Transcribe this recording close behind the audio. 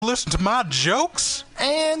listen to my jokes?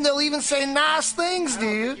 And they'll even say nice things to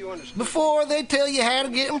you before they tell you how to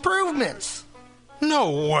get improvements.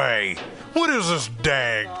 No way. What is this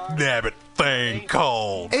dag-nabbit thing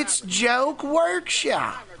called? It's Joke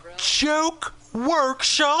Workshop. Joke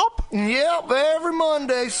Workshop? Yep, every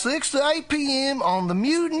Monday, 6 to 8 p.m. on the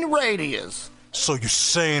MutinyRadio. So you're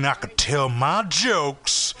saying I could tell my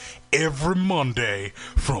jokes every Monday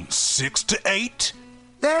from 6 to 8?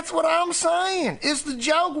 That's what I'm saying. It's the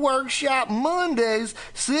Joke Workshop Mondays,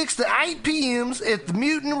 6 to 8 p.m. at the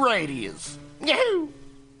MutinyRadio. Yahoo!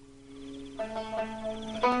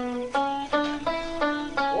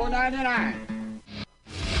 $4.99.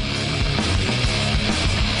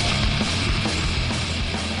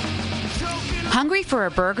 Hungry for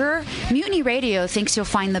a burger? Mutiny Radio thinks you'll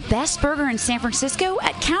find the best burger in San Francisco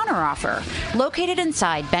at Counteroffer, located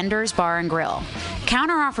inside Bender's Bar and Grill.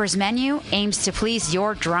 Counteroffer's menu aims to please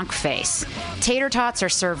your drunk face. Tater tots are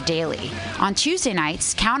served daily. On Tuesday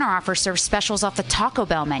nights, Counteroffer serves specials off the Taco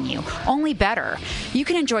Bell menu, only better. You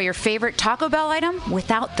can enjoy your favorite Taco Bell item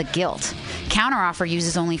without the guilt. Counteroffer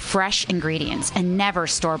uses only fresh ingredients and never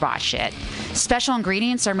store-bought shit. Special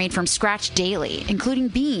ingredients are made from scratch daily, including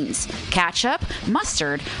beans, ketchup,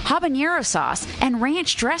 mustard, habanero sauce, and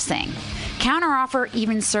ranch dressing. Counteroffer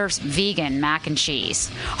even serves vegan mac and cheese.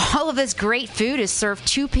 All of this great food is served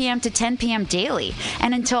 2 p.m. to 10 p.m. daily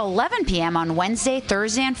and until 11 p.m. on Wednesday,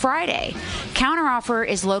 Thursday, and Friday. Counteroffer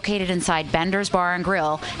is located inside Bender's Bar and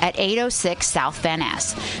Grill at 806 South Van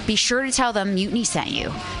Ness. Be sure to tell them Mutiny sent you.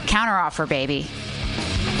 Counteroffer, baby.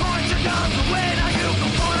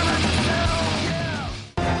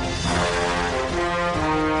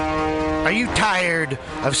 Are you tired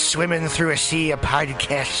of swimming through a sea of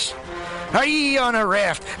podcasts? Are ye on a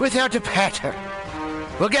raft without a paddle?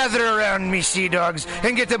 Well, gather around me, sea dogs,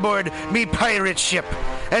 and get aboard me pirate ship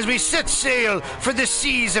as we set sail for the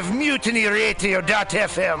seas of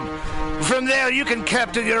MutinyRadio.fm. From there, you can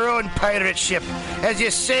captain your own pirate ship as you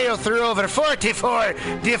sail through over 44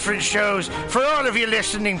 different shows for all of your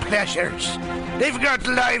listening pleasures. They've got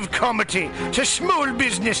live comedy to small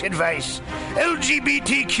business advice,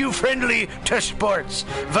 LGBTQ friendly to sports,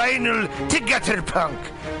 vinyl to gutter punk.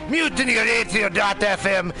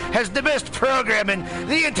 MutinyRadio.fm has the best programming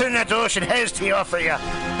the internet ocean has to offer you.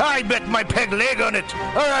 I bet my peg leg on it,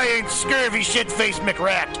 or I ain't scurvy shit-faced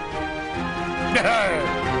McRat.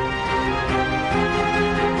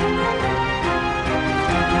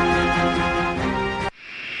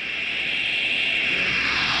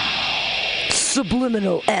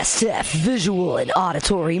 Subliminal SF visual and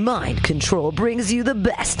auditory mind control brings you the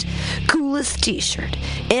best, coolest t-shirt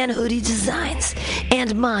and hoodie designs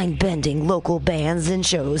and mind-bending local bands and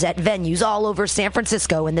shows at venues all over San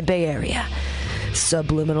Francisco and the Bay Area.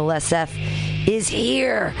 Subliminal SF is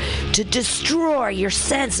here to destroy your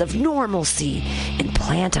sense of normalcy and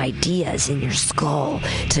plant ideas in your skull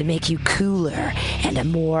to make you cooler and a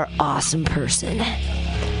more awesome person.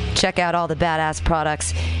 Check out all the badass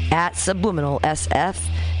products at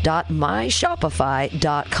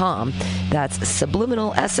subliminalsf.myshopify.com. That's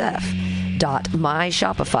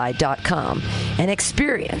subliminalsf.myshopify.com and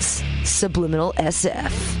experience Subliminal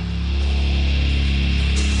SF.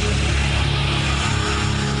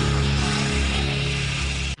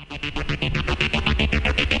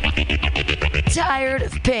 Tired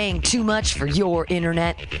of paying too much for your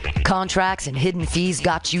internet? Contracts and hidden fees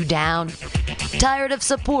got you down? Tired of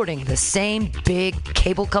supporting the same big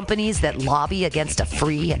cable companies that lobby against a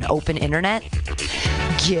free and open internet?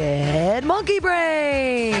 Get Monkey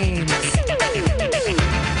Brains!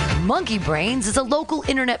 Monkey Brains is a local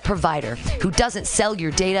internet provider who doesn't sell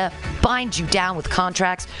your data, bind you down with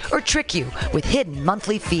contracts, or trick you with hidden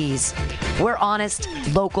monthly fees. We're honest,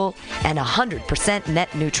 local, and 100%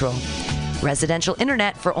 net neutral. Residential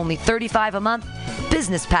internet for only $35 a month,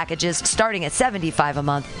 business packages starting at $75 a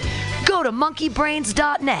month. Go to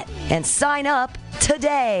monkeybrains.net and sign up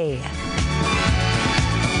today.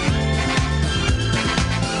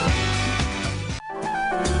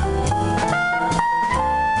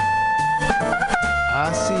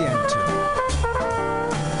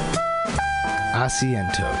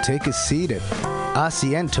 Asiento. Take a seat at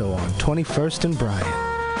Asiento on 21st and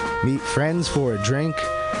Bryant. Meet friends for a drink,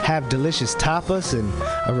 have delicious tapas, and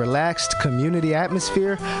a relaxed community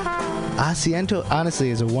atmosphere. Asiento, honestly,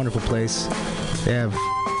 is a wonderful place. They have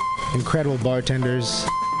incredible bartenders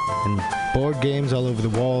and board games all over the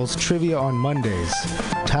walls, trivia on Mondays,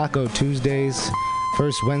 Taco Tuesdays,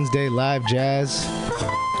 First Wednesday live jazz,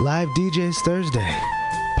 live DJs Thursday,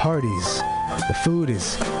 parties. The food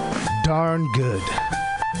is darn good.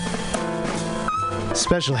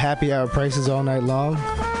 Special happy hour prices all night long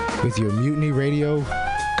with your Mutiny Radio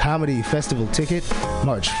comedy festival ticket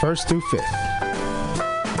March 1st through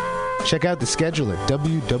 5th. Check out the schedule at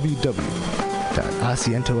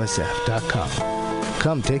www.asientosf.com.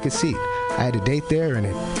 Come take a seat. I had a date there and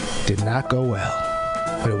it did not go well.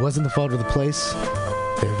 But it wasn't the fault of the place.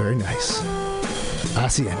 They're very nice.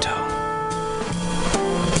 Asiento.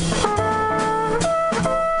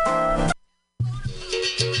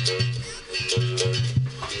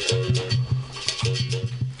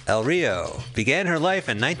 El Rio began her life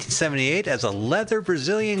in 1978 as a leather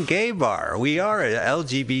Brazilian gay bar. We are an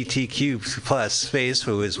LGBTQ plus space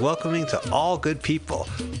who is welcoming to all good people.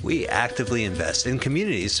 We actively invest in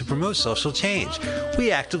communities to promote social change.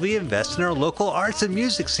 We actively invest in our local arts and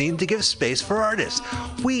music scene to give space for artists.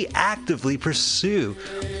 We actively pursue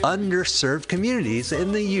underserved communities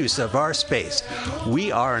in the use of our space.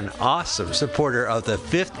 We are an awesome supporter of the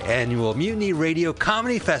 5th annual Mutiny Radio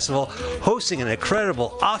Comedy Festival, hosting an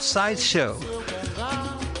incredible offside show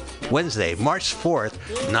Wednesday, March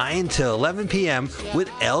 4th, 9 to 11 p.m. with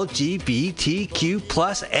LGBTQ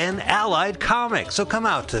plus and allied comics. So come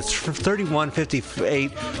out to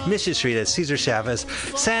 3158 Mission Street at Cesar Chavez,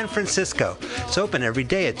 San Francisco. It's open every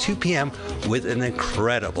day at 2 p.m. with an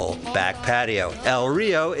incredible back patio. El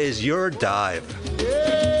Rio is your dive.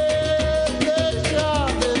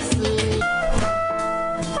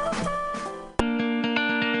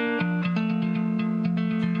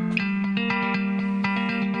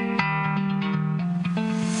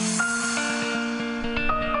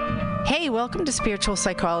 Hey, welcome to Spiritual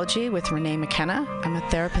Psychology with Renee McKenna. I'm a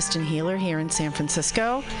therapist and healer here in San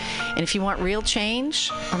Francisco. And if you want real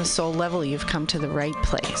change on a soul level, you've come to the right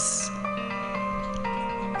place.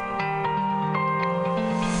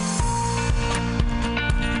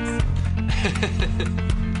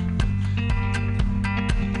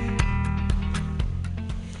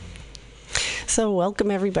 So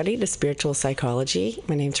welcome everybody to Spiritual Psychology.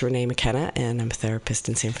 My name's Renee McKenna and I'm a therapist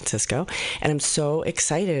in San Francisco. And I'm so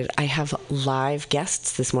excited. I have live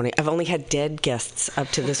guests this morning. I've only had dead guests up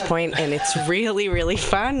to this point, and it's really, really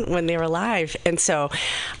fun when they're alive. And so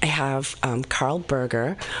I have Carl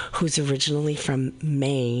Berger, who's originally from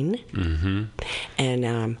Maine. Mm-hmm.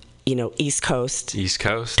 And East Coast. East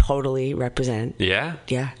Coast. Totally represent. Yeah.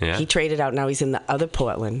 He traded out. Now he's in the other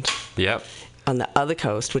Portland. Yep. On the other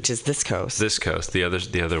coast, which is this coast. This coast, the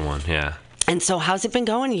other one, yeah. And so how's it been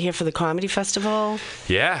going? You here for the comedy festival?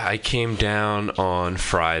 Yeah, I came down on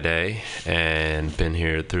Friday and been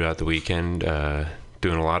here throughout the weekend,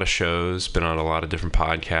 doing a lot of shows, been on a lot of different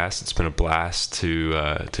podcasts. It's been a blast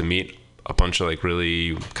to meet a bunch of like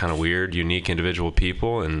really kind of weird, unique individual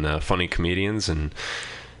people and funny comedians and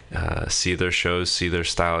see their shows, see their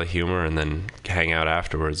style of humor, and then hang out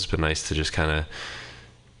afterwards. It's been nice to just kind of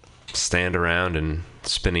stand around and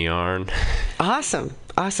spin a yarn. Awesome.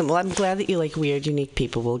 Well, I'm glad that you like weird, unique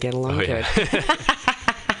people. We'll get along good.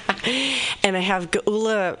 And I have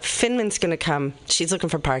Ula Finman's going to come. She's looking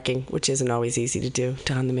for parking, which isn't always easy to do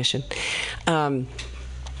on the mission. And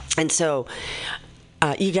so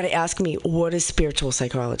you got to ask me, what is spiritual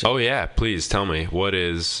psychology? Oh, yeah. Please tell me. What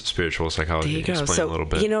is spiritual psychology? There you go. Explain So, a little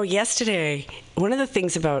bit. Yesterday, one of the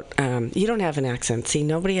things about, you don't have an accent. See,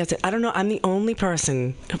 nobody has it. I don't know. I'm the only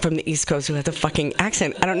person from the East Coast who has a fucking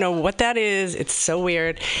accent. I don't know what that is. It's so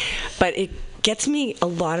weird. But it gets me a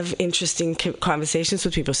lot of interesting conversations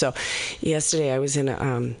with people. So yesterday I was at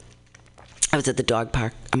the dog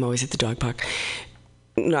park. I'm always at the dog park.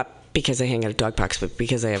 Not because I hang out at dog parks, but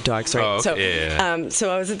because I have dogs, right? Oh, okay. So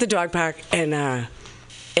I was at the dog park, and I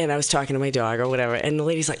was talking to my dog or whatever, and the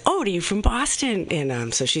lady's like, "Oh, are you from Boston?"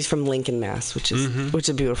 And so she's from Lincoln, Mass, which is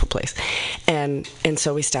a beautiful place. And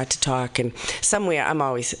so we start to talk, and somewhere I'm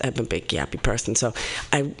a big yappy person, so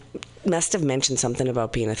I must have mentioned something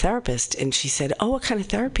about being a therapist, and she said, "Oh, what kind of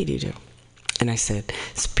therapy do you do?" And I said,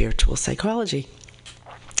 "Spiritual psychology."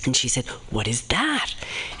 And she said, "What is that?"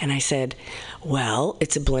 And I said, "Well,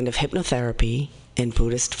 it's a blend of hypnotherapy and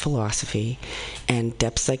Buddhist philosophy and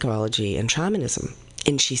depth psychology and shamanism."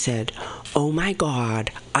 And she said, "Oh my God,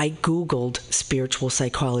 I Googled spiritual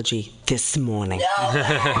psychology this morning."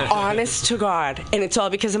 No. Honest to God. And it's all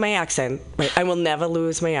because of my accent. Right? I will never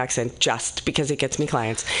lose my accent just because it gets me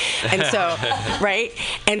clients. And so, right?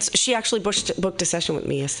 And so she actually booked a session with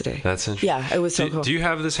me yesterday. That's interesting. Yeah, it was so cool. Do you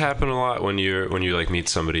have this happen a lot when you like meet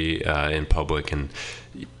somebody in public and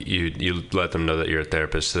you let them know that you're a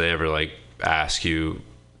therapist? Do they ever like ask you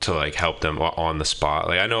to like help them on the spot?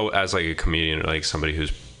 Like I know as like a comedian or like somebody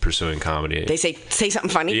who's pursuing comedy, they say something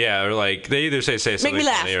funny. Yeah, or like they either say something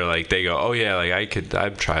funny or like they go, "Oh yeah, like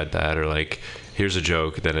I've tried that," or like, "Here's a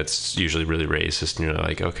joke." Then it's usually really racist, and you're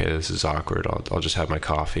like, "Okay, this is awkward. I'll just have my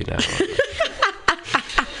coffee now."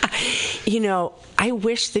 I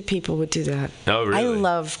wish that people would do that. Oh, really? I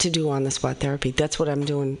love to do on-the-spot therapy. That's what I'm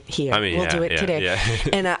doing here. I mean, we'll do it today. Yeah.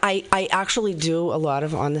 And I actually do a lot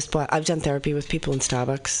of on-the-spot. I've done therapy with people in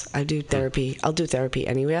Starbucks. I do therapy. I'll do therapy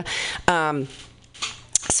anywhere.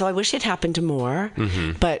 So I wish it happened to more,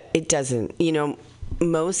 but it doesn't.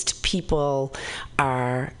 Most people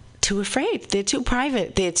are too afraid. They're too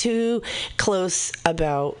private. They're too close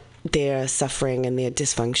about their suffering and their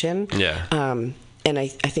dysfunction. Yeah. And I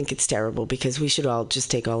think it's terrible, because we should all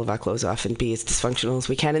just take all of our clothes off and be as dysfunctional as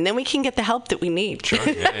we can, and then we can get the help that we need. Sure.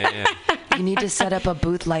 Yeah. You need to set up a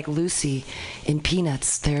booth like Lucy in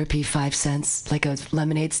Peanuts, therapy 5 cents, like a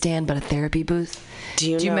lemonade stand, but a therapy booth. Do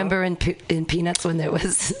you remember in Peanuts when there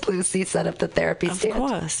was Lucy set up the therapy stand? Of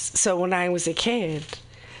course. So when I was a kid,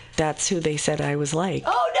 that's who they said I was like.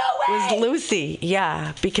 Oh, no way! Was Lucy.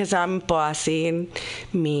 Yeah, because I'm bossy and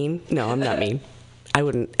mean. No, I'm not mean. I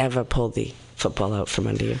wouldn't ever pull the football out from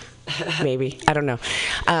under you. Maybe. I don't know.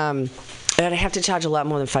 But I have to charge a lot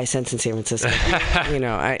more than 5 cents in San Francisco.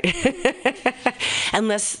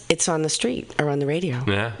 Unless it's on the street or on the radio.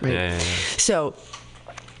 Yeah. Right? Yeah. So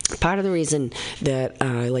part of the reason that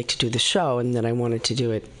I like to do the show and that I wanted to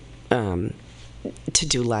do it, to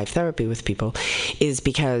do live therapy with people, is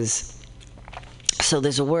because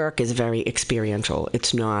the work is very experiential.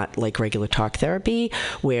 It's not like regular talk therapy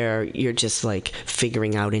where you're just like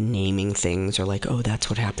figuring out and naming things, or like, oh, that's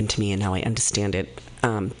what happened to me and now I understand it.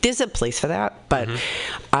 There's a place for that, but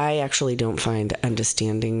I actually don't find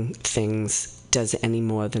understanding things does any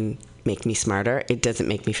more than make me smarter. It doesn't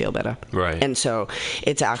make me feel better. Right. And so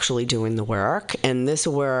it's actually doing the work, and this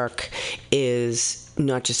work is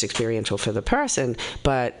not just experiential for the person,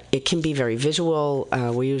 but it can be very visual.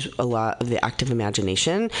 We use a lot of the active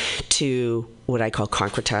imagination to what I call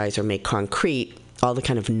concretize or make concrete all the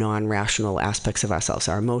kind of non-rational aspects of ourselves,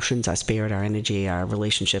 our emotions, our spirit, our energy, our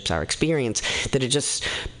relationships, our experience, that are just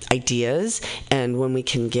ideas. And when we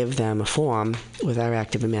can give them a form with our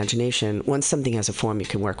active imagination, once something has a form, you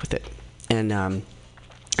can work with it. And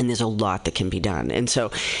there's a lot that can be done. And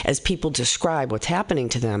so as people describe what's happening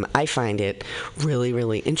to them, I find it really,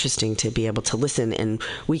 really interesting to be able to listen, and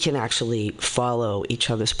we can actually follow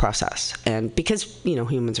each other's process. And because,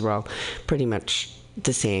 humans are all pretty much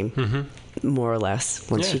the same, more or less,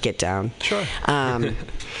 once you get down. Sure.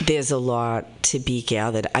 There's a lot to be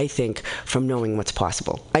gathered, I think, from knowing what's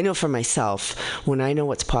possible. I know for myself, when I know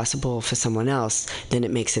what's possible for someone else, then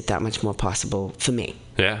it makes it that much more possible for me.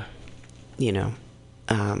 Yeah.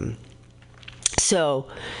 So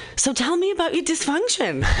tell me about your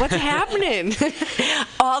dysfunction. What's happening?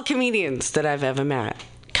 All comedians that I've ever met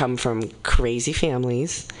come from crazy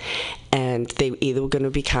families, and they either going to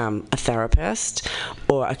become a therapist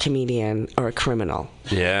or a comedian or a criminal.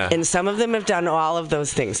 Yeah. And some of them have done all of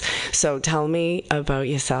those things. So tell me about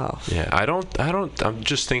yourself. Yeah, I'm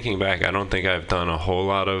just thinking back. I don't think I've done a whole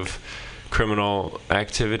lot of criminal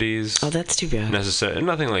activities. Oh, that's too bad. Necessary.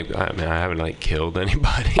 Nothing like, I haven't killed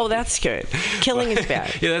anybody. Oh, that's good. Killing is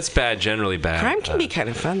bad. Yeah, that's bad. Generally bad. Crime can be kind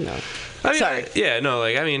of fun, though. Sorry. You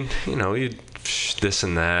this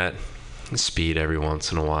and that. Speed every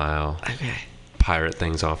once in a while. Okay. Pirate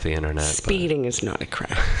things off the internet. Speeding is not a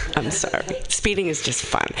crime. I'm sorry. Speeding is just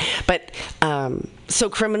fun. But so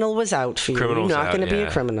criminal was out for you. Criminal's You're not going to be yeah.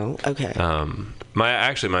 a criminal. Okay.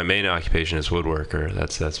 My main occupation is woodworker.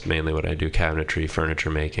 That's mainly what I do: cabinetry, furniture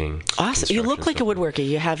making. Awesome. You look like a woodworker.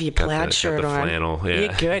 You have your plaid shirt on. Flannel. Yeah.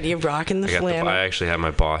 You're good. You're rocking the flannel. I actually have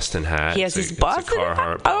my Boston hat. He has his Boston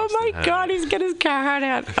hat. Oh my God, he's got his Carhartt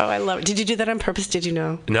hat. Oh, I love it. Did you do that on purpose? Did you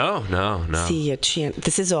know? No. See, it's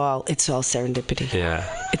all serendipity. Yeah.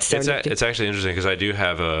 It's serendipity. It's actually interesting because I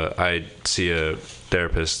see a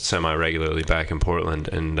therapist semi-regularly back in Portland,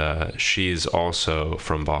 and she's also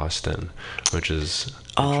from Boston, which is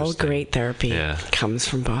all great therapy comes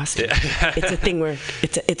from Boston. Yeah. It's a thing where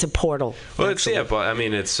it's a portal. Well, it's people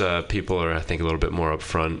are, I think, a little bit more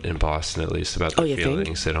upfront in Boston, at least, about their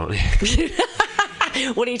feelings. They don't.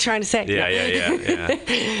 What are you trying to say?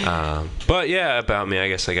 Yeah. But yeah, about me, I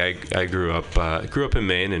guess I grew up in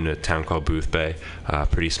Maine in a town called Boothbay,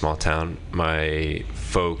 pretty small town. My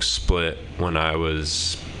folks split when I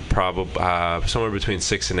was probably somewhere between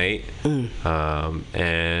 6 and 8,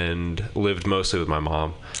 and lived mostly with my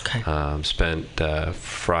mom. Okay. Spent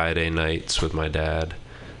Friday nights with my dad.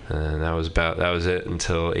 And that was it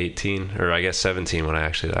until 18, or I guess 17, when I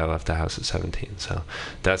left the house at 17. So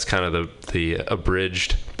that's kind of the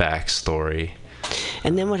abridged backstory.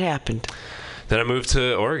 And then what happened? Then I moved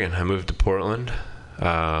to Oregon. I moved to Portland.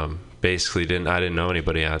 Basically, I didn't know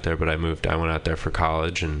anybody out there, but I went out there for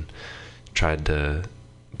college and tried to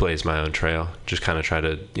blaze my own trail. Just kind of try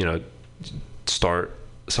to, start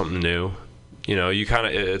something new. You know, you kind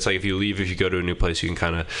of, it's like if you go to a new place, you can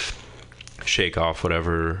kind of shake off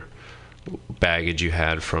whatever baggage you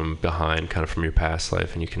had from behind, kind of from your past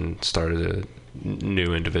life, and you can start as a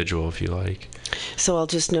new individual if you like. So I'll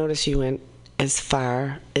just notice you went as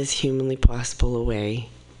far as humanly possible away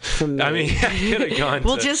from me. I mean, I could have gone.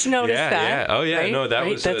 We'll just notice that. Yeah. Oh yeah. Right? No,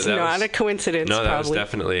 that's not a coincidence. No, that probably. was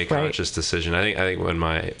definitely a conscious decision. I think when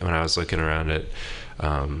I was looking around at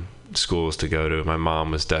schools to go to, my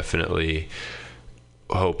mom was definitely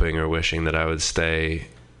hoping or wishing that I would stay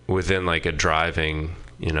within like a driving,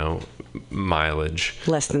 mileage.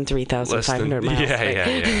 Less than 3,500 miles.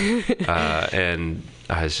 Yeah. And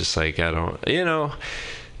I was just like, I don't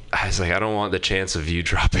want the chance of you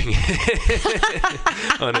dropping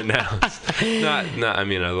it unannounced. Not. I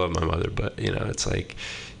mean, I love my mother, but it's like,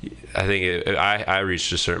 I think I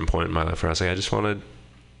reached a certain point in my life where I was like, I just want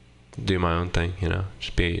to do my own thing.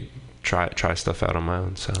 Just try stuff out on my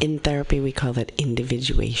own. So in therapy, we call that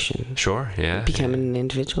individuation. Sure. Yeah. Becoming an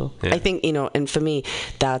individual. Yeah. I think and for me,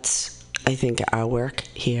 that's our work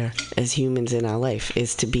here as humans in our life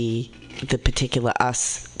is to be the particular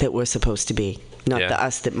us that we're supposed to be. Not the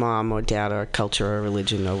us that mom or dad or culture or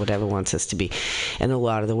religion or whatever wants us to be. And a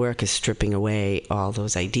lot of the work is stripping away all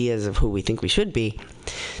those ideas of who we think we should be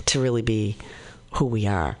to really be who we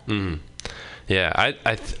are. Mm. Yeah,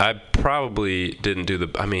 I probably didn't do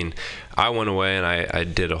I mean, I went away and I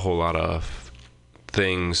did a whole lot of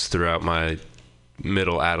things throughout my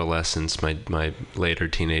middle adolescence, my later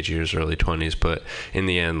teenage years, early 20s. But in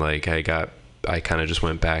the end, like I kind of just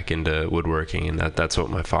went back into woodworking, and that's what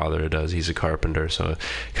my father does. He's a carpenter, so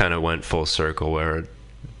kind of went full circle where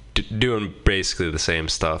doing basically the same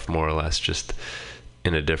stuff, more or less, just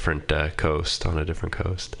in a different coast, on a different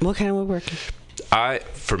coast. What kind of woodworking?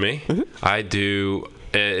 For me, I do.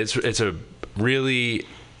 It's a really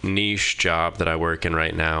niche job that I work in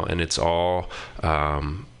right now, and it's all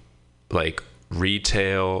like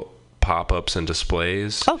retail pop-ups and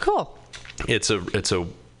displays. Oh, cool! It's a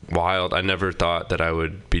wild. I never thought that I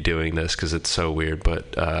would be doing this because it's so weird.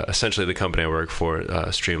 But essentially, the company I work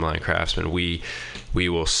for, Streamline Craftsman, we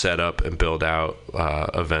will set up and build out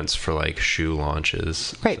events for like shoe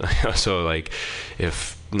launches. Right. So like,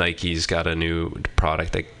 if Nike's got a new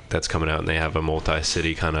product that's coming out and they have a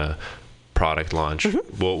multi-city kind of product launch,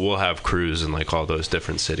 we'll have crews in like all those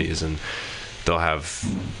different cities, and they'll have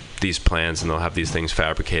these plans and they'll have these things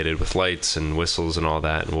fabricated with lights and whistles and all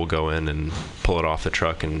that, and we'll go in and pull it off the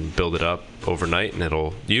truck and build it up overnight, and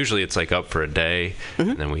it's like up for a day,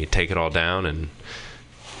 and then we take it all down and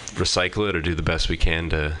recycle it or do the best we can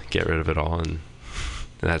to get rid of it all, and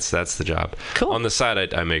that's the job. Cool. On the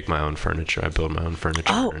side, I make my own furniture. I build my own furniture.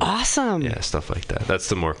 Oh, awesome. Yeah, stuff like that. That's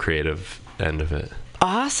the more creative end of it.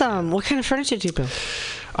 Awesome. What kind of furniture do you build?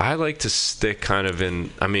 I like to stick kind of in,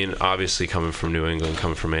 I mean, obviously coming from New England,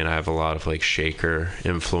 coming from Maine, I have a lot of like Shaker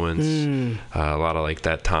influence, a lot of like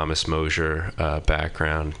that Thomas Mosier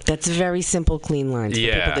background. That's very simple, clean lines for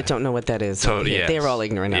people that don't know what that is. Totally, yes. They're all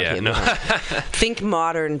ignorant out here. No. Think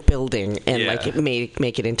modern building and like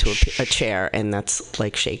make it into a chair, and that's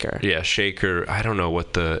like Shaker. Yeah, Shaker. I don't know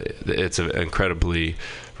what it's an incredibly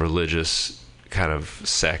religious kind of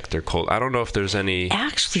sect or cult. I don't know if there's any.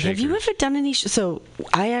 Actually, Shakers. have you ever done any? So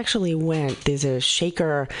I actually went. There's a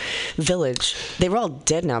Shaker village. They were all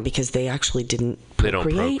dead now because they actually didn't procreate.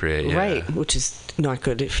 They don't procreate, yeah. Right, which is not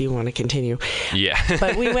good if you want to continue. Yeah.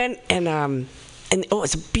 But we went and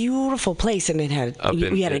it's a beautiful place, and it had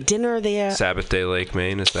we had a dinner there. Sabbath Day Lake,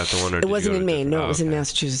 Maine. Is that the one? Or it wasn't in Maine. No, it was in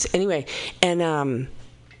Massachusetts. Anyway, and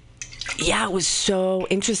yeah, it was so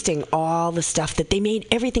interesting, all the stuff that they made,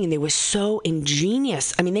 everything, and they were so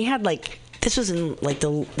ingenious. I mean, they had this was in like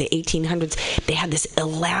the 1800s. They had this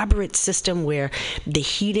elaborate system where the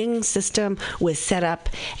heating system was set up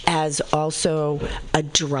as also a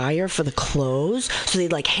dryer for the clothes. So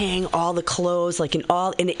they'd like hang all the clothes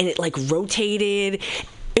and it like rotated.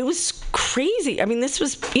 It was crazy. I mean, this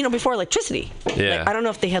was, before electricity. Yeah. Like, I don't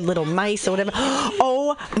know if they had little mice or whatever.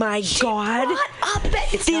 Oh, my God.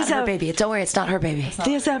 It's not her baby. Don't worry, it's not her baby.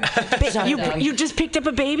 There's a you just picked up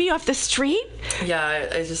a baby off the street? Yeah,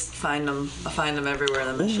 I just find them. I find them everywhere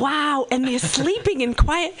in the mission. Wow, and they're sleeping in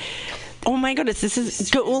quiet. Oh my goodness, this is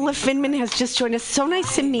Gaula Finman has just joined us. So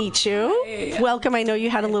nice to meet you. Hey. Welcome. I know you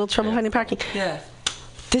had a little trouble finding parking. Yeah.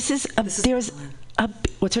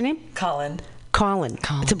 What's her name? Colin.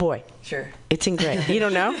 It's a boy. Sure. It's in gray. You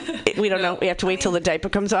don't know? We don't know. We have to wait till the diaper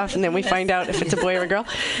comes off, and then we find out if it's a boy or a girl.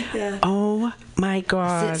 Yeah. Oh my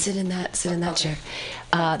God. Sit in that chair.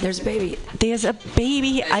 There's a baby. There's a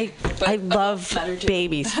baby. I love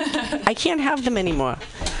babies. I can't have them anymore.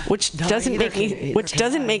 which doesn't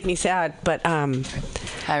make me sad. But Hi,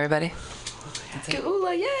 everybody.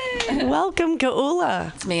 Geula, yay! welcome,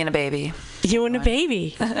 Geula. It's me and a baby. You and a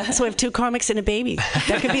baby. So we have 2 comics and a baby.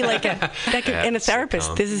 That could be like and a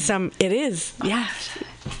therapist. This is it is, yeah.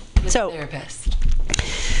 So Therapist.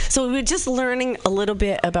 So we were just learning a little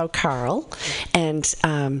bit about Carl, and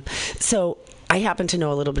so I happen to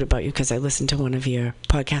know a little bit about you because I listened to one of your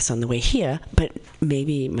podcasts on the way here, but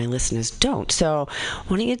maybe my listeners don't. So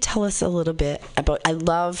why don't you tell us a little bit about,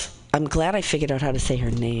 I'm glad I figured out how to say her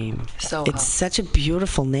name. It's such a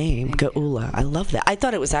beautiful name, Geula. I love that. I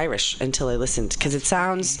thought it was Irish until I listened, because it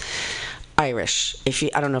sounds Irish.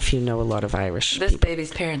 I don't know if you know a lot of Irish This people.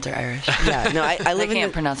 baby's parents are Irish. Yeah, no, I live They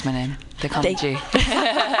can't pronounce my name. They call me G.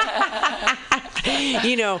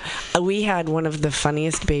 You know, we had one of the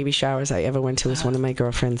funniest baby showers I ever went to with one of my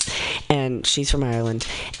girlfriends, and she's from Ireland,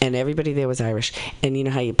 and everybody there was Irish. And you know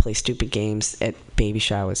how you play stupid games at baby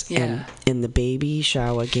showers? Yeah. And the baby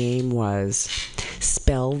shower game was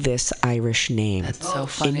spell this Irish name. That's so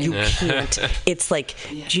funny. And you can't. It's like,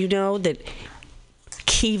 do you know that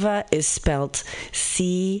Kiva is spelled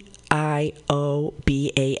Cioban?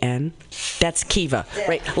 That's Kiva,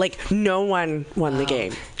 right? Like, no one won the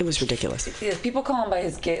game. It was ridiculous. Yeah, people call him by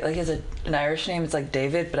his an Irish name. It's like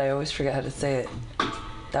David, but I always forget how to say it.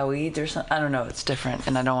 Daweed or something. I don't know. It's different,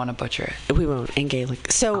 and I don't want to butcher it. We won't, in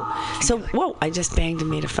Gaelic. So, whoa, I just banged and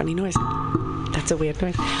made a funny noise. That's a weird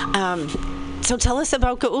noise. So tell us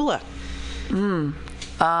about Geula.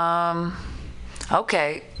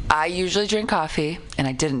 Okay. I usually drink coffee, and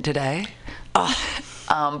I didn't today.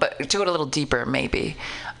 But to go a little deeper, maybe.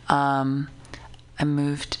 I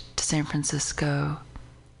moved to San Francisco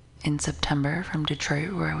in September from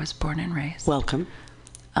Detroit, where I was born and raised. Welcome.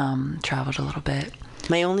 Traveled a little bit.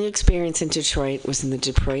 My only experience in Detroit was in the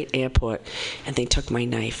Detroit airport, and they took my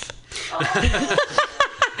knife.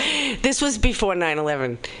 This was before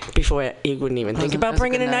 9/11, before you wouldn't even think about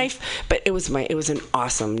bringing a knife. But it was an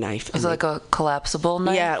awesome knife. Was it like a collapsible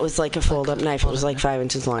knife? Yeah, it was like a fold-up knife. It was like 5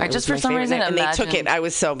 inches long. I just for some reason and they took it. I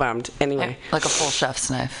was so bummed. Anyway, like a full chef's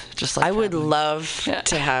knife. Just like I would love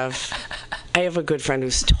to have. I have a good friend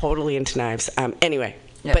who's totally into knives. Anyway,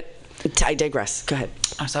 but I digress. Go ahead.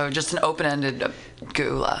 So just an open-ended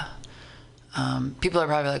Geula. People are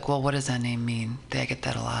probably like, well, what does that name mean? I get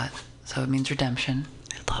that a lot. So it means redemption.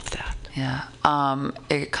 I love that. Yeah.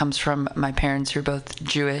 It comes from my parents, who are both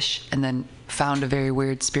Jewish, and then found a very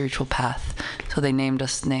weird spiritual path. So they named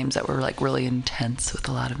us names that were like really intense with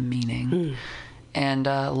a lot of meaning, and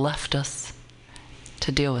left us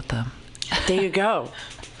to deal with them. There you go.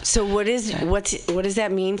 So what does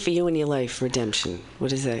that mean for you in your life, redemption?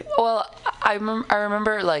 What is that? Well, I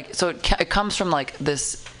remember like, so it comes from like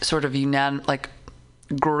this sort of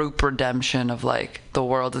group redemption of like the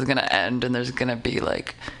world is gonna end and there's gonna be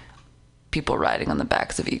like people riding on the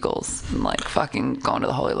backs of eagles and like fucking going to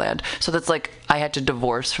the Holy Land. So that's like I had to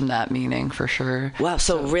divorce from that meaning for sure. Wow.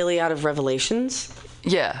 So really out of Revelations?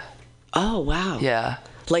 Yeah. Oh wow. Yeah.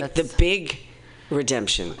 Like the big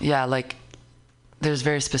redemption. Yeah, like there's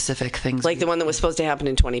very specific things. Like the one that was supposed to happen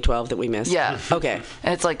in 2012 that we missed. Yeah. Okay.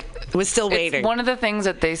 And it's like we're still waiting. It's one of the things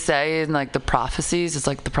that they say in like the prophecies is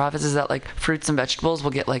like the prophecies that like fruits and vegetables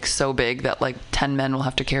will get like so big that like 10 men will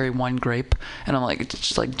have to carry one grape. And I'm like, it's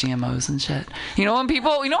just like GMOs and shit. You know when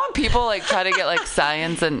people like try to get like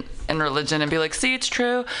science and religion and be like, see, it's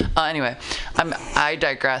true. Anyway, I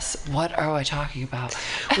digress. What are I talking about?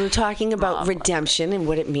 We were talking about redemption and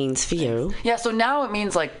what it means for you. Yeah, so now it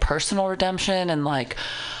means like personal redemption and like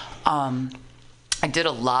I did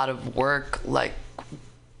a lot of work like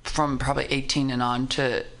from probably 18 and on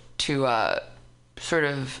to sort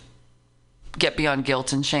of get beyond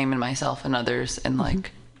guilt and shame in myself and others and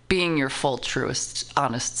like being your full, truest,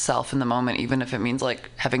 honest self in the moment, even if it means like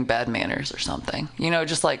having bad manners or something. You know,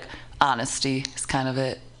 just like honesty is kind of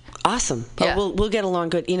it. Awesome. Yeah. Oh, we'll get along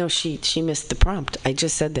good. You know, she missed the prompt. I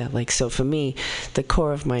just said that. Like, so for me, the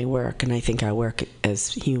core of my work, and I think our work as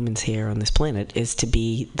humans here on this planet, is to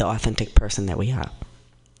be the authentic person that we are,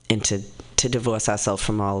 and to divorce ourselves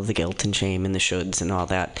from all of the guilt and shame and the shoulds and all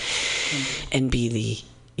that, and be the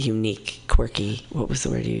unique, quirky. What was the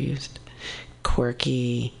word you used?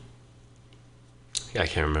 Quirky. I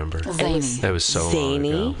can't remember. Zany. That was so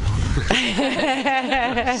Zany. long ago.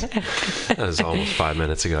 That was almost 5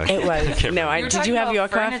 minutes ago. It was. No, did you have your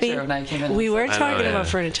coffee? When I came in. We were talking about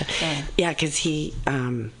furniture. Yeah. Yeah, because he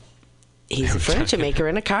He's a furniture maker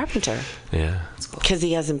and a carpenter. Yeah. Because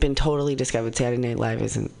he hasn't been totally discovered. Saturday Night Live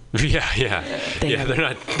isn't. Yeah.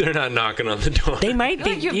 They're not knocking on the door. They might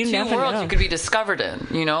be. You have You two never worlds know. you could be discovered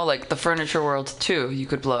in, like the furniture world too. You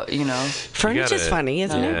could blow, Furniture's funny,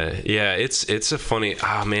 isn't it? Yeah, it's a funny.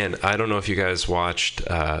 Oh man, I don't know if you guys watched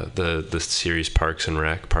the series Parks and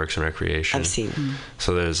Recreation. I've seen.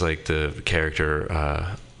 So there's like the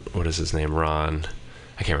character, what is his name? Ron.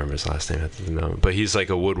 I can't remember his last name at the moment, but he's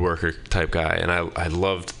like a woodworker type guy, and I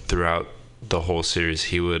loved throughout the whole series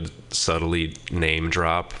he would subtly name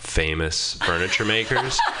drop famous furniture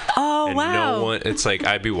makers. Oh, and wow. No one, it's like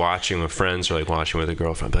I'd be watching with friends or like watching with a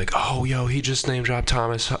girlfriend, I'd be like, oh, yo, he just name dropped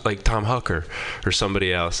Tom Hucker or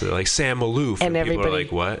somebody else, like Sam Malouf, and people everybody are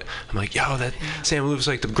like, what? I'm like, yo, that Sam Malouf's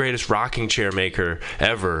like the greatest rocking chair maker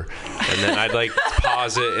ever. And then I'd like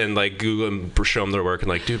pause it and like Google and show them their work and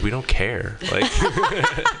like, dude, we don't care. Like,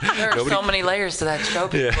 there are so many layers to that show,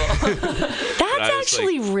 people. That's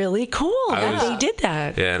actually really cool that they did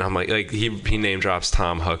that. Yeah, and I'm like he name drops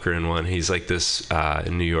Tom Hucker in one. He's like this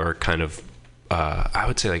New York kind of I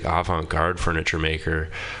would say like avant-garde furniture maker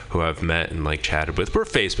who I've met and like chatted with. We're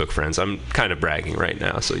Facebook friends. I'm kind of bragging right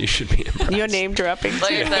now, so you should be impressed. Your name dropping.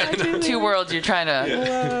 Like I said, two worlds you're trying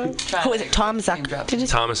to. Who is it? Tom Zucker.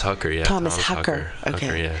 Thomas Hucker. Yeah. Thomas Hucker. Okay.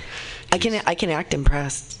 Hucker, yeah. I can act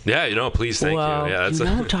impressed. Yeah, please, thank Whoa. you. Yeah, that's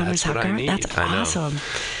Thomas that's what I Hucker. need. That's I know. awesome.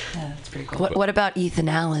 Yeah, that's pretty cool. What about Ethan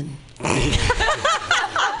Allen?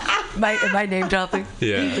 Am I name dropping?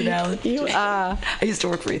 Yeah. Ethan Allen. You are. I used to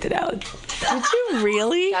work for Ethan Allen. Did you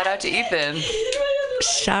really? Shout out to Ethan.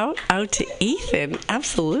 Shout out to Ethan.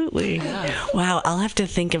 Absolutely. Yeah. Wow, I'll have to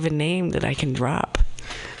think of a name that I can drop.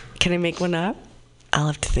 Can I make one up? I'll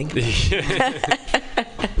have to think about it.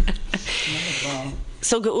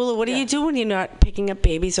 So, Gaula, what do you do when you're not picking up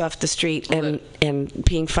babies off the street and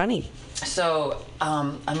being funny? So,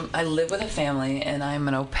 I live with a family, and I'm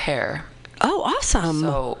an au pair. Oh, awesome.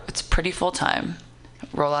 So, it's pretty full-time.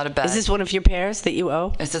 Roll out of bed. Is this one of your pairs that you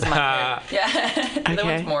owe? This is my pair. Yeah. The other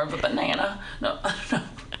Okay. one's more of a banana. No, I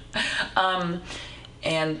don't know.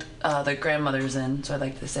 And the grandmother's in, so I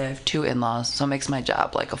like to say I have two in-laws, so it makes my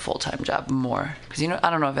job like a full-time job more. Because, I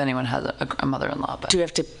don't know if anyone has a mother-in-law, but... Do you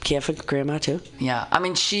have to care for grandma, too? Yeah. I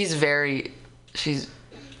mean, she's very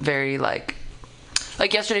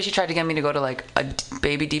like yesterday she tried to get me to go to like a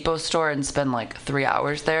Baby Depot store and spend like 3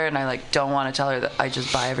 hours there, and I like don't want to tell her that I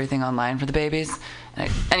just buy everything online for the babies.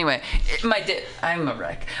 Anyway, I'm a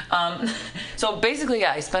wreck. So basically,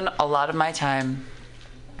 yeah, I spend a lot of my time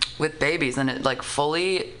with babies, and it like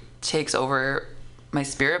fully takes over my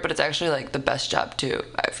spirit, but it's actually like the best job too.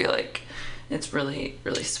 I feel like it's really,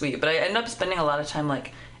 really sweet. But I end up spending a lot of time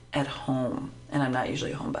like at home, and I'm not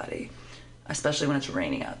usually a homebody, especially when it's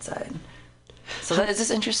raining outside. So is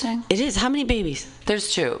this interesting? It is. How many babies?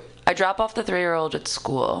 There's two. I drop off the 3-year-old at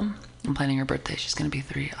school. I'm planning her birthday. She's going to be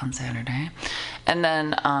 3 on Saturday. And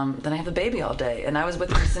then I have the baby all day. And I was with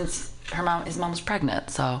her since his mom was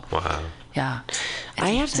pregnant. So, wow. Yeah.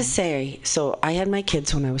 I have to say, so I had my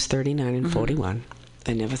kids when I was 39 and 41.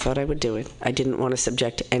 I never thought I would do it. I didn't want to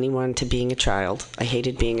subject anyone to being a child. I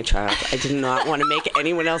hated being a child. I did not want to make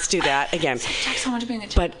anyone else do that again. Subject someone to being a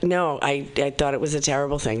child. But no, I thought it was a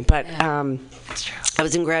terrible thing. But That's true. I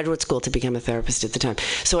was in graduate school to become a therapist at the time.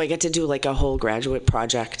 So I get to do like a whole graduate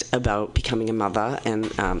project about becoming a mother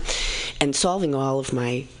and solving all of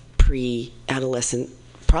my pre-adolescent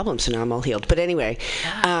problems. So now I'm all healed. But anyway,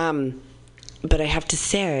 but I have to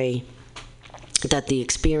say that the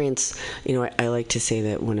experience, I like to say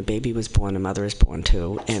that when a baby was born, a mother is born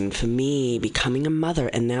too. And for me, becoming a mother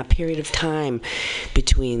and that period of time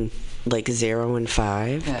between like 0 and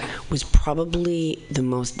 5 was probably the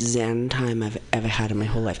most zen time I've ever had in my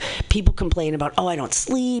whole life. People complain about, I don't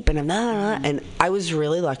sleep and I'm not, and I was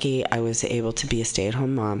really lucky. I was able to be a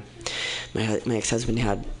stay-at-home mom. My ex-husband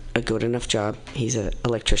had a good enough job. He's an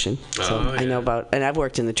electrician, so I know about, and I've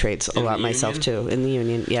worked in the trades a lot myself too, in the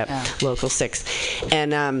union. Local 6,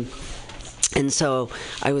 and so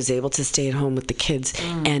I was able to stay at home with the kids.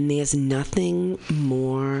 And there's nothing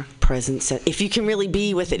more present. If you can really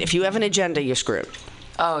be with it, if you have an agenda, you're screwed.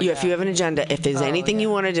 If you have an agenda, if there's anything you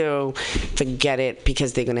want to do, forget it,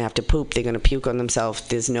 because they're going to have to poop. They're going to puke on themselves.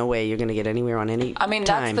 There's no way you're going to get anywhere on any time.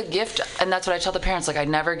 That's the gift, and that's what I tell the parents. Like, I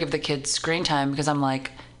never give the kids screen time because I'm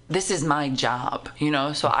like, this is my job,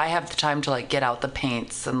 so I have the time to like get out the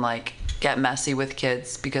paints and like get messy with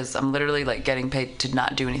kids because I'm literally like getting paid to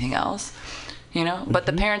not do anything else, But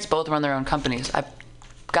the parents both run their own companies. I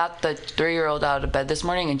got the 3-year-old out of bed this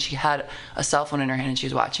morning and she had a cell phone in her hand and she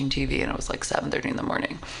was watching TV, and it was like 7:30 in the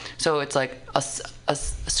morning. So it's like a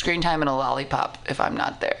screen time and a lollipop if I'm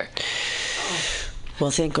not there.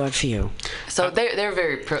 Well, thank God for you. So they're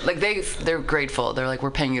very they're grateful. They're like,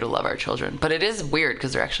 we're paying you to love our children, but it is weird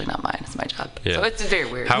because they're actually not mine. It's my job. Yeah. So it's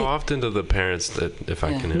very weird. How often do the parents, if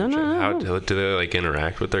I can interject, how do they like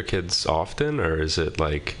interact with their kids often, or is it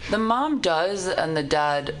like the mom does and the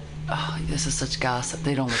dad? Oh, this is such gossip.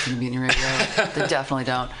 They don't listen to Mutiny Radio. They definitely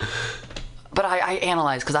don't. But I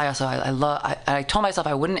analyze because I told myself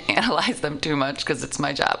I wouldn't analyze them too much because it's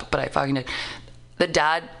my job, but I fucking did. The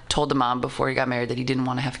dad told the mom before he got married that he didn't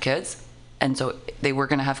want to have kids, and so they were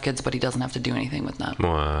going to have kids, but he doesn't have to do anything with them.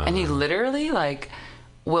 Wow. And he literally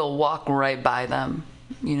will walk right by them,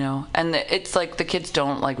 and it's like the kids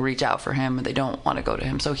don't reach out for him, and they don't want to go to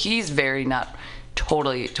him. So he's very not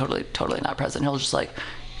totally not present. He'll just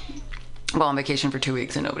go on vacation for 2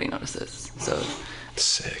 weeks and nobody notices. So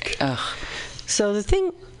sick. Ugh. So the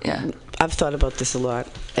thing, yeah, I've thought about this a lot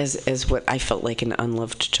as what I felt like an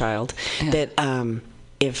unloved child. Yeah. That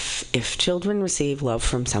if children receive love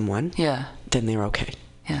from someone, then they're okay.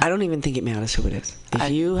 Yeah. I don't even think it matters who it is.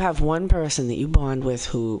 If you have one person that you bond with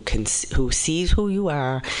who sees who you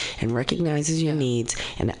are and recognizes your needs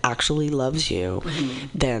and actually loves you,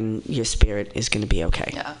 then your spirit is going to be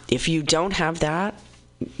okay. Yeah. If you don't have that,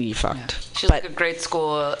 you fucked. Yeah. She's like a great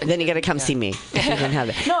school. Then you got to come see me if you don't have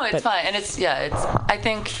it. No, it's fine, and it's. I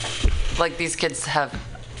think these kids have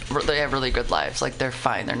really good lives. They're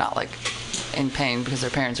fine. They're not in pain because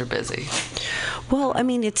their parents are busy. Well, I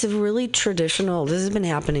mean, it's a really traditional. This has been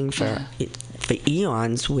happening for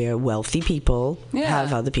eons, where wealthy people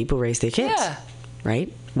have other people raise their kids. Yeah.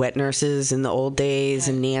 Right? Wet nurses in the old days,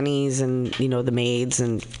 and nannies, and the maids,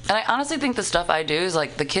 and I honestly think the stuff I do is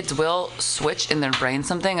the kids will switch in their brain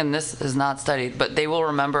something, and this is not studied, but they will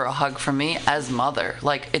remember a hug from me as mother.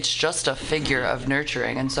 It's just a figure of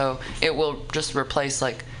nurturing, and so it will just replace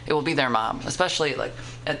it will be their mom, especially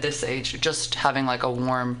at this age, just having a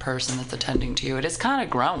warm person that's attending to you. It is kind of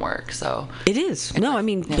groundwork. So it is. No, I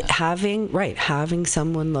mean having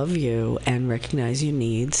someone love you and recognize your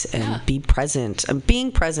needs and be present. And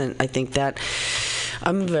being present, I think that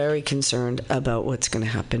I'm very concerned about what's going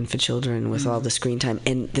to happen for children with all the screen time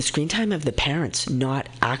and the screen time of the parents not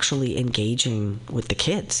actually engaging with the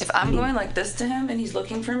kids. If I'm going like this to him and he's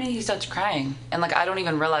looking for me, he starts crying, and I don't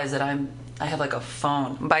even realize that I have a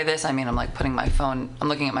phone. By this, I mean I'm putting my phone. I'm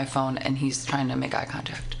looking at my phone, and he's trying to make eye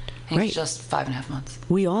contact. And he's just 5.5 months.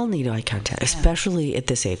 We all need eye contact, especially at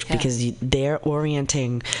this age, because they're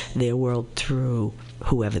orienting their world through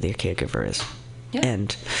whoever their caregiver is. Yeah.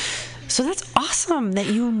 And so that's awesome that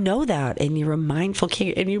you know that, and you're a mindful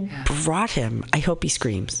kid, and you brought him. I hope he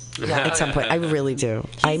screams at some point. I really do.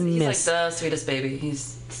 He's the sweetest baby.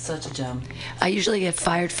 He's such a gem. I usually get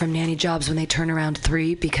fired from nanny jobs when they turn around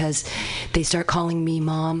 3 because they start calling me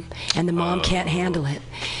mom, and the mom can't handle it.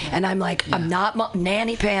 And I'm like, I'm not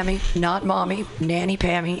Nanny Pammy, not mommy, Nanny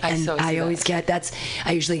Pammy. And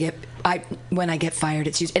I usually get when I get fired,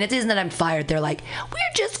 it's used, and it isn't that I'm fired. They're like,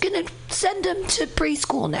 we're just gonna send him to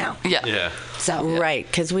preschool now. Yeah. So right,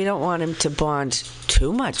 because we don't want him to bond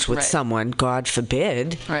too much with someone. God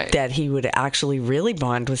forbid that he would actually really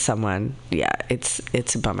bond with someone. Yeah,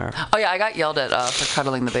 it's a bummer. Oh yeah, I got yelled at for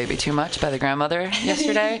cuddling the baby too much by the grandmother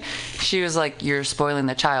yesterday. She was like, "You're spoiling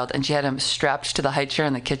the child," and she had him strapped to the high chair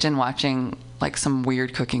in the kitchen watching some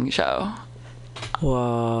weird cooking show.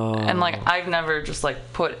 Whoa. And I've never just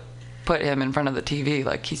put him in front of the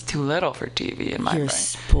TV. He's too little for TV in my brain. You're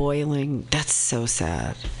spoiling. That's so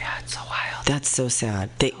sad. Yeah, it's so wild. That's so sad.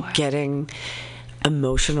 Getting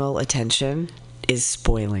emotional attention is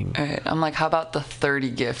spoiling. Right. I'm how about the 30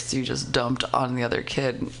 gifts you just dumped on the other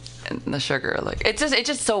kid and the sugar? It's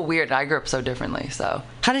just so weird. I grew up so differently. So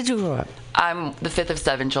how did you grow up? I'm the 5th of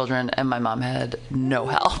 7 children, and my mom had no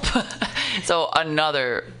help. So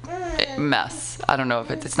another mess. I don't know if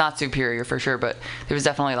it's not superior for sure, but there was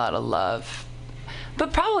definitely a lot of love,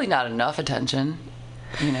 but probably not enough attention.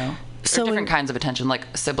 So different kinds of attention, like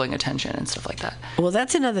sibling attention and stuff like that. Well,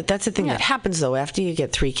 that's the thing that happens though. After you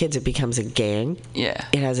get 3 kids, it becomes a gang. Yeah.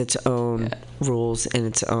 It has its own rules and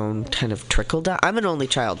its own kind of trickle down. I'm an only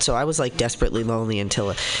child, so I was desperately lonely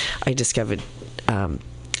until I discovered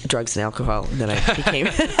drugs and alcohol, and then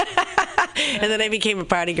I became a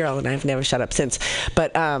party girl, and I've never shut up since.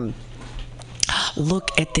 But look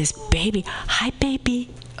at this baby. Hi, baby.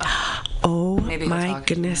 Oh my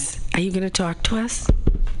goodness. Are you going to talk to us?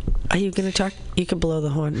 Are you going to talk? You can blow the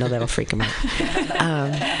horn. No, that'll freak him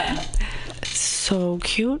out. So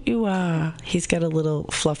cute you are. He's got a little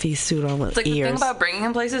fluffy suit on with ears. The thing about bringing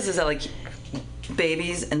him places is that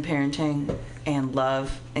babies and parenting and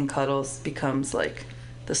love and cuddles becomes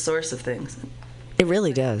the source of things. It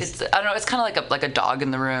really does. I don't know. It's kind of like a dog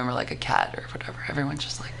in the room or a cat or whatever. Everyone's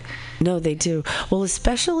just No, they do. Well,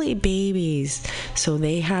 especially babies. So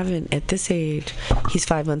they haven't, at this age, he's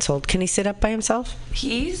 5 months old. Can he sit up by himself?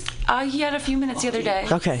 He had a few minutes the other day.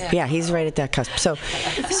 Okay, yeah, he's right at that cusp. So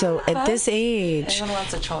at this age,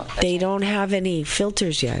 they don't have any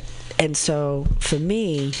filters yet. And so for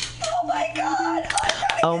me,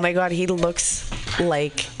 oh my God, he looks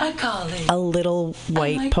like a little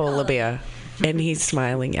white polar bear. And he's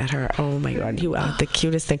smiling at her. Oh my God, you are the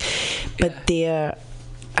cutest thing. But they're,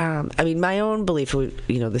 I mean, my own belief,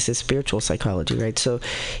 this is spiritual psychology, right? So,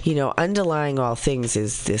 underlying all things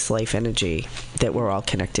is this life energy that we're all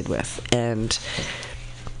connected with. And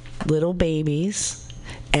little babies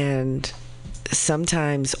and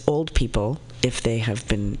sometimes old people, if they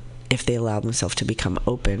allow themselves to become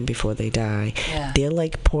open before they die, they're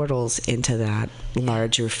like portals into that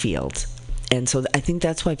larger field. And so I think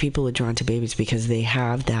that's why people are drawn to babies, because they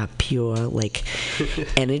have that pure, like,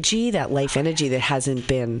 energy, that life energy that hasn't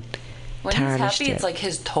been when tarnished he's happy, yet. it's like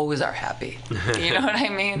his toes are happy. You know what I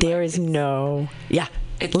mean? There is no... Yeah,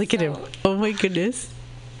 look at him. Oh, my goodness.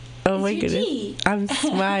 Oh, my goodness. I'm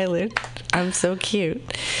smiling. I'm so cute.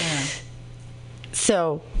 Yeah.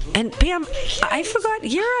 So, and Pam, I forgot,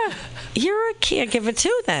 you're a caregiver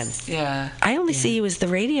too then. Yeah. I only see you as the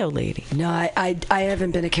radio lady. No, I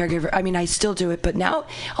haven't been a caregiver. I mean, I still do it, but now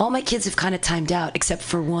all my kids have kind of timed out, except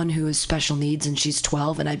for one who has special needs, and she's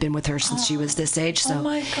 12, and I've been with her since she was this age. So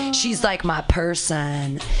my God. She's like my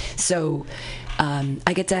person. So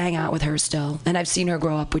I get to hang out with her still, and I've seen her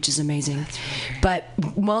grow up, which is amazing. But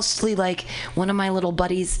mostly, like, one of my little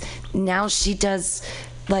buddies, now she does...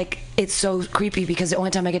 Like, it's so creepy because the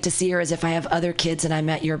only time I get to see her is if I have other kids and I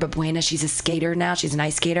met Yerba Buena. She's a skater now. She's an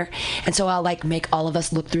ice skater. And so I'll, like, make all of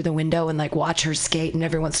us look through the window and, like, watch her skate, and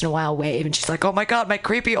every once in a while wave. And she's like, oh, my God, my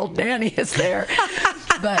creepy old nanny is there.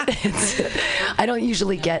 But I don't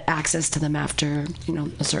usually get access to them after,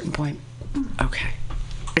 a certain point. Okay.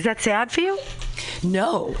 Is that sad for you?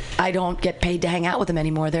 No, I don't get paid to hang out with them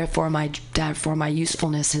anymore. Therefore, my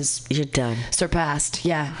usefulness has surpassed.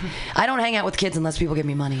 Yeah, I don't hang out with kids unless people give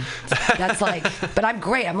me money. That's like, but I'm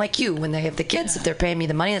great. I'm like you. When they have the kids, if they're paying me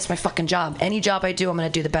the money, that's my fucking job. Any job I do, I'm gonna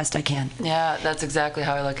do the best I can. Yeah, that's exactly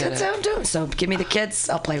how I look at it. That's how I'm doing. So give me the kids.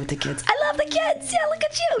 I'll play with the kids. I love the kids. Yeah, look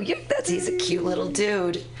at you. He's a cute little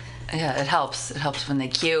dude. Yeah, it helps. It helps when they're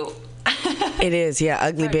cute. It is, yeah.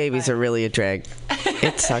 Ugly babies are really a drag.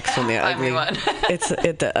 It sucks when they're ugly.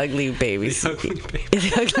 The ugly babies. The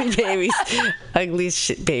ugly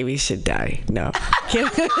babies. Babies should die. No.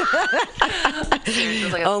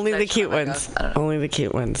 Only the cute ones. Only the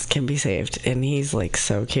cute ones can be saved. And he's like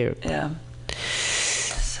so cute. Yeah.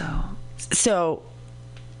 So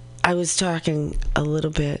I was talking a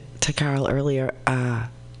little bit to Carl earlier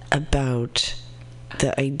about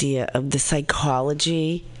the idea of the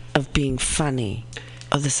psychology of being funny,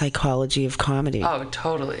 of the psychology of comedy. Oh,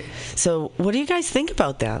 totally. So what do you guys think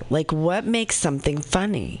about that? Like, what makes something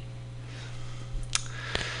funny?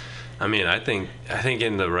 I mean, I think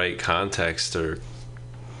in the right context or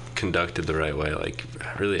conducted the right way, like,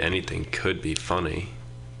 really anything could be funny.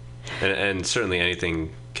 And certainly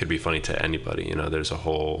anything could be funny to anybody. There's a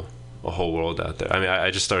whole world out there. I mean,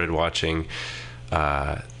 I just started watching,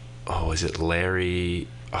 is it Larry...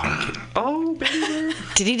 Oh, baby.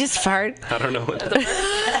 Did he just fart? I don't know what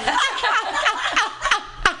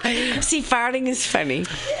See, farting is funny.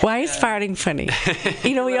 Why is farting funny?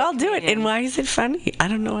 We all do it, and why is it funny? I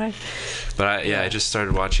don't know why. But I just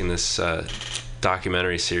started watching this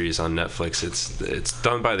documentary series on Netflix. It's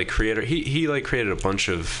done by the creator. He like created a bunch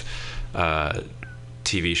of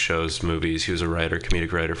TV shows, movies. He was a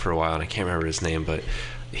comedic writer for a while, and I can't remember his name, but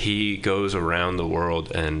he goes around the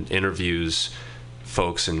world and interviews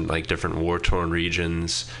folks in like different war-torn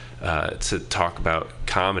regions to talk about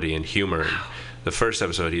comedy and humor. The first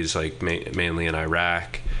episode, he's like mainly in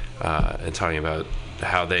Iraq and talking about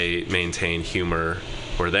how they maintain humor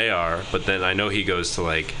where they are. But then I know he goes to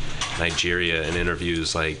like Nigeria and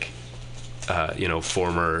interviews like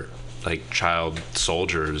former like child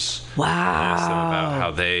soldiers. Wow. And asks them about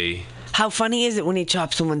how they. How funny is it when he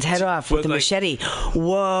chops someone's head off with a machete?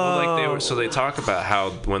 Whoa! Well, they talk about how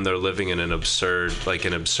when they're living in an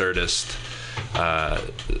absurdist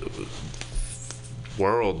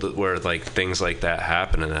world where like things like that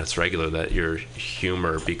happen, and that's regular, that your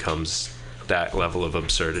humor becomes that level of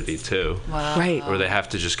absurdity too. Wow. Right. Where they have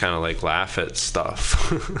to just kind of like laugh at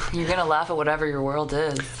stuff. You're gonna laugh at whatever your world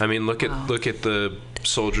is. I mean, look at the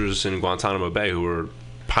soldiers in Guantanamo Bay who were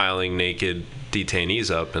piling naked detainees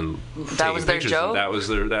up and that was their joke. That was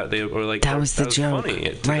they were like that was the joke, funny,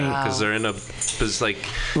 right? Because they're in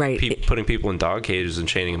right. Putting people in dog cages and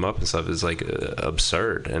chaining them up and stuff is like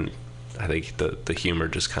absurd, and I think the humor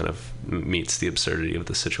just kind of meets the absurdity of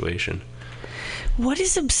the situation. What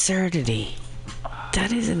is absurdity?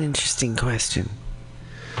 That is an interesting question.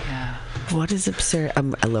 Yeah. What is absurd?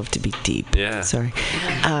 I love to be deep. Yeah. Sorry.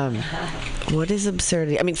 What is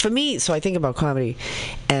absurdity? I mean, for me, so I think about comedy,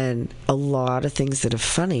 and a lot of things that are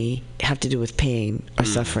funny have to do with pain or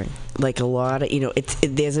suffering. Like a lot of,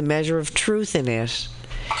 there's a measure of truth in it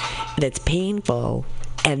that's painful,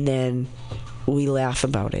 and then we laugh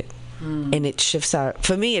about it. And it shifts out.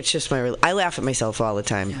 For me, it shifts I laugh at myself all the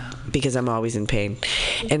time because I'm always in pain.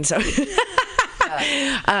 And so,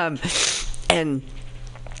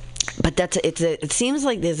 but it seems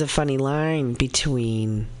like there's a funny line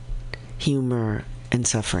between humor and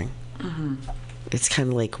suffering. Mm-hmm. It's kind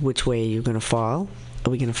of like, which way are you going to fall? Are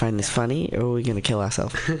we going to find this funny, or are we going to kill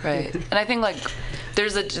ourselves? Right. And I think, like,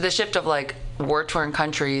 there's the shift of, like, war-torn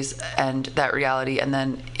countries and that reality, and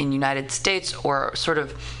then in United States, or sort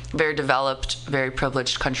of very developed, very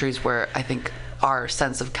privileged countries where I think our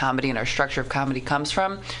sense of comedy and our structure of comedy comes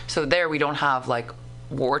from. So there we don't have, like,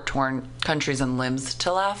 war-torn countries and limbs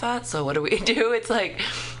to laugh at. So what do we do? It's like,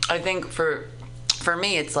 I think for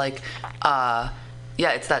me, it's like,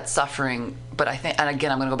 it's that suffering. But I think, and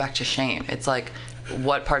again, I'm going to go back to shame. It's like,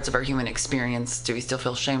 what parts of our human experience do we still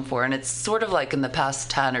feel shame for? And it's sort of like in the past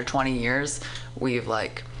 10 or 20 years, we've,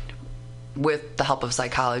 like, with the help of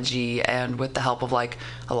psychology and with the help of, like,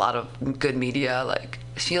 a lot of good media, like,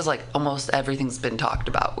 it feels like almost everything's been talked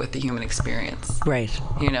about with the human experience. Right.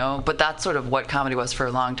 But that's sort of what comedy was for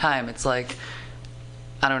a long time. It's like,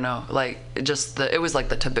 I don't know, like, it was like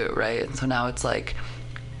the taboo, right? And so now it's like,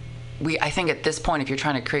 I think at this point, if you're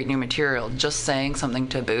trying to create new material, just saying something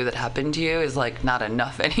taboo that happened to you is, like, not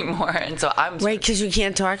enough anymore. And so right, because you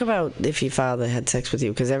can't talk about if your father had sex with you,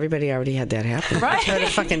 because everybody already had that happen. Right.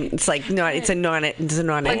 It's like it's a non-entity.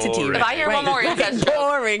 If I hear one more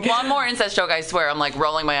incest joke, I swear I'm, like,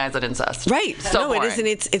 rolling my eyes at incest. Right. So boring. It isn't.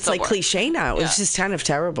 It's so like boring. Cliche now. Yeah. It's just kind of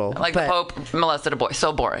terrible. Like the Pope molested a boy.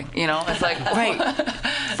 So boring. It's like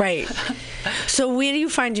right. So where do you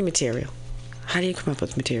find your material? How do you come up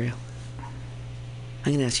with material?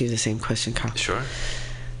 I'm going to ask you the same question, Carl. Sure.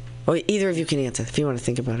 Or either of you can answer if you want to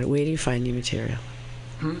think about it. Where do you find new material?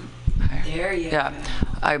 There you go.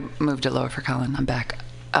 I moved it lower for Colin. I'm back.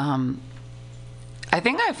 I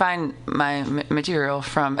think I find my material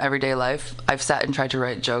from everyday life. I've sat and tried to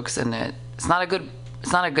write jokes, and nothing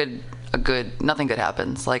good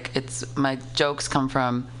happens. Like, my jokes come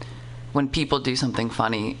from when people do something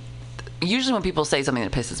funny. Usually when people say something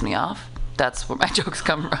that pisses me off, that's where my jokes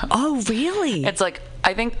come from. Oh, really? It's like,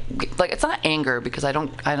 I think, like, it's not anger, because I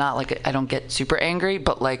don't get super angry,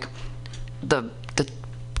 but, like, the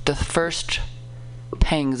first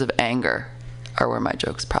pangs of anger are where my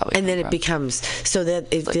jokes probably and then it becomes so that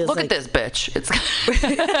it feels look like, at this bitch. It's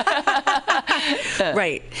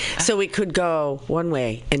right. So it could go one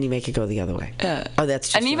way and you make it go the other way. Oh, that's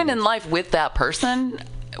just, and even in life with that person,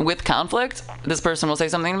 with conflict, this person will say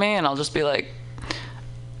something to me and I'll just be like,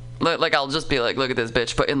 I'll just be like, look at this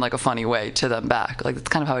bitch, but in, like, a funny way to them back. Like, that's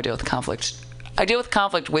kind of how I deal with conflict. I deal with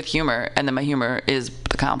conflict with humor, and then my humor is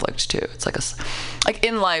the conflict too. It's like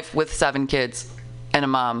in life with 7 kids and a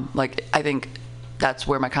mom, like, I think that's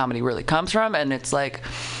where my comedy really comes from. And it's like,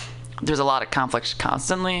 there's a lot of conflict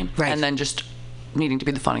constantly. Right. And then just needing to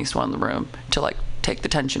be the funniest one in the room to, like, take the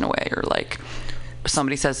tension away, or, like,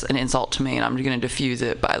 somebody says an insult to me and I'm going to diffuse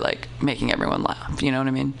it by, like, making everyone laugh. You know what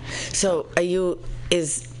I mean? So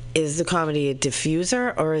is the comedy a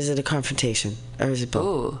diffuser, or is it a confrontation, or is it both?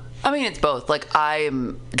 Ooh. I mean, it's both. Like,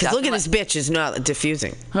 because look at this bitch is not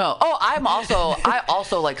diffusing. No. Oh, I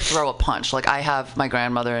also like throw a punch. Like, I have my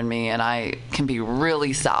grandmother in me, and I can be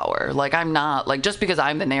really sour. Like, I'm not, like, just because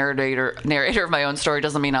I'm the narrator of my own story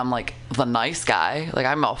doesn't mean I'm, like, the nice guy. Like,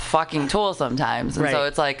 I'm a fucking tool sometimes. And so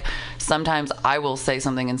it's like, sometimes I will say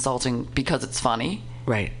something insulting because it's funny.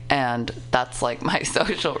 Right. And that's, like, my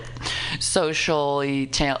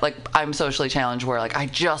I'm socially challenged where, like, I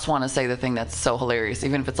just want to say the thing that's so hilarious,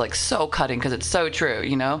 even if it's, like, so cutting, because it's so true,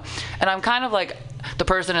 And I'm kind of like the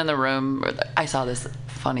person in the room. I saw this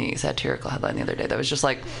funny satirical headline the other day that was just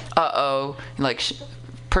like, like,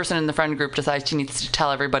 person in the friend group decides she needs to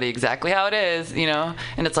tell everybody exactly how it is, And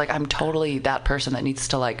it's like, I'm totally that person that needs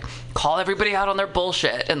to, like, call everybody out on their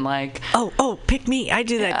bullshit and, like, oh, pick me. I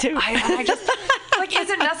do that too. I just, like, is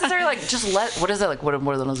it necessary? Like, just what is it? Like, what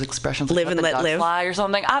are those expressions? Live and let live. Fly or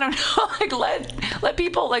something? I don't know. Like, let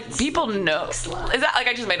people know. Is that like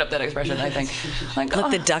I just made up that expression? I think. Like,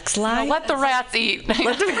 let the ducks lie. Let the rats eat.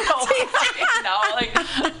 Let the rats eat.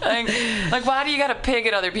 Like, why do you got to pig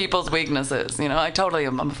at other people's weaknesses? You know, I totally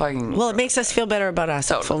am. I'm fucking. Well, it makes us feel better about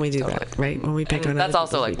ourselves when we do that, right? When we pick on. That's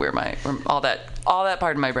also like where all that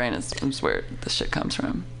part of my brain is where this shit comes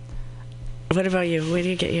from. What about you? Where do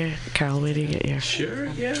you get your Carl? Where do you get your? Sure,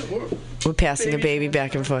 yeah. We're passing a baby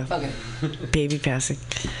back and forth. Okay. Baby passing.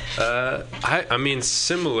 I mean,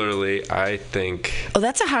 similarly, I think. Oh,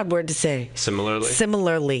 that's a hard word to say.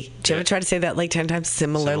 Similarly. Do you ever try to say that like 10 times?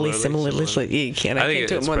 Similarly. You can't. I can't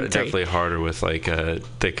do it more than 3. Definitely harder with like a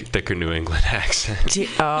thicker New England accent.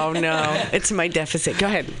 Oh no, it's my deficit. Go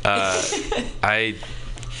ahead.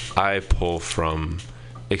 I pull from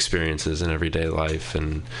experiences in everyday life,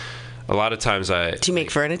 and a lot of times Do you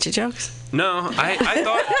make furniture jokes? No,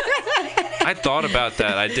 I thought about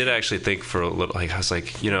that. I did actually think for a little. Like I was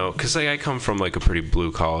like, you know, because like I come from like a pretty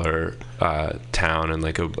blue collar town and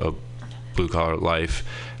like a blue collar life,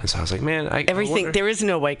 and so I was like, man, everything. There is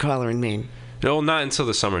no white collar in Maine. No, not until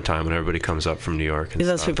the summertime when everybody comes up from New York. And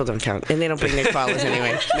those people don't count, and they don't bring their collars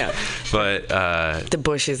anyway. No. But the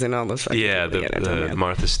Bushes and all those. Yeah, the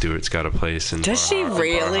Martha Stewart's got a place in. Does she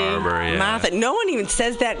really? Harbor, yeah. Martha. No one even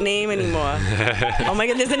says that name anymore. Oh my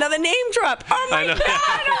God, there's another name drop. Oh my God,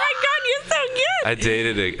 you're so good. I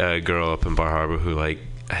dated a girl up in Bar Harbor who I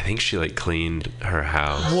think she cleaned her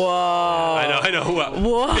house. Whoa. I know.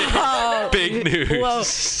 Whoa. Big news. Whoa.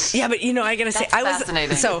 Yeah, but I gotta say, I was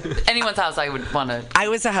fascinating. So anyone's house, I would want to. I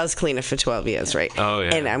was a house cleaner for 12 years, right? Oh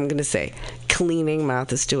yeah. And I'm gonna say, cleaning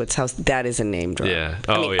Martha Stewart's house, that is a name drop. Yeah.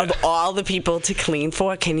 Of all the people to clean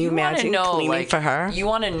for, can you imagine cleaning for her? You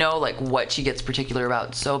want to know what she gets particular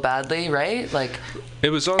about so badly, right? It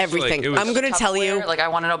was also everything. I'm going to tell you. I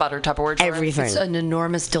want to know about her Tupperware drawer. Everything. It's an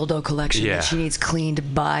enormous dildo collection that she needs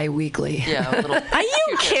cleaned bi-weekly. Yeah. Are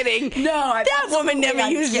you kidding? No, that woman never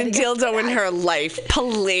used a dildo in her life.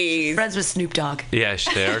 Please. Friends with Snoop Dogg. Yeah,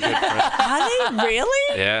 they are good friends. Are they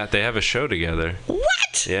really? Yeah, they have a show together.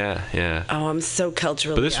 What? Yeah. Oh, I'm so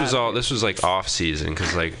culturally. But this was off season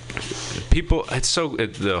because people.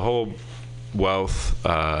 The whole wealth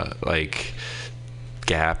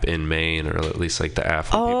gap in Maine, or at least the affluent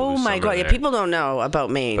people. Oh my God! Yeah, people don't know about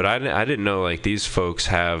Maine. But I didn't know these folks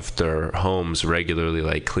have their homes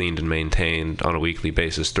regularly cleaned and maintained on a weekly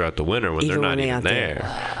basis throughout the winter when they're not even there.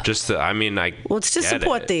 Well, it's to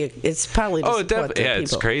support it's probably to support the people.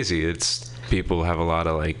 It's crazy. It's people have a lot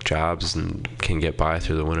of jobs and can get by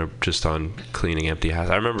through the winter just on cleaning empty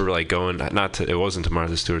houses. I remember going it wasn't to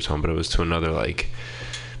Martha Stewart's home, but it was to another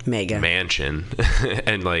mega mansion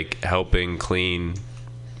and helping clean.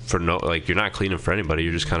 You're not cleaning for anybody.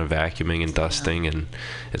 You're just kind of vacuuming and dusting, and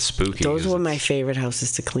it's spooky. Those were my favorite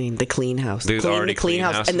houses to clean. The clean house. The clean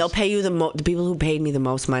house. And they'll pay you the people who paid me the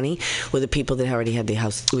most money were the people that already had the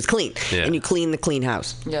house. It was clean. Yeah. And you clean the clean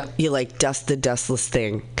house. Yeah. You dust the dustless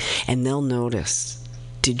thing, and they'll notice.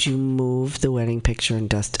 Did you move the wedding picture and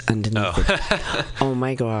dust underneath it? Oh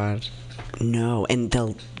my God. No, and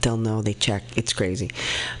they'll know. They check. It's crazy,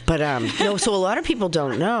 but no. So a lot of people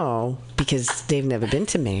don't know because they've never been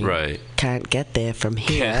to Maine. Right. Can't get there from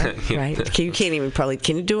here. Right. You can't even probably.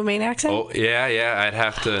 Can you do a Maine accent? Oh yeah. I'd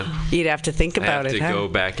have to. You'd have to think about it. Go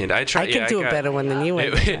back in. I could do a better one than you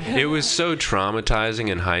would. It was so traumatizing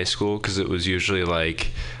in high school because it was usually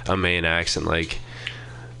a Maine accent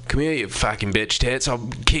come here, you fucking bitch tits, I'll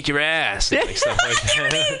kick your ass. And stuff like that.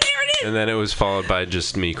 There it is. And then it was followed by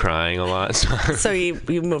just me crying a lot. So you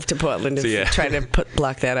moved to Portland and try to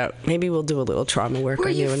block that out. Maybe we'll do a little trauma work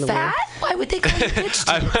on you in the fat? Why would they call you bitch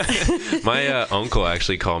tits? My uncle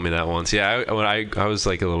actually called me that once. Yeah, when I was a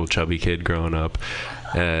little chubby kid growing up.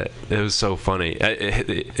 It was so funny.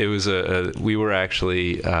 It was we were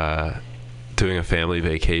actually doing a family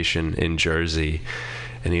vacation in Jersey.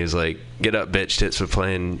 And he was like, "Get up, bitch tits, we're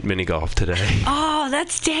playing mini golf today." Oh,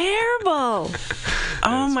 that's terrible.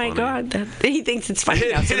 Oh my God. He thinks it's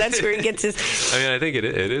funny now, so that's where he gets his... I think it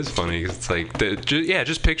is funny. It's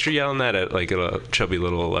just picture yelling that at a chubby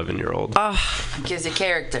little 11-year-old. Oh. Gives you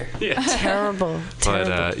character. Yeah. Terrible.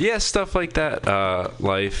 But stuff like that,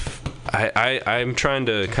 life. I'm trying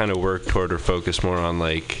to kind of work toward or focus more on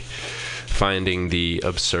finding the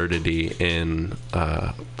absurdity in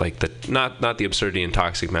not the absurdity in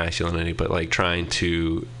toxic masculinity, but trying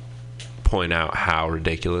to point out how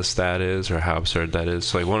ridiculous that is or how absurd that is.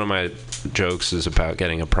 So one of my jokes is about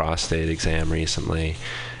getting a prostate exam recently,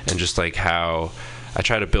 and just how I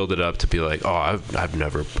try to build it up to be like, oh,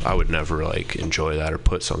 I would never like enjoy that or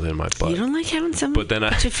put something in my butt. You don't like having someone? But then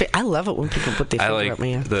I love it when people put their finger up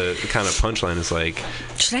my ass. The kind of punchline is like,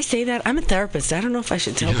 should I say that? I'm a therapist. I don't know if I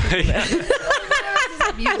should tell people that.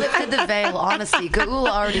 You lifted the veil. Honesty. Google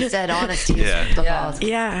already said honesty Yeah. is the policy.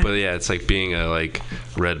 Yeah. But yeah, it's like being a like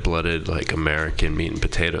red-blooded like American meat and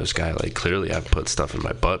potatoes guy. Like clearly, I've put stuff in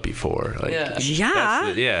my butt before. Like, Yeah.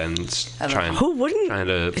 and it's Who wouldn't? Trying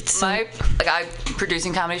to. It's I'm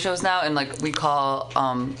producing comedy shows now, and like we call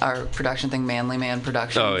our production thing Manly Man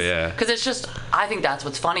Productions. Oh, yeah. Because it's just, I think that's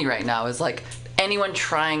what's funny right now is like anyone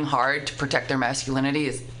trying hard to protect their masculinity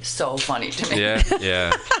is so funny to me.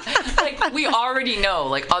 Yeah. Like we already know,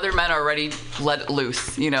 like other men are already let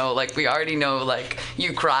loose, you know, like we already know, like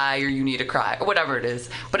you cry or you need to cry or whatever it is.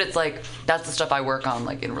 But it's like that's the stuff I work on,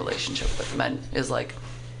 like in relationship with men, is like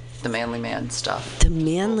the manly man stuff. the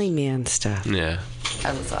manly man stuff. Yeah.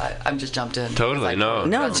 I'm just jumped in. Totally.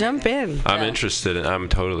 No, jump in. I'm interested. I'm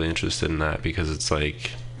totally interested in that because it's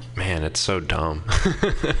like, man, it's so dumb.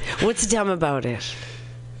 What's dumb about it?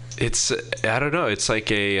 It's, I don't know. It's like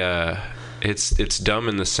it's dumb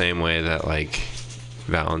in the same way that like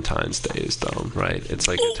Valentine's Day is dumb, right? It's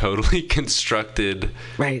like a totally constructed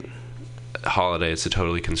Right. holiday. It's a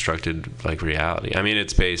totally constructed like reality. I mean,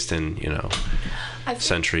 it's based in, you know,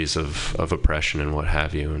 centuries of oppression and what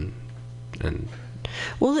have you, and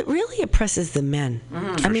Well, it really oppresses the men.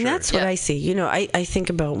 I mean, sure. that's what I see. You know, I think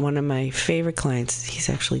about one of my favorite clients. He's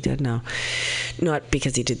actually dead now. Not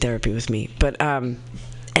because he did therapy with me, but,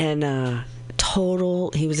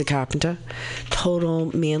 he was a carpenter,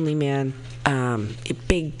 total manly man, a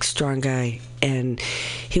big, strong guy. And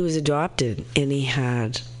he was adopted, and he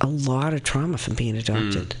had a lot of trauma from being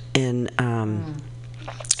adopted. And,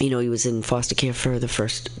 you know, he was in foster care for the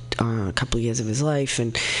first couple of years of his life.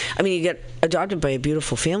 And, I mean, he got adopted by a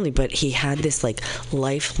beautiful family, but he had this, like,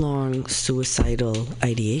 lifelong suicidal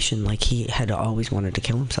ideation. Like, he had always wanted to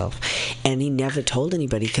kill himself. And he never told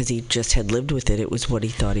anybody because he just had lived with it. It was what he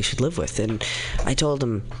thought he should live with. And I told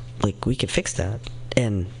him, like, we could fix that.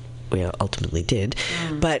 And we ultimately did.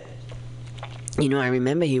 But, you know, I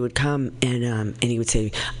remember he would come and he would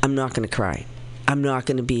say, I'm not going to cry. I'm not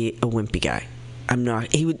going to be a wimpy guy. I'm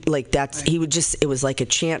not. He would like that's. He would just. It was like a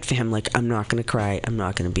chant for him. Like, I'm not going to cry. I'm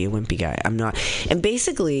not going to be a wimpy guy. I'm not. And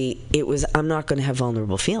basically, it was. I'm not going to have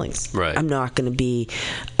vulnerable feelings. Right. I'm not going to be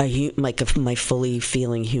my fully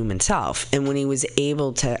feeling human self. And when he was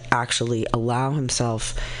able to actually allow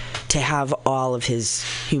himself to have all of his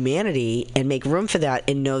humanity and make room for that,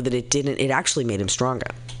 and know that it actually made him stronger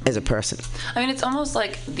as a person. I mean, it's almost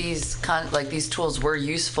like these tools were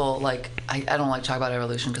useful. Like I don't like to talk about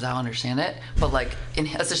evolution because I don't understand it, but like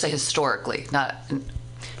let's just say historically,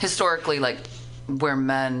 like where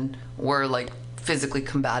men were like physically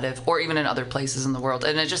combative, or even in other places in the world,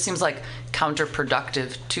 and it just seems like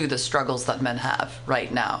counterproductive to the struggles that men have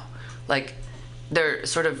right now. Like they're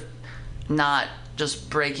sort of not just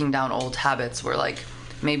breaking down old habits, where like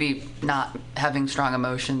maybe not having strong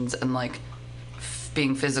emotions and like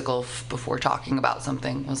being physical before talking about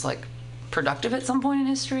something was like productive at some point in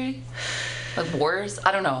history, like wars.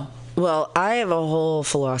 I don't know. Well, I have a whole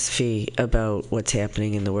philosophy about what's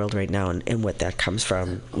happening in the world right now and what that comes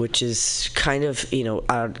from, which is kind of, you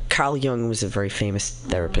know, Carl Jung was a very famous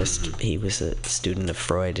therapist. He was a student of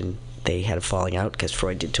Freud, and they had a falling out because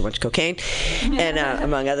Freud did too much cocaine, and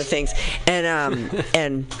among other things.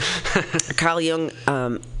 And Carl Jung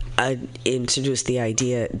introduced the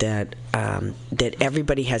idea that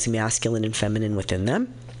everybody has masculine and feminine within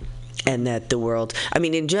them, and that the world, I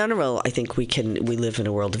mean, in general, I think we live in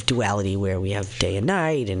a world of duality where we have day and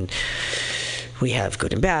night, and we have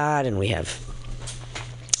good and bad, and we have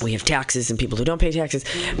taxes and people who don't pay taxes,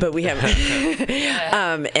 but we have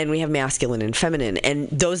and we have masculine and feminine, and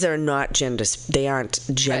those are not they aren't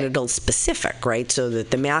genital specific, right? So that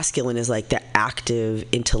the masculine is like the active,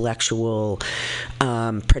 intellectual,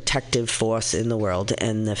 protective force in the world,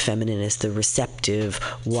 and the feminine is the receptive,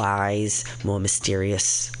 wise, more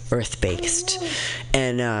mysterious, earth-based,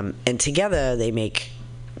 and together they make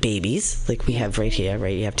babies, like we have right here,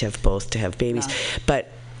 right? You have to have both to have babies,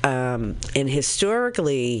 but. And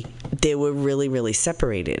historically, they were really, really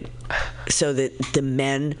separated, so that the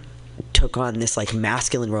men took on this like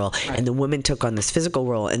masculine role, and the women took on this physical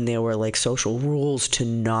role, and there were like social rules to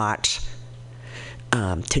not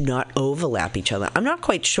overlap each other. I'm not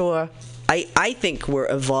quite sure. I think we're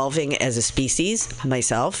evolving as a species,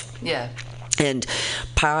 myself. Yeah. And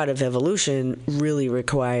part of evolution really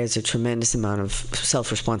requires a tremendous amount of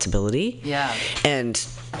self-responsibility. Yeah. And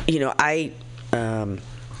you know,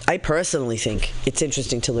 I I personally think it's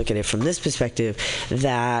interesting to look at it from this perspective,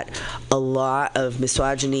 that a lot of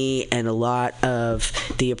misogyny and a lot of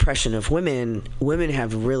the oppression of women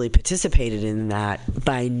have really participated in that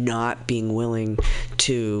by not being willing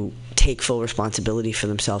to take full responsibility for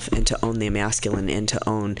themselves and to own their masculine and to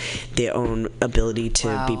own their own ability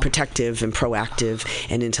to be protective and proactive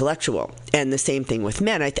and intellectual. And the same thing with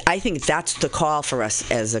men. I think that's the call for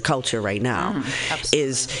us as a culture right now,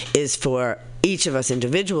 is for each of us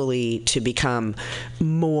individually to become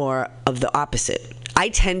more of the opposite. I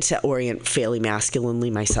tend to orient fairly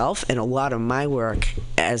masculinely myself, and a lot of my work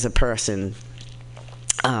as a person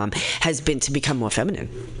has been to become more feminine,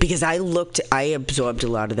 because I absorbed a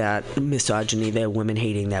lot of that misogyny, the women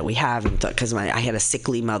hating that we have, and because I had a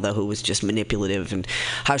sickly mother who was just manipulative, and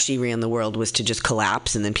how she ran the world was to just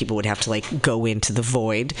collapse, and then people would have to like go into the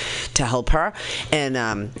void to help her, and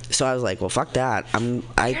so I was like, well, fuck that.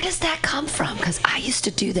 Where does that come from? Because I used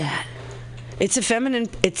to do that. It's a feminine.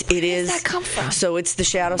 Where does that come from? So it's the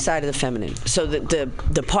shadow side of the feminine. So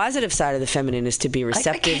the positive side of the feminine is to be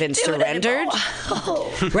receptive and surrendered.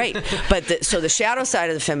 Right. But so the shadow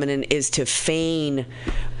side of the feminine is to feign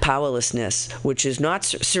powerlessness, which is not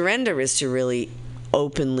surrender. Is to really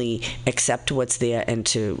openly accept what's there and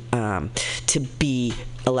to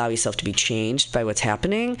allow yourself to be changed by what's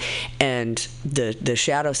happening. And the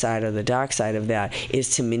shadow side or the dark side of that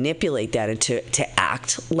is to manipulate that and to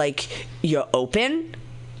act like you're open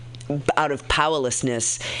out of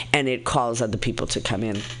powerlessness, and it calls other people to come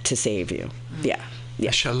in to save you. Yeah.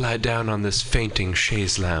 I shall lie down on this fainting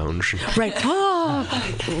chaise lounge. Right.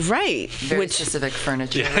 Oh, right. Very specific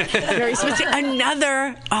furniture. Yeah. Very specific.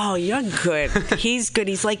 Another. Oh, you're good. He's good.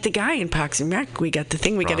 He's like the guy in Parks and Rec. We got the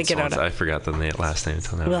thing we got to get out of. I forgot the last name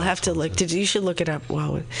until now. We'll have to look. You should look it up.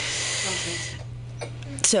 Wow.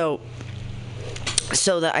 So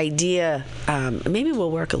the idea, maybe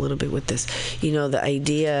we'll work a little bit with this. The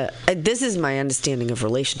idea. This is my understanding of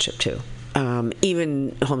relationship too.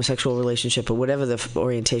 Even homosexual relationship or whatever the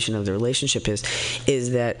orientation of the relationship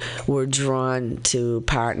is that we're drawn to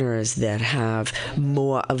partners that have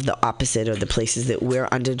more of the opposite, or the places that we're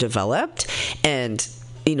underdeveloped. And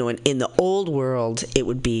in the old world, it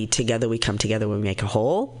would be together we come together, we make a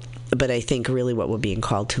whole. But I think really what we're being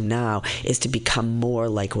called to now is to become more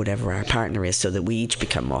like whatever our partner is, so that we each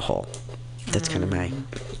become more whole. That's kind of my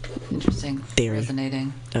interesting theory,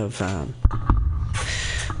 resonating of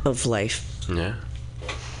life. Yeah.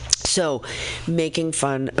 So, making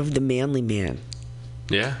fun of the manly man.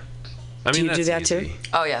 Yeah. I mean, do you do that easy. too?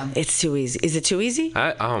 Oh yeah. It's too easy. Is it too easy?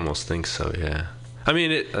 I almost think so. Yeah. I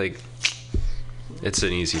mean, it's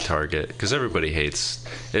an easy target because everybody hates.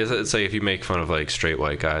 It's like if you make fun of like straight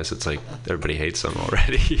white guys, it's like everybody hates them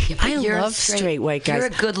already. I love straight white guys. You're a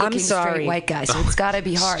good-looking straight white guy, so it's got to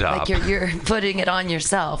be hard. Stop. Like you're putting it on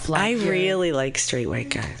yourself. Like I really like straight white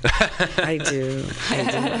guys. I do.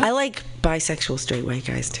 I like bisexual straight white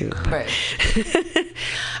guys too. Right.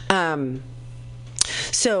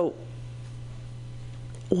 So,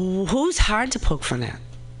 who's hard to poke fun at?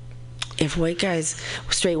 If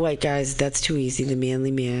straight white guys, that's too easy. The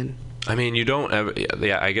manly man. I mean, you don't ever.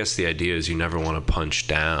 Yeah, I guess the idea is you never want to punch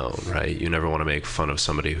down, right? You never want to make fun of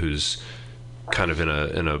somebody who's kind of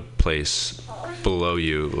in a place below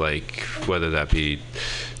you, like whether that be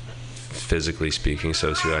physically speaking,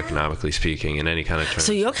 socioeconomically speaking, in any kind of terms.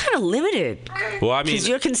 So you're kind of limited. Well, I mean, because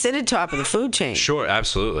you're considered top of the food chain. Sure,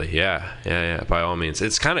 absolutely, yeah. By all means,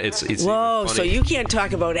 it's kind of it's. Whoa! So you can't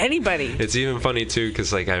talk about anybody. It's even funny too,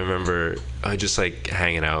 because like I remember just like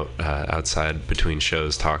hanging out outside between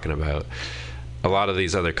shows, talking about a lot of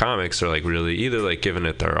these other comics are like really either like giving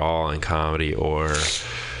it their all in comedy or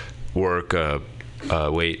work a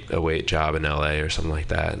wait job in LA or something like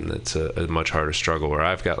that, and it's a much harder struggle, where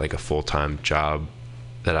I've got like a full-time job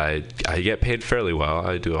that I get paid fairly well.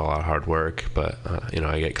 I do a lot of hard work, but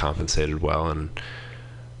I get compensated well, and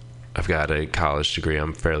I've got a college degree.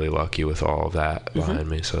 I'm fairly lucky with all of that behind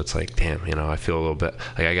me, so it's like, damn, I feel a little bit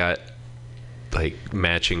like I got like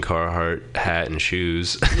matching Carhartt hat and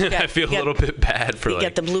shoes. I feel a little bit bad for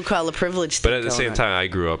get the blue collar privilege. But at the same time, I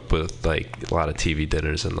grew up with like a lot of TV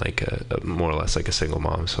dinners and like a more or less like a single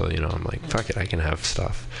mom. So I'm like, fuck it, I can have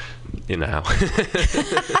stuff. I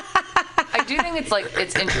do think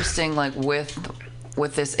it's interesting, like with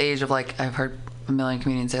this age of like, I've heard a million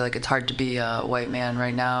comedians say like it's hard to be a white man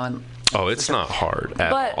right now, and oh, it's not hard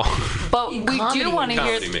at all. But we do want to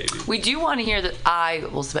hear. We do want to hear that.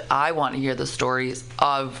 I want to hear the stories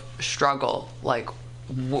of struggle. Like,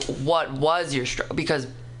 what was your struggle? Because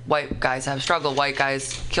white guys have struggle. White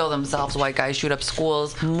guys kill themselves. White guys shoot up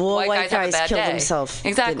schools. More white guys have a bad kill day. themselves.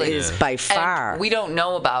 Exactly. It is by far. And we don't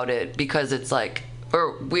know about it because it's like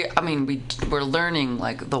we're learning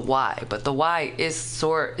like the why, but the why is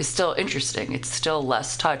still interesting. It's still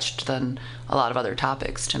less touched than a lot of other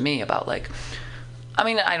topics to me about like, I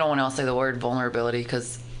mean, I don't want to say the word vulnerability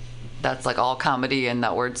because that's like all comedy and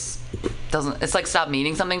that word's it's like stopped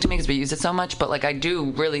meaning something to me because we use it so much. But like I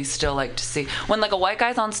do really still like to see when like a white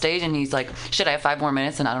guy's on stage and he's like, shit, I have 5 more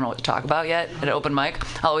minutes and I don't know what to talk about yet at an open mic.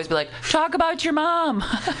 I'll always be like, talk about your mom.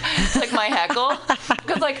 It's like my heckle.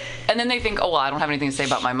 Because like, and then they think, oh, well, I don't have anything to say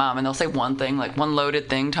about my mom. And they'll say one thing, like one loaded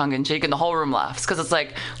thing, tongue in cheek, and the whole room laughs. Because it's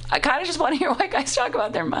like, I kind of just want to hear white guys talk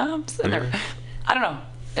about their moms. And I don't know.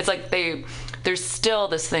 It's like there's still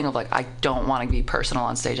this thing of like, I don't want to be personal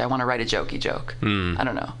on stage. I want to write a jokey joke. I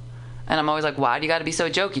don't know. And I'm always like, why do you got to be so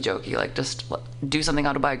jokey? Like, just do something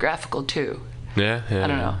autobiographical too. Yeah. I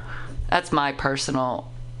don't know. That's my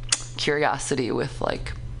personal curiosity with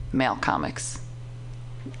like male comics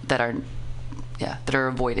that are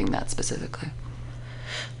avoiding that specifically.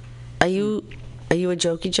 Are you a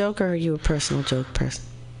jokey joke or are you a personal joke person?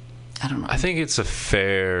 I don't know. I think it's a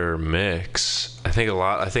fair mix. I think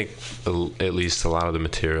at least a lot of the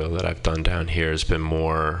material that I've done down here has been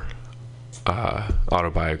more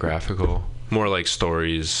autobiographical, more like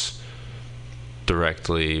stories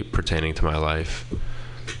directly pertaining to my life.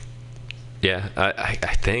 Yeah, I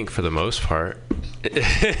think for the most part,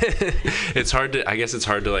 it's hard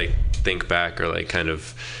to like think back or like kind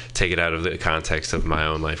of take it out of the context of my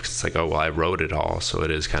own life because it's like, oh well, I wrote it all, so it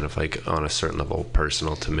is kind of like on a certain level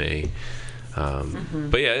personal to me.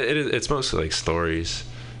 But yeah, it's mostly like stories,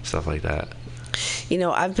 stuff like that. You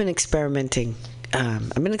know, I've been experimenting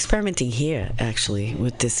here actually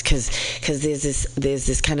with this because there's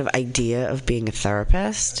this kind of idea of being a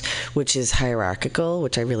therapist which is hierarchical,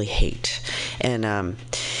 which I really hate, and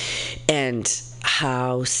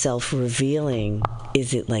how self-revealing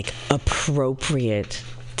is it like appropriate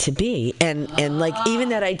to be, and like even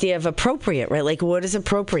that idea of appropriate, right? Like what is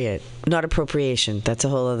appropriate? Not appropriation. That's a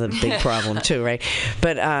whole other big problem too, right?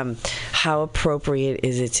 But how appropriate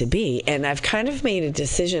is it to be? And I've kind of made a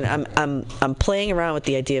decision. I'm playing around with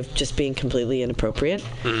the idea of just being completely inappropriate,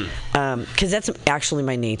 because that's actually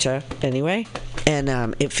my nature anyway,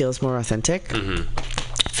 and it feels more authentic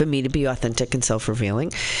for me to be authentic and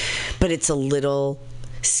self-revealing. But it's a little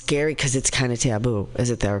scary because it's kind of taboo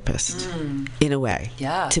as a therapist in a way,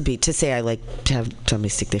 to say I like to have somebody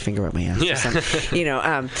stick their finger up my ass or something. You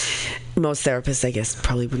know, most therapists I guess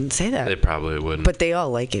probably wouldn't say that. They probably wouldn't, but they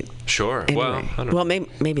all like it. Sure. Anyway. Well, I don't know.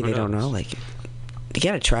 Maybe they don't all like it. You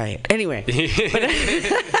gotta try it anyway.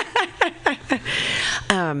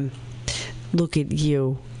 Look at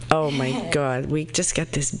you. Oh my God, we just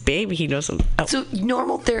got this baby. He knows. So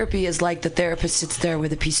normal therapy is like the therapist sits there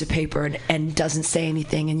with a piece of paper and doesn't say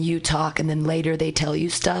anything, and you talk, and then later they tell you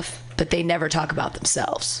stuff, but they never talk about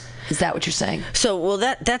themselves. Is that what you're saying? So, well,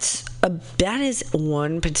 that is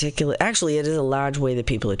one particular. Actually, it is a large way that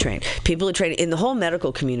people are trained. People are trained in the whole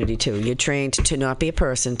medical community too. You're trained to not be a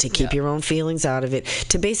person, to keep your own feelings out of it,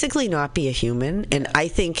 to basically not be a human. And I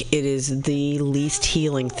think it is the least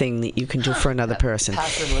healing thing that you can do for another person.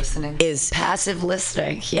 Passive listening. Is passive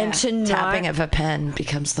listening. Yeah. And to tapping of a pen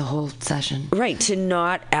becomes the whole session. Right. To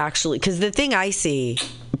not actually, because the thing I see,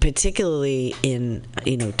 particularly in,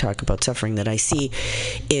 talk about suffering that I see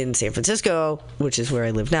in San Francisco, which is where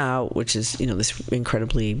I live now, which is, this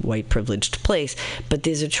incredibly white privileged place, but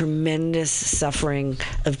there's a tremendous suffering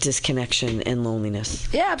of disconnection and loneliness.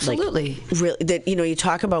 Yeah, absolutely. Like, really, that, you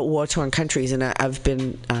talk about war-torn countries, and I've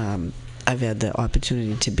had the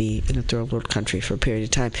opportunity to be in a third world country for a period of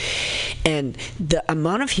time, and the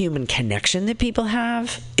amount of human connection that people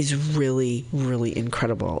have is really, really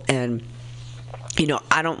incredible. And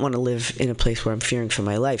I don't want to live in a place where I'm fearing for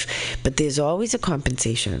my life, but there's always a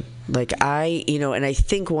compensation. Like and I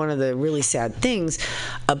think one of the really sad things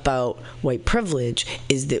about white privilege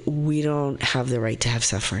is that we don't have the right to have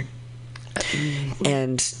suffering,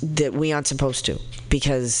 and that we aren't supposed to,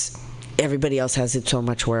 because everybody else has it so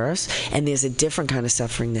much worse, and there's a different kind of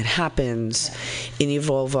suffering that happens in your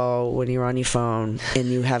Volvo when you're on your phone and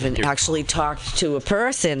you haven't actually talked to a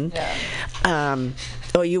person.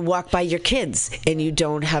 Or you walk by your kids and you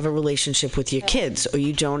don't have a relationship with your kids, or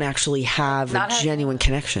you don't actually have a genuine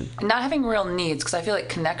connection. Not having real needs, because I feel like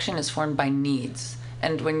connection is formed by needs.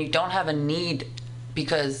 And when you don't have a need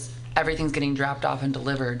because everything's getting dropped off and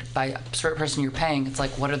delivered by a certain person you're paying, it's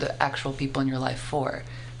like, what are the actual people in your life for?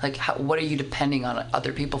 Like, what are you depending on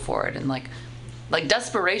other people for it? And like, like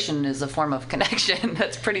desperation is a form of connection.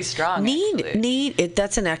 That's pretty strong.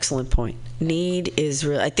 That's an excellent point. Need is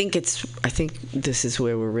real. I think this is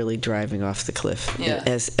where we're really driving off the cliff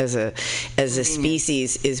as a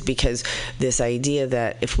species, is because this idea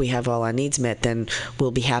that if we have all our needs met, then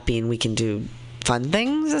we'll be happy and we can do fun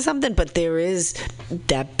things or something. But there is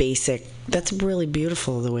that basic. That's really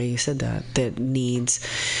beautiful the way you said that needs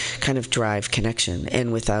kind of drive connection,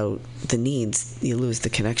 and without the needs you lose the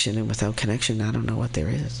connection, and without connection I don't know what there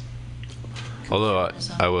is. Although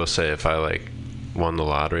I will say, if I like won the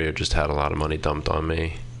lottery or just had a lot of money dumped on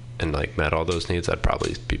me and like met all those needs, I'd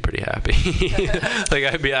probably be pretty happy. Like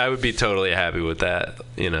I would be totally happy with that,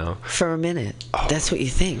 you know. For a minute. That's what you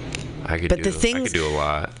think. I could do a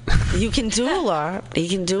lot. You can do a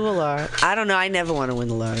lot. I don't know. I never want to win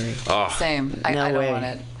the lottery. Oh. Same. I don't want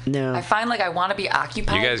it. No. I find like I want to be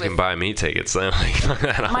occupied. You guys can buy me tickets then.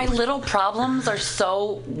 My little problems are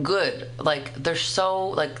so good. Like they're so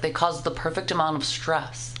like they cause the perfect amount of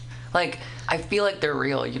stress. Like I feel like they're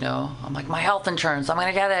real, you know. I'm like, my health insurance, I'm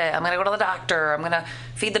gonna get it. I'm gonna go to the doctor. I'm gonna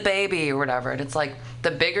feed the baby or whatever. And it's like the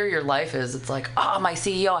bigger your life is, it's like, oh, my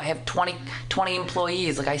CEO, I have 20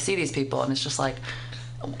 employees. Like I see these people, and it's just like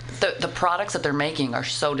the products that they're making are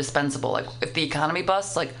so dispensable. Like if the economy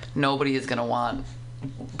busts, like nobody is gonna want.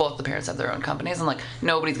 Both the parents have their own companies, and like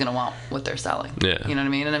nobody's gonna want what they're selling. Yeah. You know what I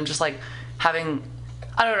mean? And I'm just like having,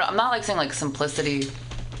 I don't know. I'm not like saying like simplicity,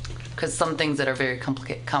 because some things that are very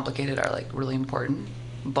complicated are like really important.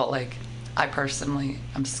 But like I personally,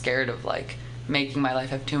 I'm scared of like making my life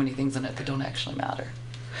have too many things in it that don't actually matter.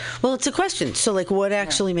 Well, it's a question. So like, what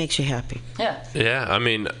actually makes you happy? Yeah. Yeah. I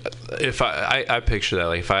mean, if I picture that,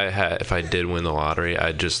 like if I did win the lottery,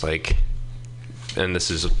 I'd just like, and this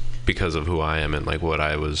is because of who I am and like what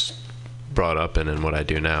I was brought up in and what I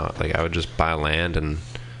do now, like I would just buy land and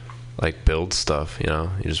like build stuff, you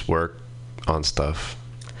know. You just work on stuff.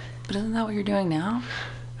 But isn't that what you're doing now?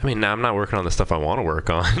 I mean, now I'm not working on the stuff I want to work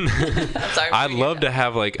on. I'd love to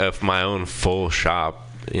have like my own full shop,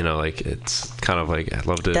 you know. Like it's kind of like I'd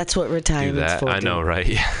love to. That's what retirement's for. I know, right?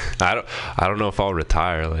 Yeah. I don't know if I'll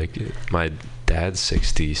retire. Like my dad's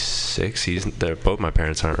 66. Both my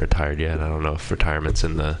parents aren't retired yet. I don't know if retirement's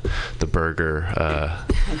in the burger.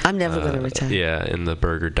 I'm never going to retire. Yeah, in the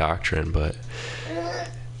burger doctrine. But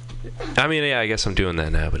I mean, yeah, I guess I'm doing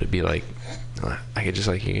that now. But it'd be like I could just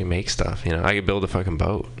like you can make stuff. You know, I could build a fucking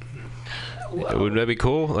boat. Wouldn't that be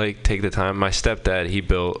cool? Like take the time. My stepdad, he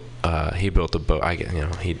built a boat.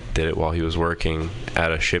 He did it while he was working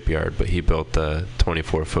at a shipyard, but he built a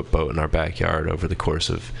 24-foot boat in our backyard over the course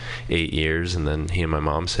of 8 years, and then he and my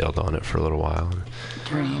mom sailed on it for a little while.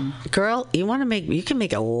 Dream. Girl, you can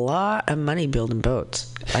make a lot of money building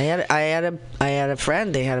boats. I had a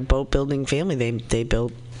friend. They had a boat building family. They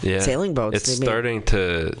built sailing boats. It's starting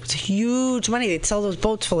to. It's huge money. They'd sell those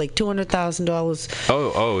boats for like $200,000.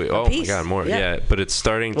 Oh my God, more. Yeah, but it's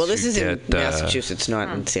starting. Well, this is in Massachusetts, not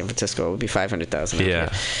in San Francisco. It would be $500,000. Yeah,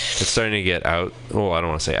 it's starting to get out. Well, I don't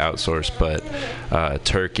want to say outsourced, but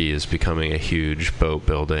Turkey is becoming a huge boat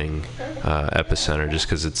building epicenter, just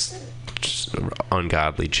because it's just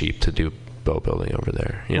ungodly cheap to do boat building over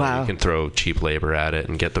there. You know, you can throw cheap labor at it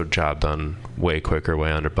and get the job done way quicker,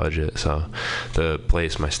 way under budget. So the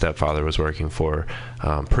place my stepfather was working for,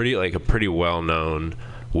 a pretty well-known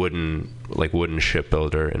wooden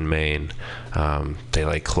shipbuilder in Maine, they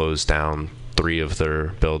like closed down 3 of their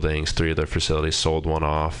buildings, 3 of their facilities, sold one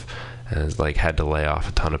off, and like had to lay off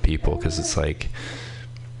a ton of people because it's like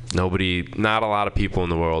not a lot of people in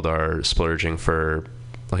the world are splurging for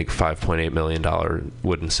like $5.8 million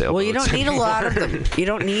wooden sailboats. Well, you don't need a lot of them. You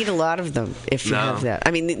don't need a lot of them if you have that.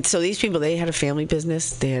 I mean, so these people, they had a family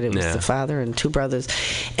business. It was the father and 2 brothers,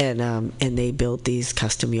 and they built these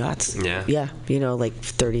custom yachts. Yeah, you know, like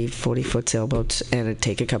 30, 40-foot sailboats, and it'd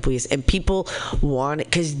take a couple years. And people want it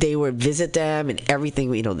because they would visit them and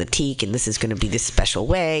everything. You know, the teak, and this is going to be this special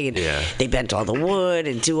way, and they bent all the wood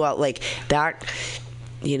and do all like that.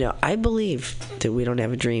 You know, I believe that we don't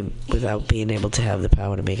have a dream without being able to have the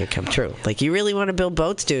power to make it come true. Like, you really want to build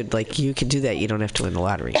boats, dude? Like, you can do that. You don't have to win the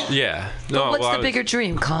lottery. Yeah. No. What's the bigger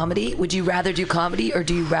dream? Comedy? Would you rather do comedy, or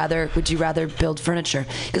would you rather build furniture?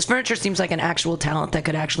 Because furniture seems like an actual talent that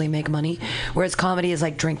could actually make money, whereas comedy is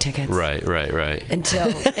like drink tickets. Right.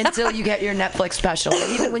 Until you get your Netflix special.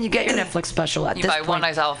 Even when you get your Netflix special, at you this buy point, one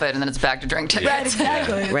nice outfit and then it's back to drink tickets. Right,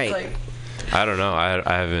 exactly. Right. Like, I don't know. I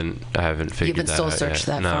haven't figured that out. You haven't soul searched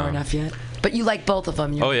that far enough yet. But you like both of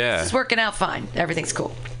them. It's working out fine. Everything's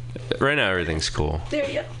cool. Right now, everything's cool. There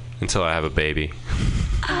you go. Until I have a baby.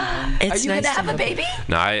 Are you going to have a baby?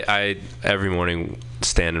 No, I every morning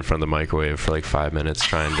stand in front of the microwave for like 5 minutes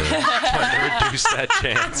trying to reduce that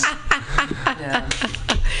chance. Yeah.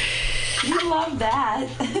 You love that.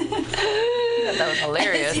 That was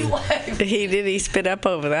hilarious. He did. He spit up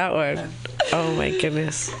over that one. Oh my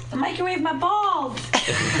goodness. Microwave my balls.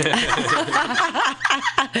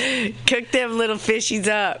 Cook them little fishies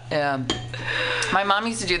up. Yeah. My mom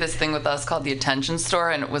used to do this thing with us called the attention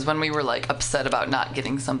store, and it was when we were like upset about not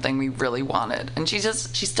getting something we really wanted. And she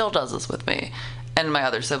still does this with me and my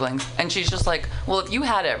other siblings. And she's just like, well, if you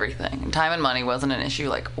had everything and time and money wasn't an issue,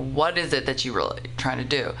 like what is it that you really trying to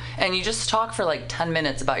do? And you just talk for like 10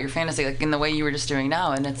 minutes about your fantasy, like in the way you were just doing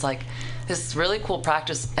now. And it's like this really cool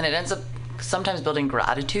practice, and it ends up sometimes building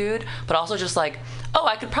gratitude, but also just like, oh,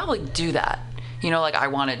 I could probably do that. You know, like I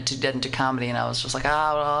wanted to get into comedy, and I was just like,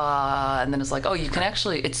 and then it's like, oh, you can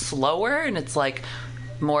actually, it's slower, and it's like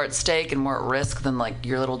more at stake and more at risk than like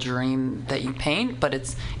your little dream that you paint. But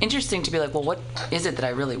it's interesting to be like, well, what is it that I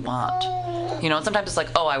really want? You know, and sometimes it's like,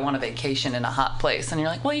 oh, I want a vacation in a hot place, and you're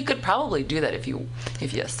like, well, you could probably do that if you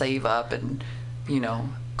save up and, you know,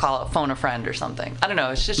 phone a friend or something. I don't know.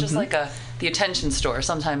 It's just like the attention store.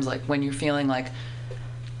 Sometimes like when you're feeling like,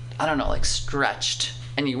 I don't know, like stretched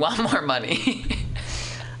and you want more money.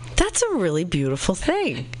 That's a really beautiful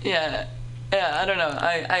thing. Yeah, I don't know.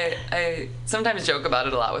 I sometimes joke about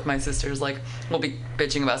it a lot with my sisters. Like, we'll be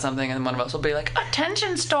bitching about something, and one of us will be like,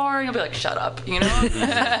 attention store, and you'll be like, shut up, you know?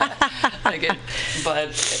 But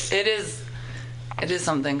it is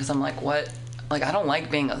something, because I'm like, what? Like, I don't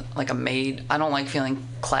like being a maid. I don't like feeling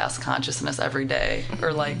class consciousness every day,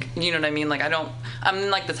 or like, you know what I mean? Like, I'm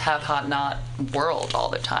in like this have, hot, not world all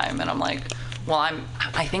the time, and I'm like, well,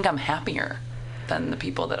 I think I'm happier than the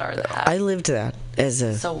people that are that. I lived that as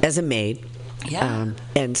a maid. Yeah.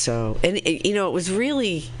 And you know, it was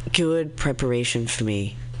really good preparation for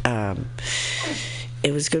me.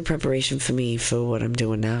 It was good preparation for me for what I'm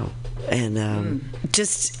doing now. And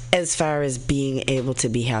just as far as being able to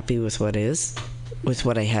be happy with what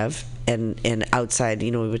I have. And outside,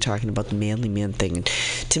 you know, we were talking about the manly man thing. And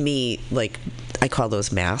to me, like, I call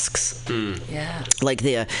those masks. Yeah. Like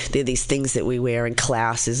they're these things that we wear, and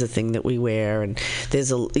class is a thing that we wear, and there's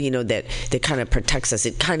that kind of protects us.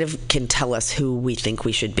 It kind of can tell us who we think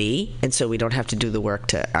we should be, and so we don't have to do the work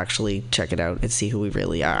to actually check it out and see who we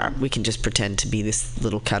really are. We can just pretend to be this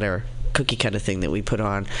little cookie cutter thing that we put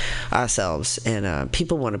on ourselves, and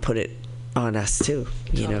people want to put it on us too,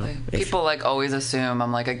 you know. People like always assume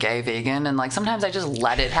I'm like a gay vegan, and like sometimes I just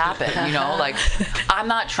let it happen, you know. Like, I'm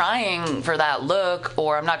not trying for that look,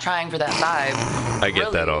 or I'm not trying for that vibe. I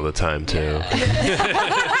get that all the time too. Yeah.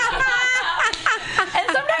 And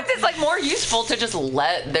sometimes it's like more useful to just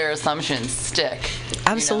let their assumptions stick.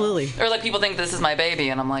 Absolutely. You know? Or like people think this is my baby,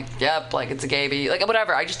 and I'm like, yep, like it's a baby, like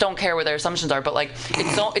whatever. I just don't care what their assumptions are. But like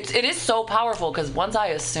it is so powerful, because once I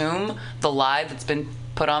assume the lie that's been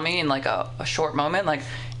put on me in like a short moment, like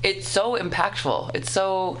it's so impactful. It's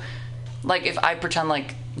so like, if I pretend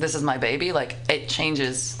like this is my baby, like it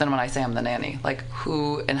changes than when I say I'm the nanny, like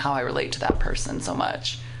who and how I relate to that person so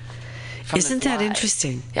much. Isn't that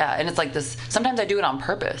interesting? Yeah. And it's like this, sometimes I do it on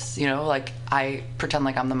purpose, you know, like I pretend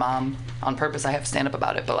like I'm the mom on purpose. I have stand up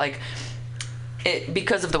about it, but like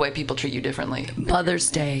because of the way people treat you differently. Mother's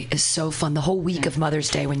Day is so fun. The whole week of Mother's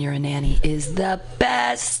Day when you're a nanny is the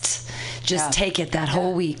best. Just take it that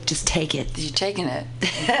whole week. Just take it. You're taking it.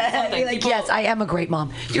 You're like, yes, I am a great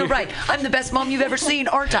mom. You're right. I'm the best mom you've ever seen,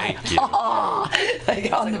 aren't I?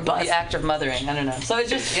 Like on the bus. The act of mothering. I don't know. So it's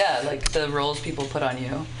just, like the roles people put on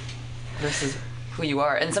you versus who you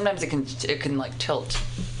are. And sometimes it can like tilt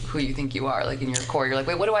who you think you are, like in your core. You're like,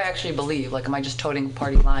 wait, what do I actually believe? Like, am I just toting a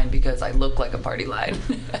party line because I look like a party line?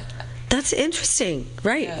 That's interesting,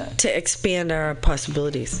 right? Yeah. To expand our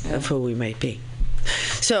possibilities of who we might be.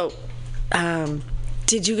 So,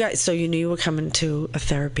 did you guys, so you knew you were coming to a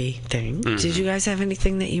therapy thing. Mm-hmm. Did you guys have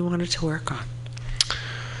anything that you wanted to work on?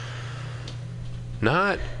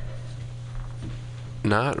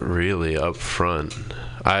 Not really up front.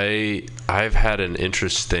 I've had an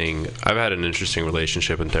interesting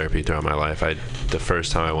relationship in therapy throughout my life. The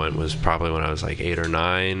first time I went was probably when I was like 8 or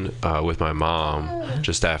 9 with my mom,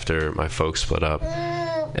 just after my folks split up.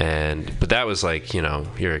 But that was like, you know,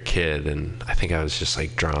 you're a kid, and I think I was just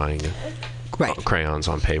like drawing crayons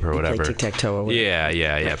on paper or whatever. Play tic-tac-toe or whatever.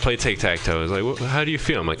 Yeah. Play tic-tac-toe. I was like, well, how do you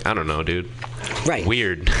feel? I'm like, I don't know, dude. Right.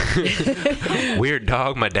 Weird. Weird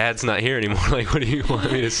dog. My dad's not here anymore. Like, what do you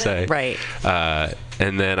want me to say? Right.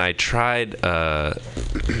 And then I tried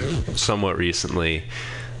somewhat recently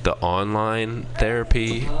the online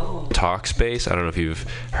therapy Talkspace. I don't know if you've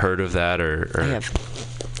heard of that or I have.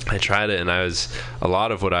 I tried it, and a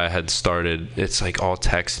lot of what I had started, it's like all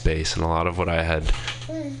text-based, and a lot of what I had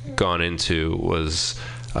gone into was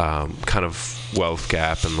kind of wealth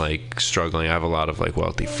gap and like struggling. I have a lot of like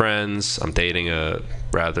wealthy friends. I'm dating a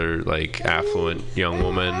rather like affluent young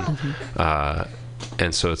woman,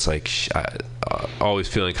 and so it's like always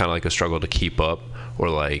feeling kind of like a struggle to keep up or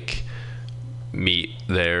like meet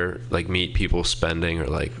people spending, or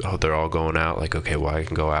like, oh, they're all going out, like, okay, well, I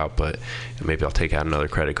can go out, but maybe I'll take out another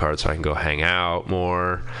credit card so I can go hang out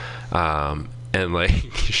more. And like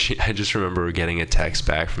I just remember getting a text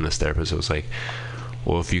back from this therapist. It was like,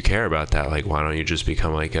 well, if you care about that, like, why don't you just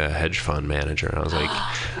become like a hedge fund manager? And I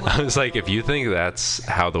was like, if you think that's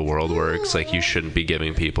how the world works, like, you shouldn't be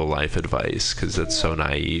giving people life advice, because that's so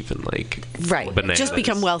naive and like bananas. Just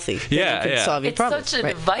become wealthy. Yeah, you can solve your problems. Such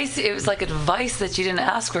advice. It was like advice that you didn't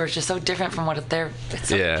ask for. It's just so different from what it's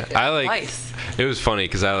so advice. It was funny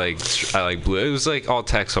because I blew it. It was like all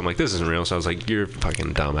text, so I'm like, this isn't real. So I was like, you're a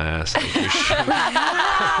fucking dumbass. Like, you should.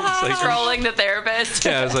 Like, trolling the therapist.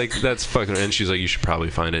 Yeah, I was like, that's fucking. And she's like, you should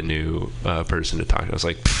probably find a new person to talk to. I was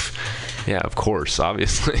like, yeah, of course,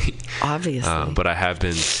 obviously. But I have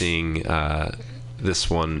been seeing this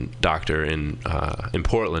one doctor in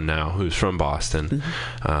Portland now, who's from Boston,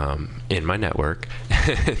 in my network.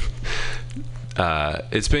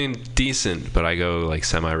 It's been decent, but I go like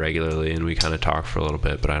semi-regularly, and we kind of talk for a little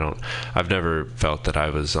bit, but I've never felt that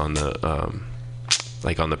I was on the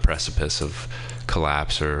like on the precipice of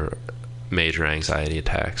collapse or major anxiety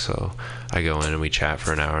attack. So I go in and we chat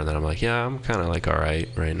for an hour, and then I'm like, yeah, I'm kind of like all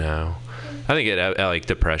right now. I think like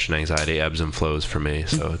depression, anxiety ebbs and flows for me,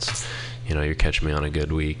 so it's, you know, you're catching me on a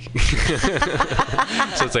good week.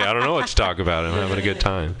 So it's like, I don't know what to talk about. I'm having a good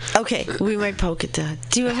time. Okay, we might poke at that.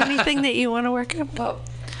 Do you have anything that you want to work on? Well,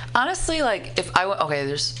 honestly, like, if I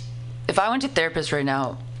went to therapist right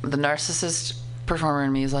now, the narcissist performer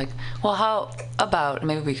in me is like, well, how about,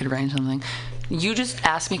 maybe we could arrange something. You just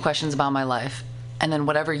ask me questions about my life, and then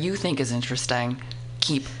whatever you think is interesting,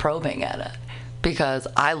 keep probing at it. Because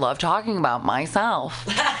I love talking about myself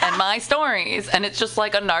and my stories, and it's just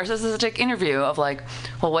like a narcissistic interview of like,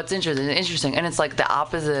 well, what's interesting, and it's like the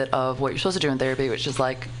opposite of what you're supposed to do in therapy, which is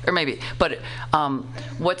like, or maybe, but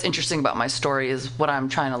what's interesting about my story is what I'm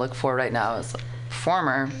trying to look for right now as a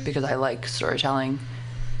performer, because I like storytelling,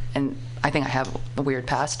 and I think I have a weird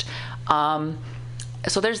past.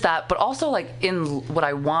 So there's that, but also like in what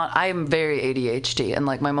I want, I am very ADHD, and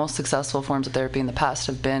like my most successful forms of therapy in the past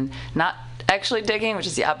have been not actually digging, which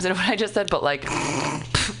is the opposite of what I just said, but like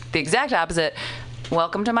the exact opposite.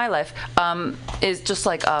 Welcome to my life. Is just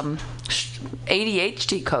like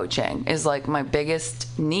ADHD coaching is like my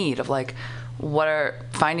biggest need of like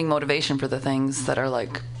finding motivation for the things that are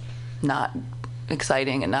like not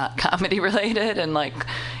exciting and not comedy related, and like,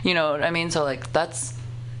 you know what I mean? So like that's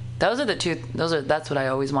what I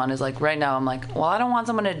always want, is like, right now I'm like, well, I don't want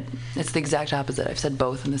someone to, it's the exact opposite. I've said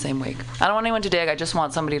both in the same week. I don't want anyone to dig. I just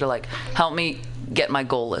want somebody to like help me get my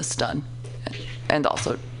goal list done, and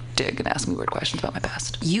also dig and ask me weird questions about my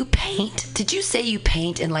past. You paint? Did you say you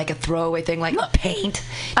paint in like a throwaway thing, like paint?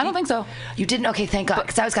 I don't think so. You didn't? Okay, thank God.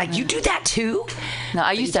 Because I was like, you do that too? No,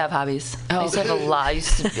 I used to have hobbies. I used to have a lot. I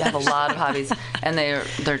used to have a lot of hobbies, and they're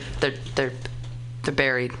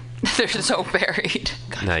buried. They're so buried.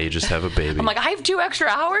 Now you just have a baby. I'm like, I have 2 extra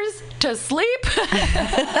hours to sleep.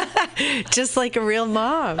 Just like a real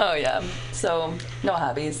mom. Oh yeah. So no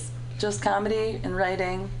hobbies, just comedy and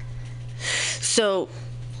writing. So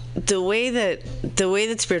the way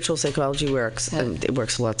that spiritual psychology works, and it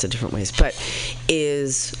works lots of different ways, but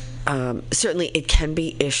is certainly it can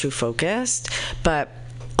be issue focused, but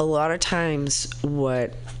a lot of times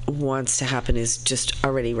what wants to happen is just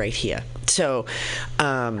already right here. So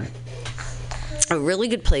a really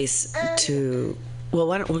good place to, well,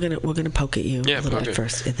 why don't we're gonna poke at you a little bit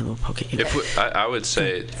first, and then we'll poke at you. I would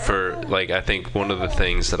say, for like, I think one of the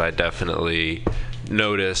things that I definitely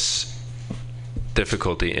notice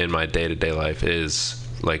difficulty in my day-to-day life is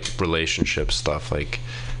like relationship stuff, like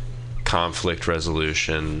conflict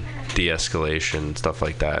resolution, de-escalation, stuff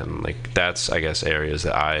like that. And like, that's, I guess, areas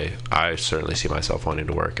that I certainly see myself wanting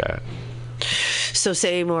to work at. So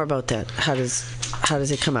say more about that. How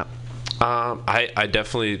does it come up? I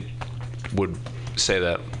definitely would say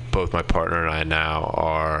that both my partner and I now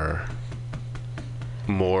are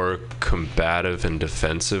more combative and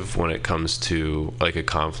defensive when it comes to like a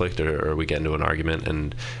conflict, or we get into an argument,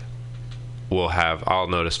 and I'll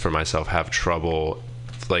notice for myself, have trouble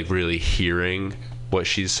like really hearing what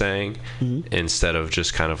she's saying, instead of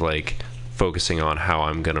just kind of like focusing on how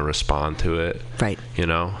I'm going to respond to it. Right. You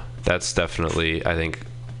know, that's definitely, I think,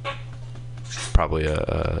 probably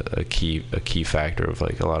a key factor of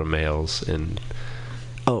like a lot of males in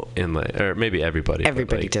like, or maybe everybody.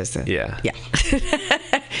 Everybody like, does that. Yeah.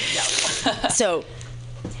 So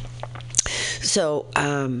So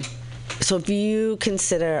if you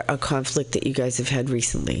consider a conflict that you guys have had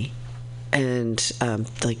recently, and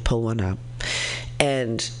like pull one up,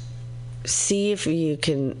 and see if you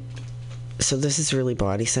can. So this is really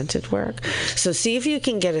body-centered work. So see if you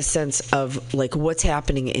can get a sense of like what's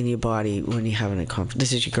happening in your body when you're having a conflict.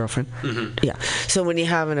 This is your girlfriend? Mm-hmm. Yeah. So when you're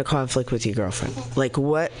having a conflict with your girlfriend, like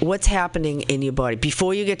what's happening in your body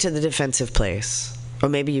before you get to the defensive place? Or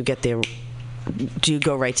maybe you get there. Do you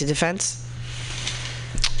go right to defense?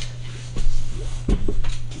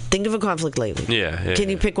 Think of a conflict lately. Yeah. Can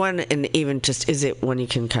you pick one, and even just, is it one you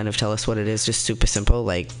can kind of tell us what it is? Just super simple,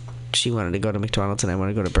 like she wanted to go to McDonald's and I want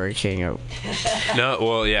to go to Burger King. Or... No,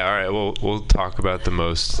 well, yeah, all right. We'll talk about the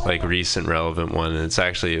most like recent relevant one. And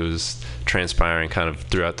it was transpiring kind of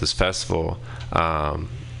throughout this festival.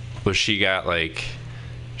 But she got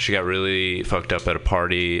really fucked up at a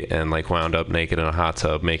party and like wound up naked in a hot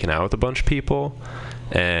tub making out with a bunch of people.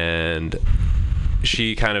 And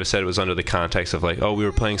she kind of said it was under the context of like, oh, we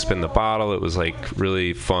were playing Spin the Bottle. It was like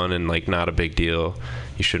really fun and like not a big deal.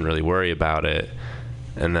 You shouldn't really worry about it.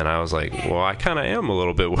 And then I was like, well, I kind of am a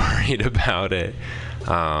little bit worried about it.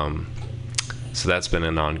 So that's been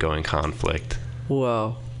an ongoing conflict.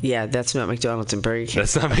 Whoa. Yeah, that's not McDonald's and Burger King.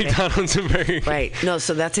 That's not McDonald's and Burger King. Right. No,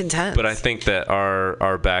 so that's intense. But I think that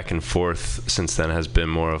our back and forth since then has been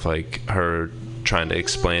more of like her trying to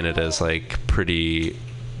explain it as like pretty...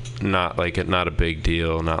 not a big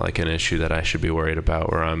deal, not like an issue that I should be worried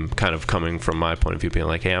about, where I'm kind of coming from my point of view being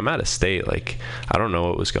like, hey, I'm out of state, like I don't know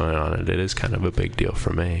what was going on, and it is kind of a big deal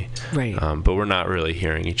for me. Right. But we're not really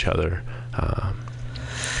hearing each other,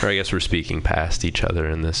 or I guess we're speaking past each other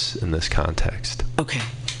in this context. Okay.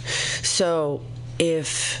 So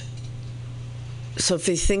if you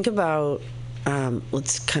think about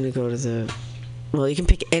let's kind of go to well, you can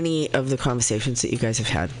pick any of the conversations that you guys have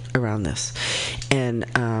had around this. And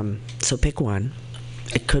so pick one.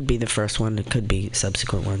 It could be the first one. It could be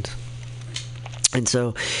subsequent ones. And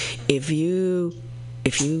so if you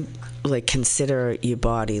like consider your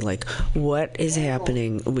body, like what is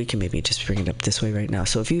happening, we can maybe just bring it up this way right now.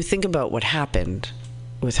 So if you think about what happened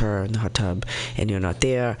with her in the hot tub and you're not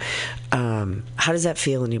there, how does that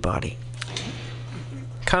feel in your body?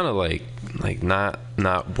 Kind of like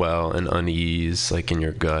not well, and unease like in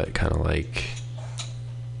your gut, kind of like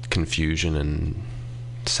confusion and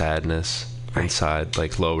sadness inside,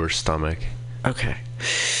 like lower stomach. Okay.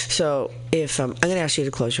 So if I'm going to ask you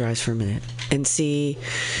to close your eyes for a minute and see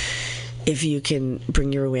if you can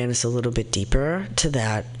bring your awareness a little bit deeper to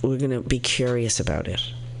that. We're going to be curious about it,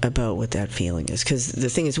 about what that feeling is, because the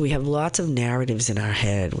thing is, we have lots of narratives in our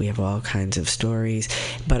head, we have all kinds of stories,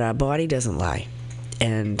 but our body doesn't lie.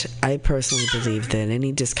 And I personally believe that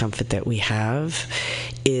any discomfort that we have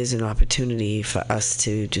is an opportunity for us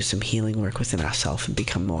to do some healing work within ourselves and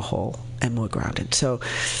become more whole and more grounded. So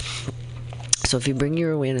if you bring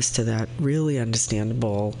your awareness to that really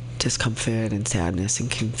understandable discomfort and sadness and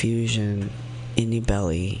confusion in your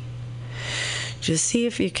belly, just see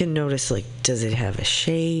if you can notice, like, does it have a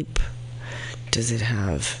shape? Does it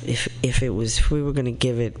have, if we were going to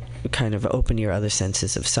give it, kind of open your other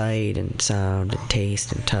senses of sight and sound and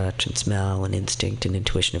taste and touch and smell and instinct and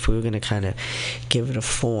intuition, if we were going to kind of give it a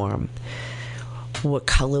form, what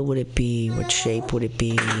color would it be? What shape would it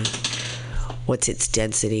be? What's its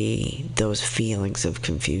density? Those feelings of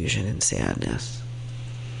confusion and sadness.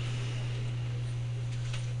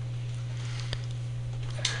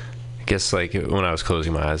 I guess like when I was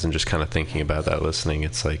closing my eyes and just kind of thinking about that, listening,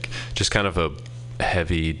 it's like just kind of a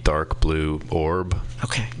heavy dark blue orb.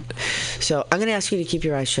 Okay. So I'm going to ask you to keep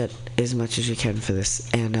your eyes shut as much as you can for this.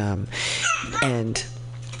 And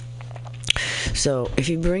so if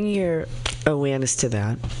you bring your awareness to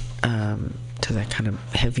that kind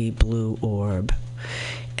of heavy blue orb,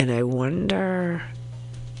 and I wonder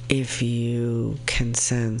if you can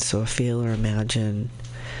sense or feel or imagine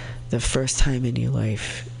the first time in your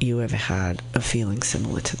life you ever had a feeling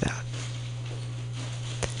similar to that.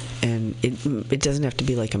 And it doesn't have to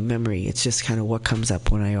be like a memory. It's just kind of what comes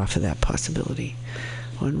up when I offer that possibility.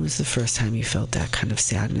 When was the first time you felt that kind of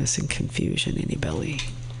sadness and confusion in your belly?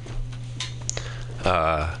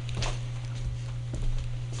 I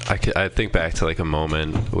think back to like a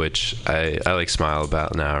moment which I like smile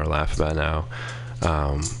about now or laugh about now,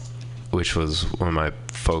 which was when my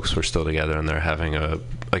folks were still together and they're having a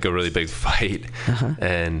really big fight. Uh-huh.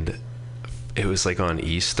 And it was like on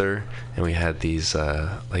Easter, and we had these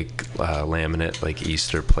laminate like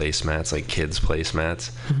Easter placemats, like kids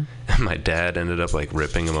placemats. Mm-hmm. And my dad ended up like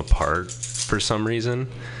ripping them apart for some reason.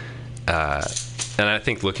 and I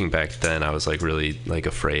think looking back then, I was like really like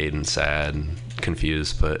afraid and sad and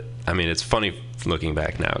confused. But I mean, it's funny looking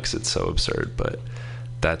back now because it's so absurd. But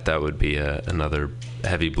that would be another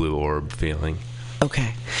heavy blue orb feeling.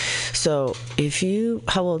 Okay, so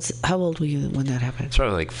how old were you when that happened? It's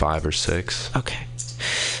probably like 5 or 6. Okay,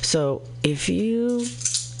 so if you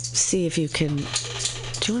see if you can, do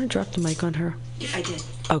you want to drop the mic on her? I did.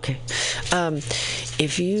 Okay,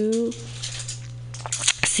 if you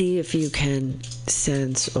see if you can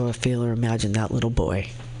sense or feel or imagine that little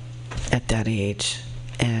boy at that age,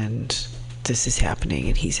 and this is happening,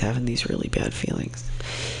 and he's having these really bad feelings,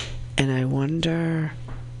 and I wonder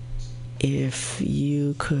if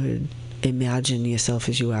you could imagine yourself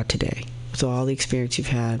as you are today, with all the experience you've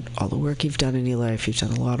had, all the work you've done in your life. You've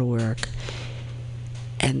done a lot of work,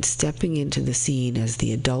 and stepping into the scene as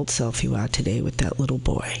the adult self you are today with that little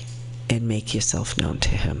boy, and make yourself known to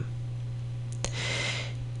him,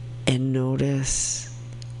 and notice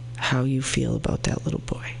how you feel about that little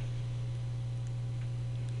boy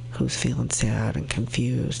who's feeling sad and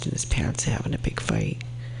confused, and his parents are having a big fight.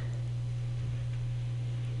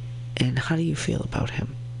 And how do you feel about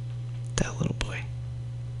him, that little boy?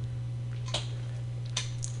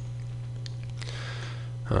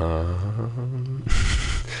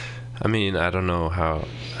 I mean, I don't know how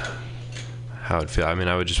I'd feel. I mean,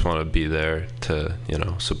 I would just want to be there to,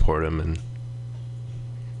 support him and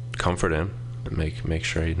comfort him and make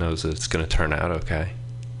sure he knows that it's going to turn out okay.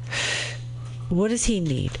 What does he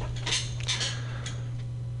need?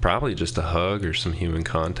 Probably just a hug or some human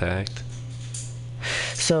contact.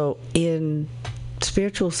 So in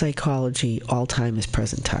spiritual psychology, all time is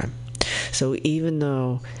present time. So even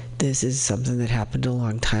though this is something that happened a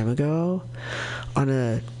long time ago, on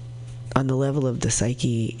the level of the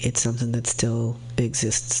psyche, it's something that still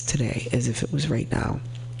exists today, as if it was right now.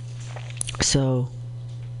 So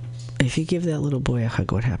if you give that little boy a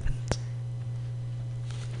hug, what happens?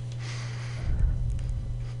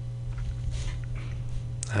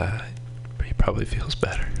 He probably feels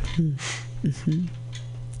better. Mm-hmm.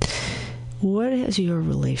 What has your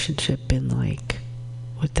relationship been like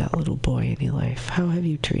with that little boy in your life? How have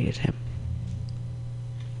you treated him?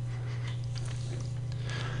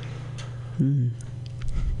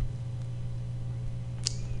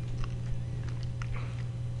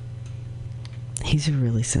 He's a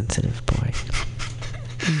really sensitive boy.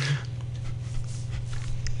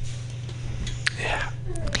 Yeah.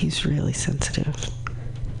 He's really sensitive.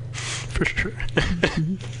 For sure.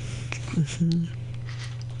 Mm-hmm. Mm-hmm.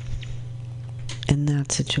 In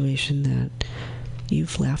that situation that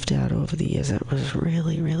you've laughed at over the years, that was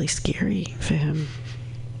really, really scary for him.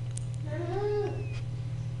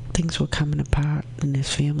 Things were coming apart in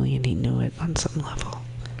his family, and he knew it on some level.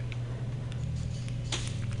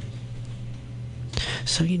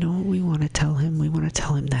 So you know what we want to tell him? We want to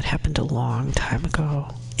tell him that happened a long time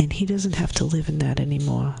ago, and he doesn't have to live in that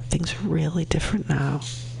anymore. Things are really different now.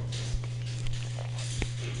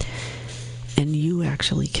 And you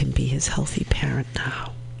actually can be his healthy parent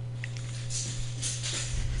now.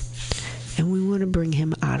 And we want to bring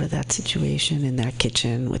him out of that situation in that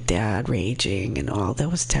kitchen with Dad raging and all.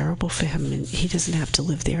 That was terrible for him, and he doesn't have to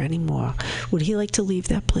live there anymore. Would he like to leave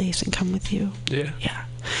that place and come with you? Yeah. Yeah.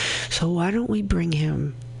 So why don't we bring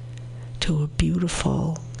him to a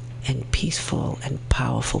beautiful and peaceful and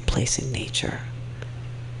powerful place in nature?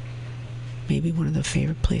 Maybe one of the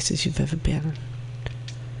favorite places you've ever been.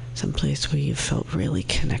 Some place where you felt really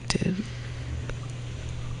connected.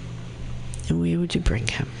 And where would you bring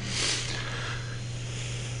him?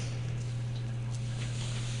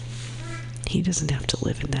 He doesn't have to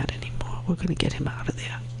live in that anymore. We're going to get him out of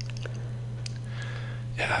there.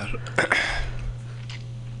 Yeah. I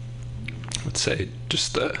would say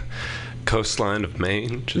just the coastline of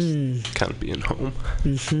Maine, just kind of being home.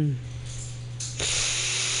 Mm-hmm.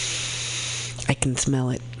 I can smell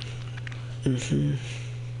it. Mm-hmm.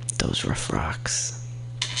 Those rough rocks.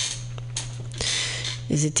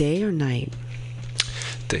 Is it day or night?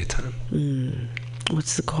 Daytime.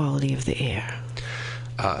 What's the quality of the air?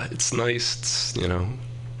 It's nice. It's,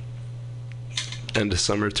 end of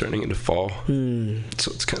summer turning into fall.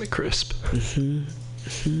 So it's kind of crisp. Mm-hmm.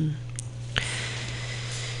 Mm-hmm.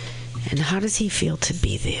 And how does he feel to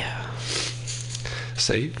be there?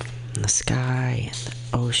 Safe. And the sky and the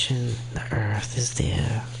ocean, the earth is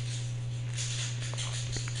there.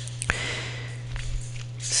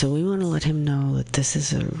 So we want to let him know that this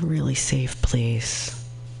is a really safe place,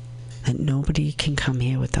 that nobody can come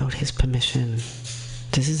here without his permission.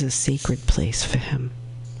 This is a sacred place for him.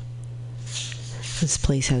 This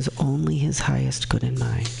place has only his highest good in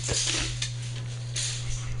mind.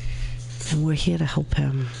 And we're here to help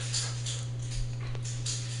him.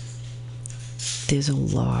 there's a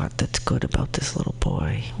lot that's good about this little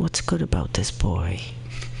boy. What's good about this boy?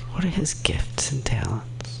 What are his gifts and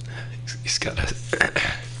talents? He's got a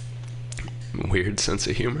weird sense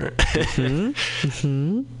of humor. I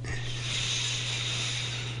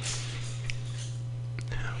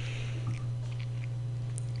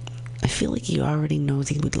feel like he already knows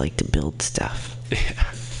he would like to build stuff. Yeah.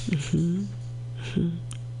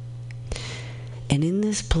 And in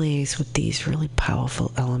this place with these really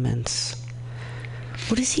powerful elements,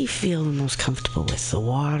 what does he feel the most comfortable with? The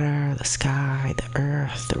water, the sky, the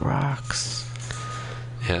earth, the rocks?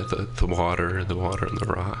 Yeah, the water and the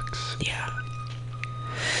rocks. Yeah.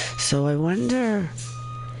 So I wonder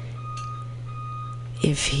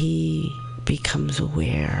if he becomes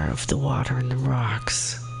aware of the water and the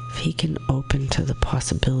rocks, if he can open to the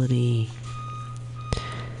possibility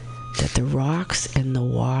that the rocks and the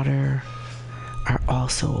water are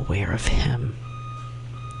also aware of him,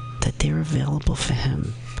 that they're available for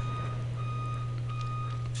him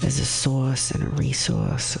as a source and a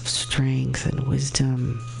resource of strength and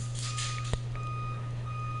wisdom,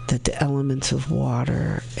 that the elements of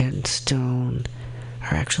water and stone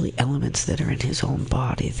are actually elements that are in his own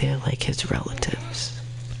body. They're like his relatives.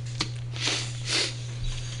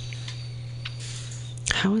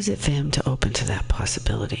 How is it for him to open to that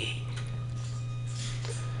possibility?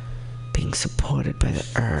 Being supported by the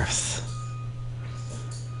earth.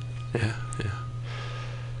 Yeah.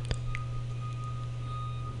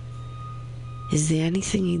 Is there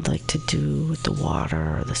anything he'd like to do with the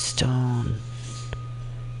water or the stone?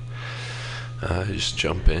 Just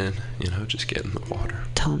jump in, just get in the water.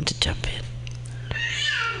 Tell him to jump in.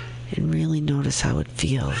 And really notice how it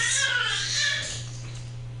feels.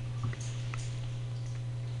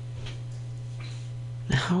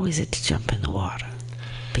 Now, how is it to jump in the water?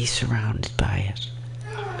 Be surrounded by it.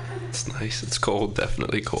 It's nice. It's cold,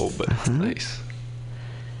 definitely cold, but it's nice.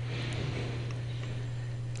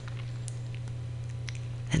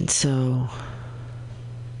 And so,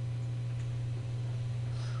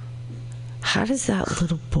 how does that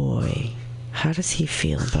little boy, how does he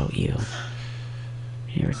feel about you,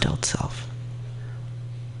 your adult self?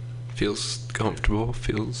 Feels comfortable,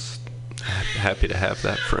 feels happy to have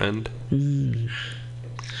that friend.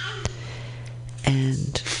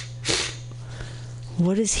 And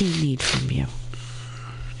what does he need from you?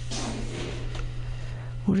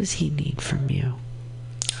 What does he need from you?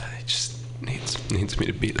 He just needs me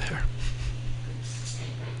to be there.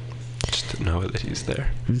 Just to know that he's there.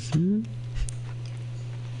 And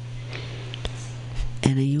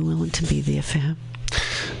are you willing to be there for him?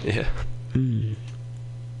 Yeah. And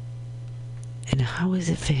how is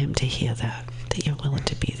it for him to hear that you're willing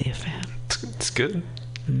to be there for him? It's good.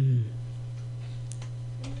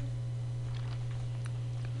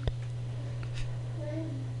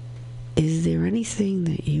 Is there anything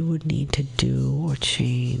that you would need to do or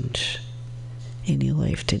change in your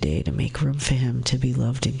life today to make room for him to be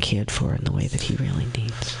loved and cared for in the way that he really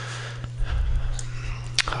needs?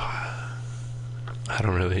 I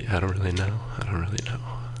don't really know.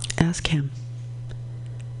 Ask him.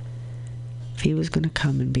 If he was going to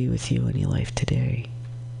come and be with you in your life today,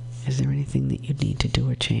 is there anything that you'd need to do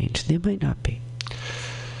or change? There might not be.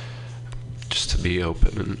 Just to be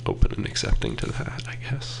open and accepting to that, I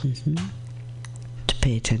guess. To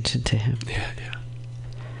pay attention to him. Yeah.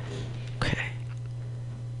 Okay.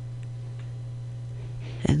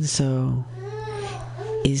 And so,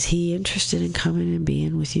 is he interested in coming and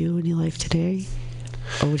being with you in your life today?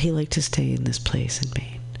 Or would he like to stay in this place in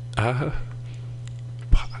Maine?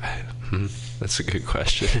 That's a good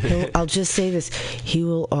question. I'll just say this. He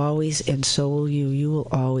will always, and so will you, you will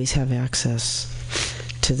always have access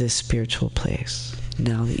to this spiritual place.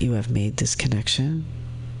 Now that you have made this connection,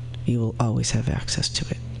 you will always have access to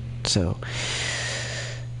it. So,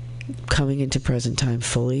 coming into present time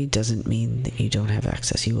fully doesn't mean that you don't have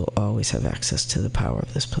access. You will always have access to the power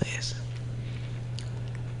of this place.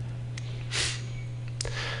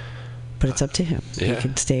 But it's up to him. Yeah. He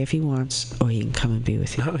can stay if he wants, or he can come and be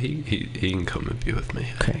with you. No, he can come and be with me.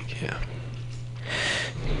 Okay. I think, yeah.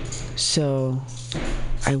 So,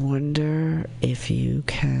 I wonder if you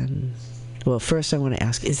can... Well, first I want to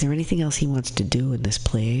ask, is there anything else he wants to do in this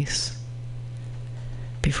place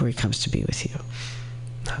before he comes to be with you?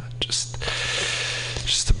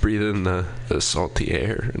 Just to breathe in the salty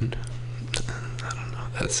air, and I don't know,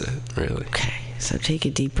 that's it, really. Okay, so take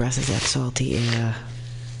a deep breath of that salty air.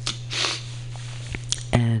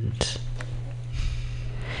 And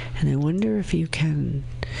I wonder if you can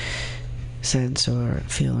sense or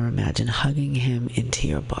feel or imagine hugging him into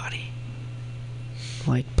your body,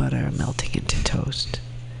 like butter melting into toast.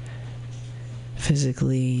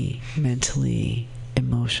 physically, mentally,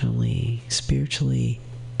 emotionally, spiritually,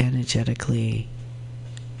 energetically,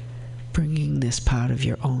 bringing this part of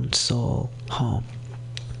your own soul home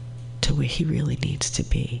to where he really needs to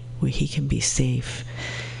be, where he can be safe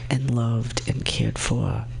and loved and cared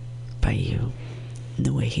for by you in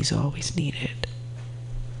the way he's always needed.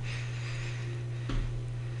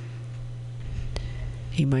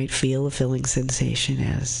 You might feel a filling sensation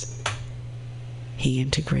as he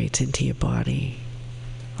integrates into your body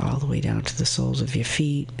all the way down to the soles of your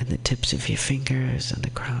feet and the tips of your fingers and the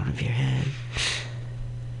crown of your head.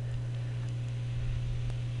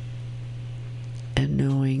 And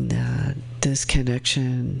knowing that this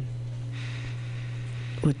connection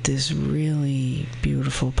with this really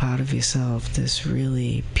beautiful part of yourself, this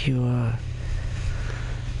really pure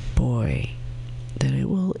boy, that it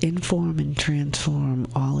will inform and transform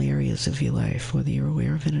all areas of your life, whether you're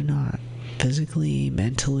aware of it or not. Physically,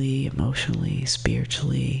 mentally, emotionally,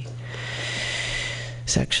 spiritually,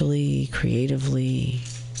 sexually, creatively,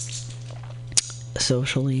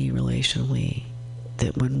 socially, relationally.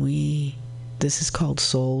 That this is called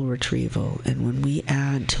soul retrieval, and when we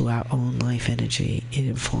add to our own life energy, it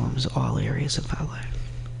informs all areas of our life.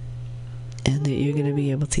 And that you're going to be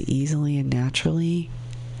able to easily and naturally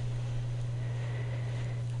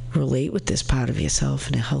relate with this part of yourself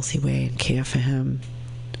in a healthy way and care for him,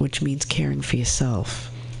 which means caring for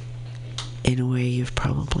yourself in a way you've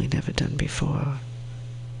probably never done before.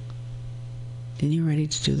 And you're ready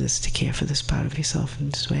to do this, to care for this part of yourself in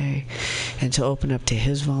this way, and to open up to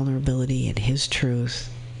his vulnerability and his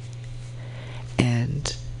truth,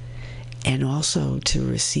 and also to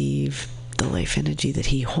receive the life energy that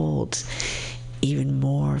he holds, even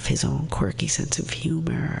more of his own quirky sense of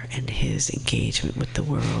humor and his engagement with the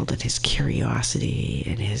world and his curiosity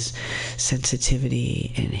and his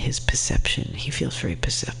sensitivity and his perception. He feels very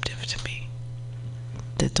perceptive to me.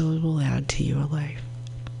 That those will add to your life.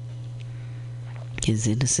 His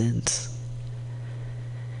innocence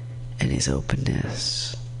and his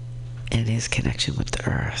openness and his connection with the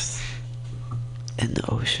earth and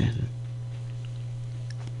the ocean.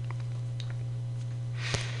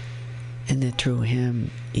 And that through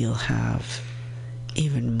him, you'll have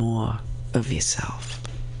even more of yourself.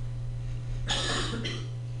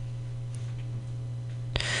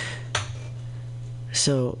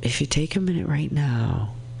 So if you take a minute right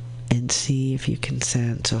now and see if you can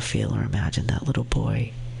sense or feel or imagine that little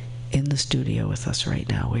boy in the studio with us right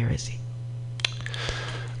now. Where is he?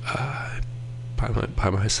 By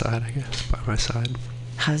my side, I guess. By my side.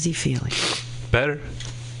 How's he feeling? Better.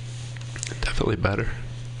 Definitely better.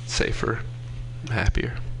 Safer.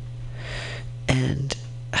 Happier. And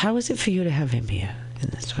how is it for you to have him here in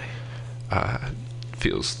this way?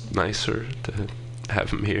 Feels nicer to have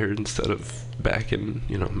him here instead of back in,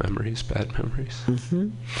 memories, bad memories. Mm-hmm.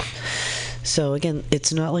 So again,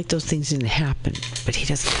 it's not like those things didn't happen, but he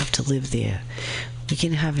doesn't have to live there. We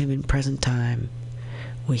can have him in present time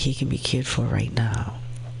where he can be cared for right now.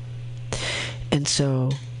 And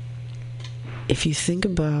so if you think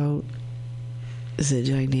about the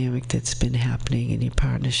dynamic that's been happening in your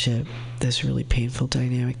partnership, this really painful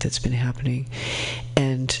dynamic that's been happening,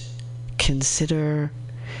 and consider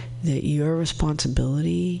that your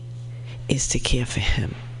responsibility is to care for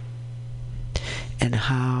him,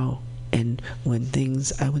 and when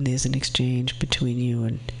there's an exchange between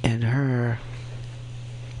you and her,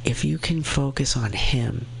 if you can focus on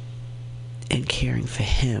him and caring for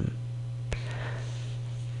him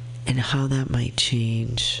and how that might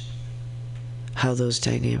change how those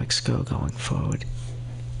dynamics go going forward,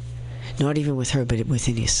 not even with her but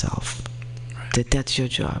within yourself. Right. That's your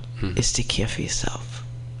job, is to care for yourself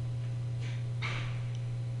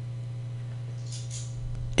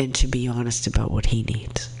and to be honest about what he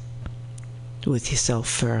needs with yourself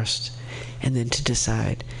first, and then to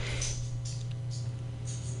decide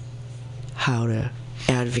how to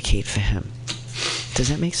advocate for him. Does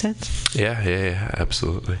that make sense? Yeah,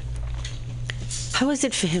 absolutely. How is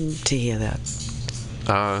it for him to hear that?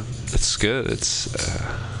 It's good. It's,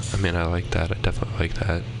 I like that. I definitely like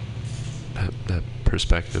that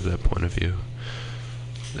perspective, that point of view,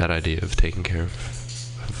 that idea of taking care of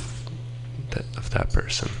that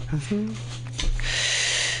person. Mm-hmm.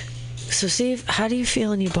 So Steve, how do you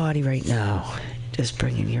feel in your body right now? Just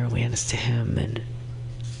bringing your awareness to him and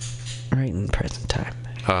right in present time.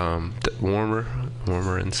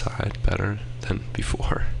 Warmer inside, better than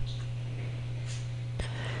before.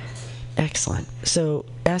 Excellent. So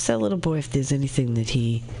ask that little boy if there's anything that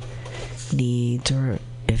he needs, or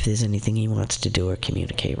if there's anything he wants to do or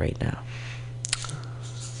communicate right now.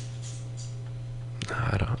 No,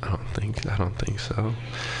 I don't think so.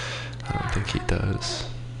 I don't think he does.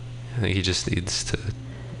 I think he just needs to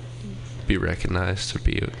be recognized or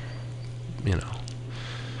be,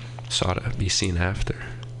 sought out, be seen after.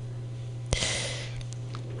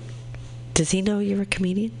 Does he know you're a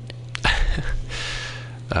comedian?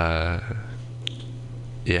 Yeah,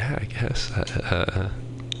 I guess.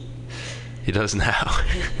 He does now.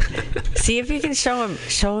 See if you can show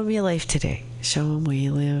him your life today. Show him where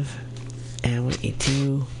you live and what you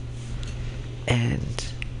do and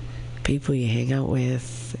people you hang out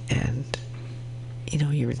with, and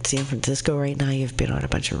you're in San Francisco right now. You've been on a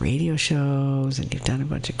bunch of radio shows and you've done a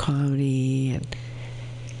bunch of comedy and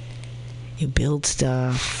you build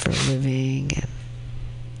stuff for a living. And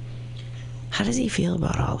how does he feel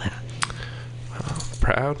about all that?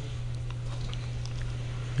 Proud.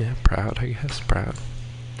 Yeah, proud, I guess. Proud.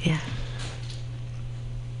 Yeah.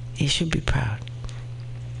 You should be proud.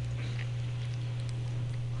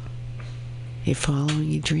 You're following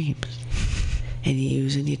your dreams and you're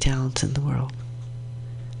using your talents in the world.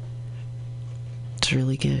 It's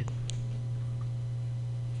really good.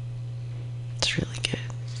 It's really good.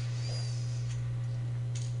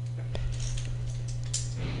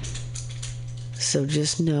 So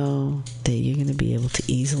just know that you're going to be able to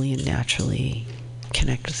easily and naturally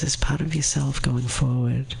connect with this part of yourself going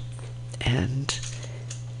forward. And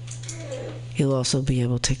you'll also be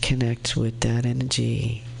able to connect with that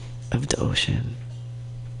energy of the ocean.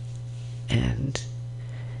 And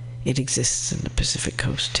it exists in the Pacific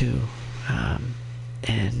Coast too.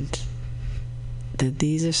 And that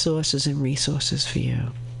these are sources and resources for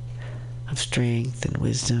you of strength and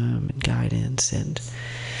wisdom and guidance and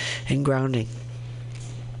grounding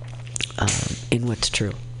in what's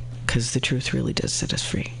true. Because the truth really does set us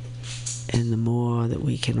free. And the more that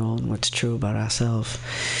we can own what's true about ourselves,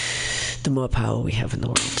 the more power we have in the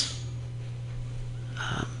world.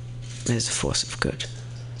 As a force of good.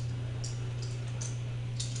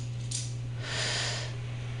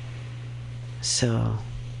 So,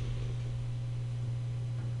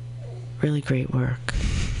 really great work.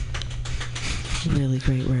 Really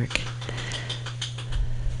great work.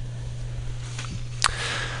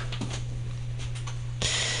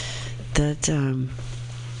 That,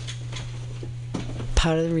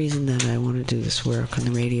 part of the reason that I want to do this work on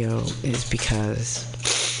the radio is because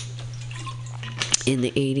in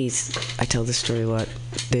the 80s, I tell this story a lot,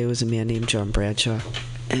 there was a man named John Bradshaw,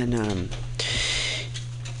 and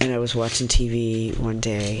I was watching TV one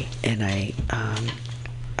day, and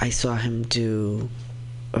I saw him do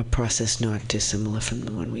a process not dissimilar from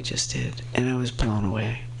the one we just did, and I was blown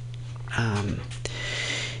away.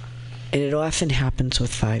 And it often happens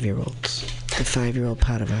with 5-year-olds, the 5-year-old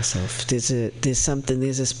part of ourselves. There's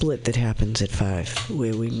a split that happens at 5,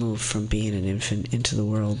 where we move from being an infant into the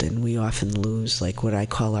world, and we often lose, like, what I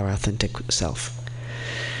call our authentic self.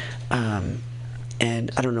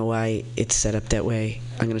 And I don't know why it's set up that way.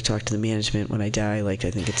 I'm going to talk to the management when I die. Like,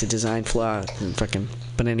 I think it's a design flaw.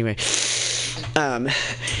 But anyway.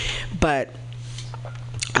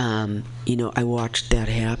 I watched that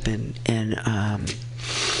happen, and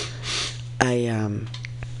I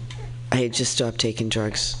had just stopped taking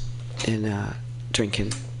drugs and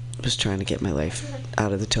drinking. Was trying to get my life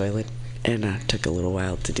out of the toilet, and took a little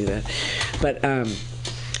while to do that. But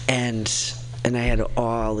and I had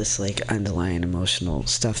all this like underlying emotional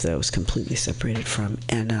stuff that I was completely separated from.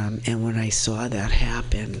 And when I saw that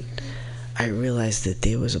happen, I realized that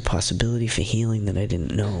there was a possibility for healing that I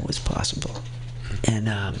didn't know was possible. And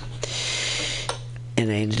I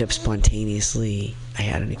ended up spontaneously, I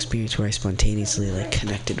had an experience where I spontaneously like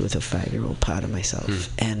connected with a 5-year-old part of myself.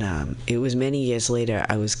 And it was many years later,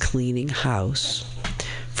 I was cleaning house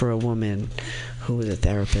for a woman who was a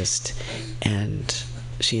therapist, and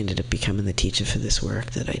she ended up becoming the teacher for this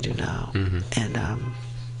work that I do now.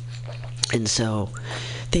 And so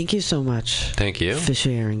thank you so much. Thank you for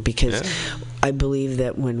sharing, because I believe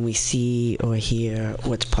that when we see or hear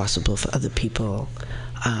what's possible for other people,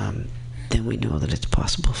 then we know that it's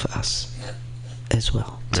possible for us as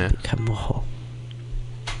well to become more whole.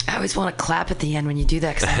 I always want to clap at the end when you do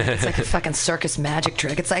that, because it's like a fucking circus magic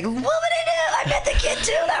trick. It's like, what did I do? I met the kid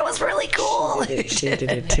too. That was really cool. She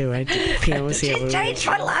did it too. I did. Piano was here. It changed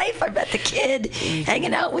my life. I met the kid,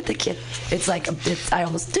 hanging out with the kid. It's like I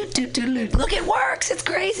almost look, it works. It's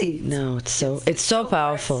crazy. No, it's so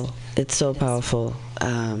powerful. It's so powerful.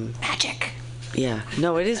 Magic. Yeah.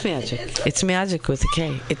 No, it is magic. It's magic with a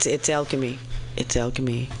K. It's alchemy. It's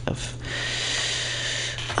alchemy of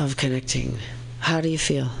connecting. How do you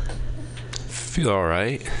feel? feel all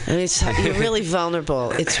right. I mean, you're really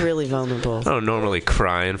vulnerable. It's really vulnerable. I don't normally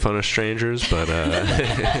cry in front of strangers, but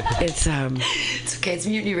it's okay. It's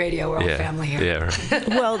Mutiny Radio. We're all family here. Yeah. Right.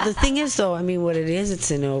 Well, the thing is, though, I mean, what it is,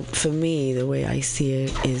 for me, the way I see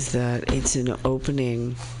it is that it's an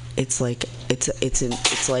opening. It's like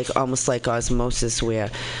almost like osmosis, where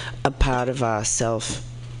a part of ourself,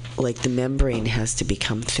 like the membrane, has to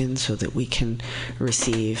become thin so that we can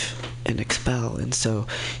receive and expel. And so,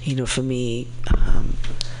 for me,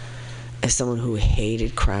 as someone who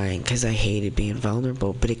hated crying because I hated being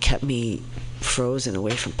vulnerable, but it kept me frozen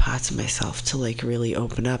away from parts of myself to like really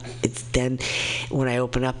open up. It's then when I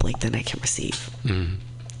open up, like then I can receive. Mm-hmm.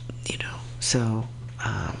 So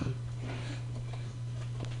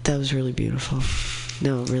that was really beautiful.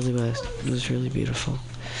 No, it really was. It was really beautiful.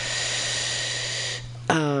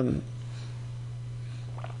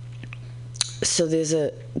 So there's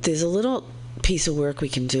a little piece of work we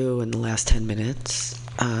can do in the last 10 minutes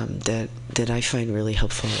that I find really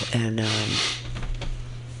helpful, and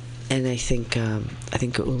I think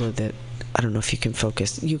Ula, that I don't know if you can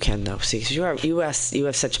focus. You can though, see, because you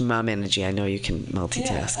have such mom energy. I know you can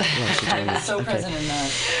multitask. Yeah. So present in that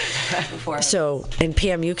before. So, and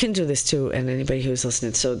Pam, you can do this too, and anybody who's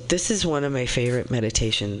listening. So this is one of my favorite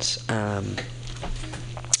meditations.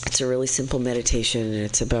 It's a really simple meditation, and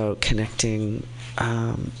it's about connecting.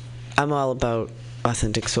 I'm all about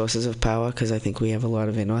authentic sources of power, because I think we have a lot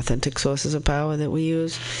of inauthentic sources of power that we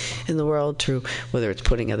use in the world, through whether it's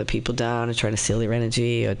putting other people down or trying to steal their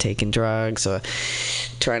energy, or taking drugs, or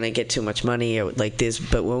trying to get too much money, or like this.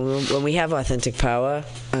 But when we have authentic power,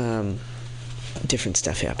 different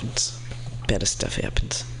stuff happens. Better stuff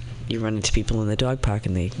happens. You run into people in the dog park,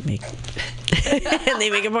 and they make and they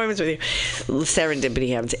make appointments with you. Serendipity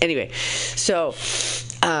happens. Anyway, so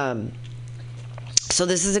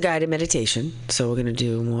this is a guided meditation. So we're gonna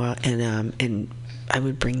do more, and I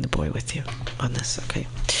would bring the boy with you on this. Okay.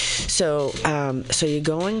 So you're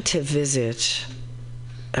going to visit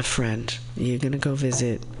a friend. You're gonna go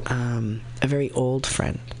visit a very old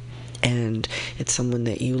friend. And it's someone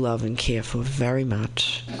that you love and care for very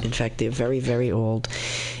much. In fact, they're very, very old.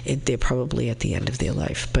 They're probably at the end of their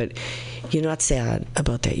life. But you're not sad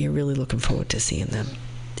about that. You're really looking forward to seeing them.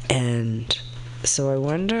 And so I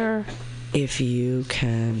wonder if you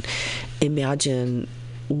can imagine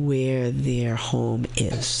where their home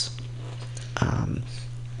is.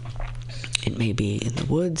 It may be in the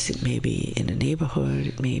woods. It may be in a neighborhood.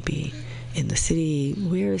 It may be in the city.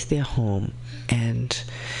 Where is their home? And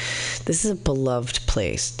this is a beloved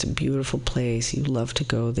place. It's a beautiful place. You love to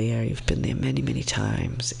go there. You've been there many, many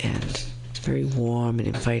times. And it's very warm and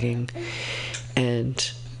inviting.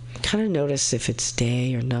 And kind of notice if it's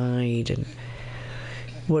day or night. And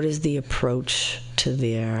what is the approach to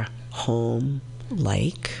their home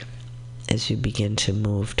like as you begin to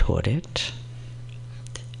move toward it?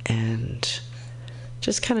 And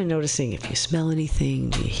just kind of noticing if you smell anything,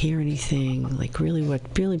 do you hear anything, like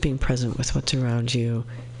really being present with what's around you.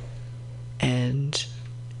 And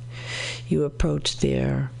you approach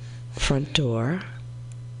their front door,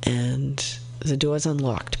 and the door's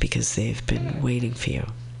unlocked because they've been waiting for you.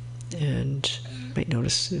 And you might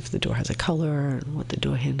notice if the door has a color and what the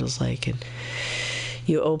door handle's like. And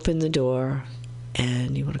you open the door,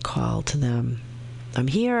 and you want to call to them, "I'm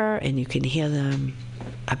here," and you can hear them,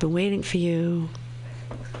 "I've been waiting for you."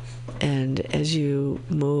 And as you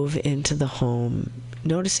move into the home,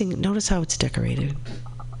 notice how it's decorated.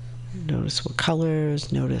 Notice what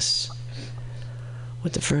colors, notice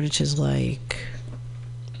what the furniture's like,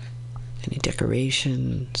 any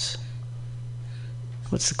decorations,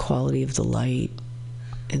 what's the quality of the light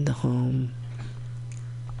in the home.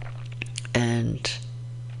 And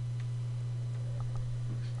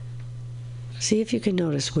see if you can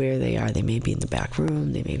notice where they are. They may be in the back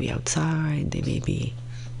room, they may be outside, they may be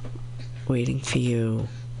waiting for you.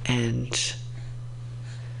 And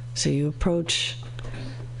so you approach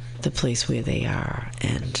the place where they are,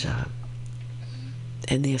 and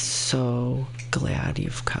they're so glad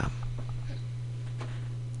you've come.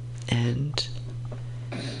 And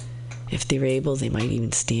if they're able, they might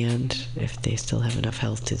even stand, if they still have enough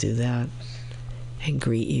health to do that, and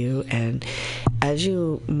greet you. And as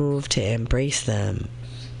you move to embrace them,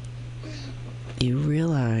 you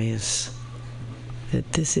realize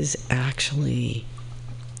that this is actually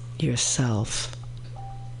yourself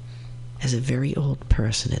as a very old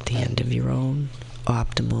person at the end of your own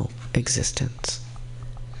optimal existence.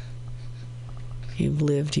 You've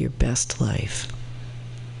lived your best life,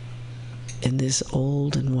 and this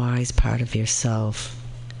old and wise part of yourself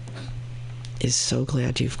is so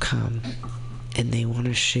glad you've come, and they want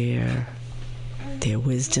to share their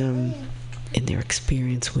wisdom in their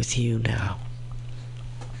experience with you now.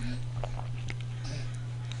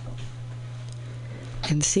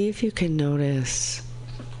 And see if you can notice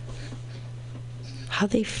how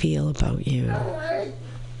they feel about you.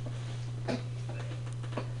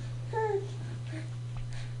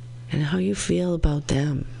 And how you feel about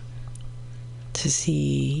them, to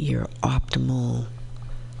see your optimal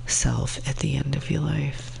self at the end of your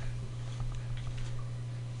life.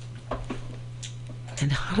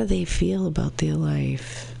 And how do they feel about their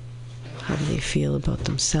life? How do they feel about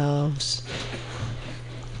themselves?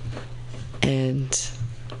 And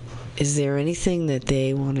is there anything that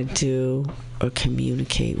they want to do or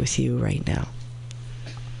communicate with you right now?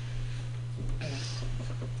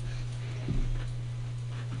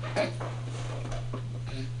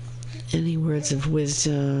 Any words of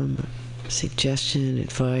wisdom, suggestion,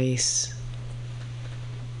 advice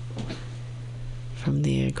from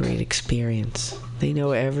their great experience? They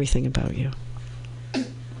know everything about you.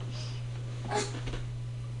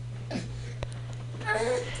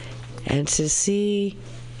 And to see,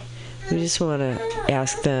 we just want to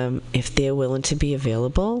ask them if they're willing to be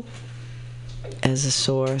available as a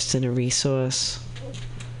source and a resource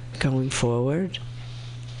going forward.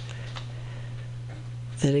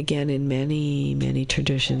 That again, in many, many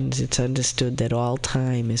traditions, it's understood that all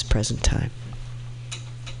time is present time.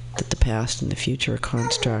 That the past and the future are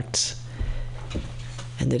constructs,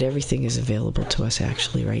 and that everything is available to us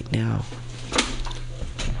actually right now.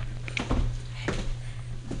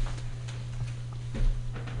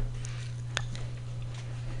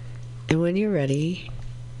 And when you're ready,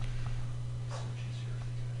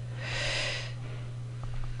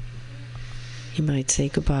 you might say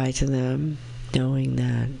goodbye to them, knowing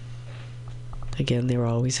that, again, they're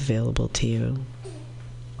always available to you.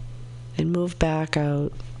 And move back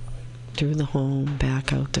out through the home,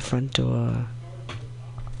 back out the front door,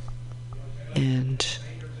 and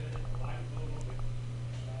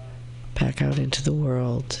back out into the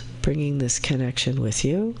world, bringing this connection with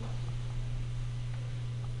you,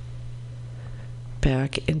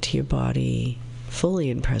 back into your body, fully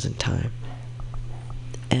in present time.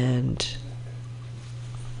 And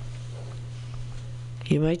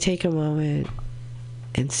you might take a moment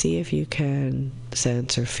and see if you can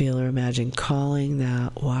sense or feel or imagine calling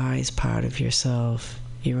that wise part of yourself,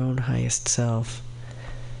 your own highest self,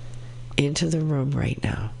 into the room right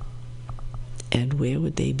now. And where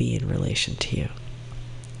would they be in relation to you?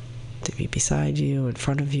 To be beside you, in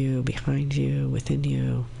front of you, behind you, within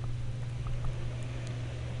you.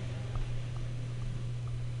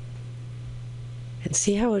 And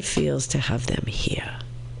see how it feels to have them here.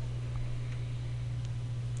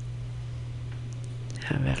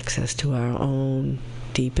 Have access to our own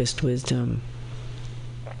deepest wisdom,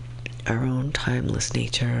 our own timeless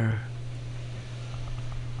nature,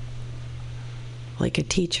 like a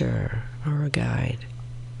teacher or a guide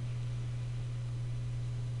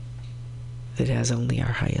that has only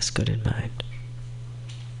our highest good in mind.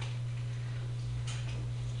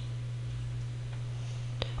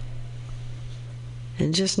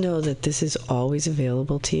 And just know that this is always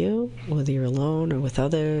available to you, whether you're alone or with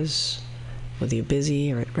others, whether you're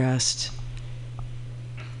busy or at rest,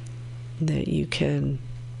 that you can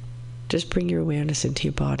just bring your awareness into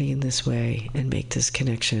your body in this way and make this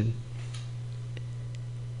connection.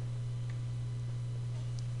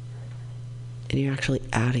 And you're actually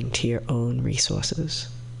adding to your own resources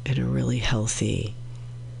in a really healthy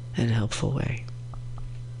and helpful way.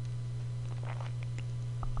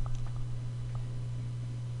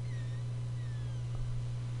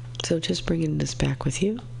 So just bringing this back with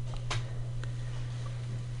you.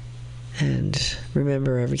 And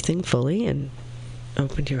remember everything fully, and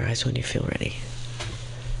open your eyes when you feel ready.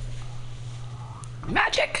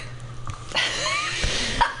 Magic!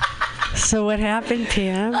 So what happened,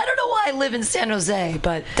 Pam? I don't know why I live in San Jose,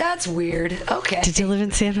 but that's weird. Okay. Did you live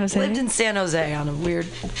in San Jose? Lived in San Jose on a weird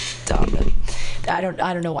I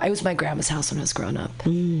don't know why. It was my grandma's house when I was growing up.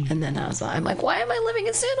 And then I'm like, why am I living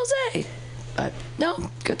in San Jose? But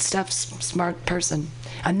no, good stuff, smart person.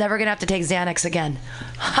 I'm never gonna have to take Xanax again.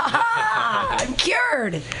 I'm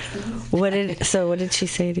cured. What did she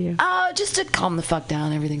say to you? Just to calm the fuck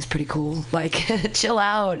down. Everything's pretty cool. Like, chill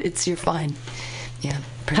out. You're fine. Yeah.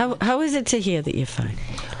 How is it to hear that you're fine?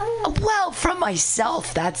 Well, from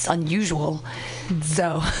myself, that's unusual.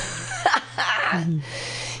 So,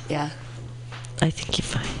 yeah. I think you're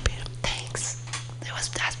fine, Pam. Thanks.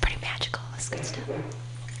 That's pretty magical. That's good stuff.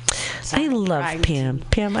 I love Pam.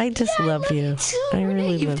 Pam, I just love you. I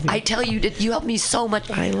really love you. I tell you, you helped me so much.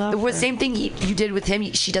 I love her. Same thing you did with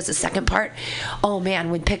him. She does the second part. Oh man,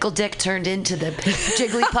 when Pickle Dick turned into the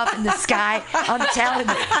Jigglypuff in the sky, I'm telling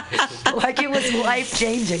you, like it was life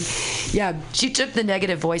changing. Yeah, she took the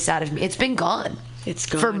negative voice out of me. It's been gone. It's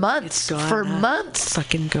gone. For months. It's gone. For months. It's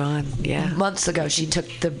fucking gone. Yeah. Months ago, she took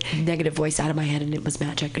the negative voice out of my head, and it was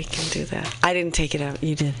magic. We can do that. I didn't take it out.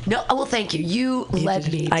 You did. No, well, thank you. You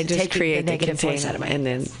led me I to just take the created the negative voice out of my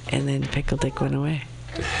head. and then Pickle Dick went away.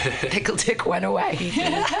 Pickle Dick went away.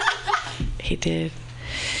 He did.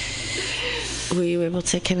 Were you able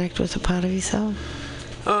to connect with a part of yourself?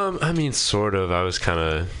 I mean, sort of. I was kind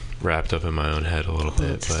of wrapped up in my own head a little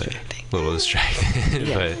bit, but a little distracted.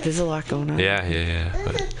 Yeah, but there's a lot going on. Yeah.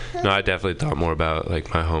 But no, I definitely thought more about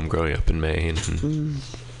like my home growing up in Maine and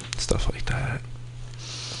stuff like that.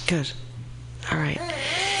 Good. All right.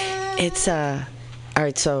 It's all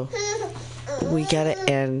right. So we gotta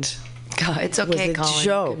end. God, it's okay, with a Colin.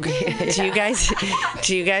 joke. Do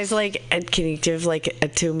you guys like? Can you give like a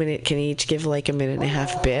 2 minute? Can you each give like a minute and a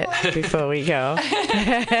half bit before we go?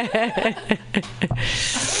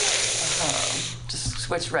 Just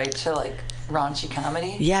switch right to like raunchy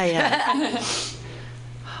comedy. Yeah.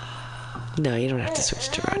 No, you don't have to switch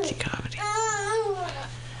to raunchy comedy.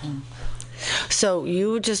 So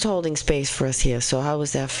you were just holding space for us here. So how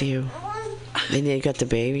was that for you? And you got the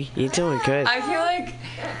baby. You're doing good. I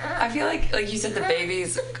feel like you said, the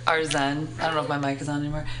babies are zen. I don't know if my mic is on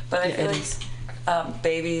anymore, but I feel like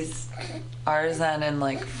babies are zen, and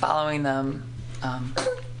like following them. I'm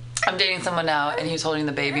dating someone now, and he was holding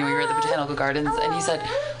the baby, and we were at the botanical gardens, and he said,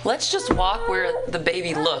 "Let's just walk where the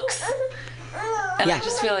baby looks." And I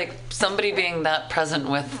just feel like somebody being that present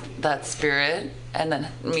with that spirit, and then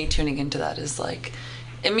me tuning into that is like,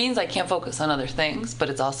 it means I can't focus on other things, but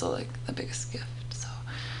it's also like the biggest gift. So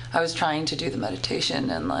I was trying to do the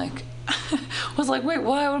meditation and like was like, wait,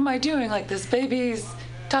 what am I doing? Like this baby's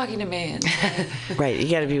talking to me. And right, you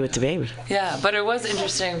got to be with the baby. Yeah, but it was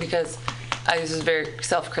interesting because I was very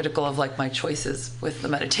self-critical of like my choices with the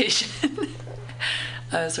meditation.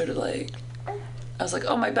 I was sort of like, I was like,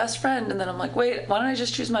 oh, my best friend. And then I'm like, wait, why don't I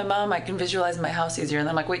just choose my mom? I can visualize my house easier. And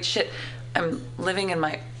then I'm like, wait, shit, I'm living in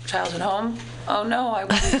my childhood home. Oh no, I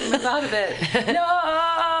want to move out of it.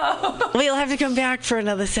 No. We'll have to come back for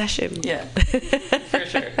another session. Yeah, for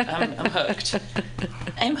sure. I'm hooked.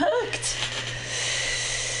 I'm hooked.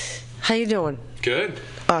 How you doing? Good.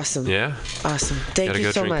 Awesome. Yeah. Awesome. Thank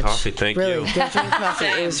you so much. Coffee. Thank you. Really, go drink coffee.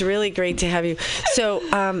 It was really great to have you.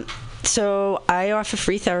 So I offer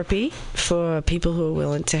free therapy for people who are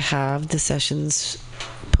willing to have the sessions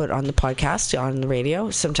put on the podcast, on the radio.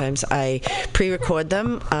 Sometimes I pre-record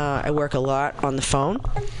them. I work a lot on the phone.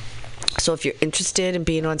 So if you're interested in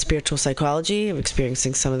being on spiritual psychology and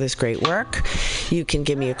experiencing some of this great work, you can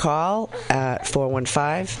give me a call at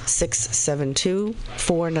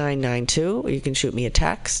 415-672-4992. Or you can shoot me a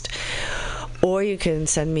text. Or you can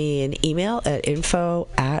send me an email at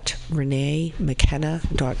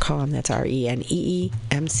info@reneemckenna.com. That's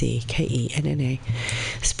ReneeMckenna.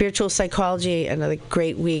 Spiritual psychology, another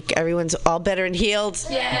great week. Everyone's all better and healed.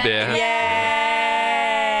 Yeah.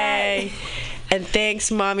 Yay! And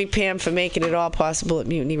thanks, Mommy Pam, for making it all possible at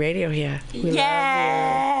Mutiny Radio here. We love you.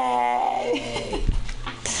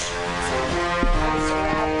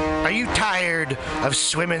 Are you tired of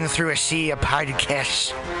swimming through a sea of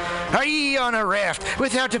podcasts? Are ye on a raft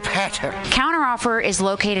without a paddle? Counteroffer is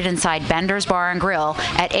located inside Bender's Bar and Grill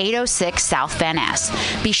at 806 South Van Ness.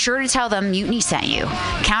 Be sure to tell them Mutiny sent you.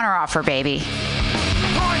 Counteroffer, baby.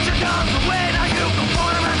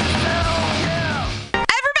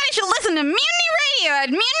 Everybody should listen to Mutiny Radio at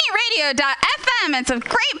mutinyradio.fm. It's a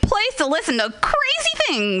great place to listen to crazy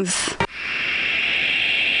things.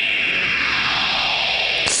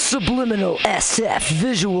 Subliminal SF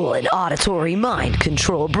visual and auditory mind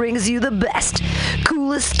control brings you the best,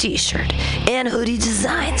 coolest t-shirt and hoodie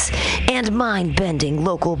designs and mind-bending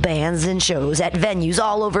local bands and shows at venues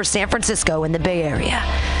all over San Francisco and the Bay Area.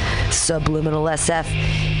 Subliminal SF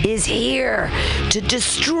is here to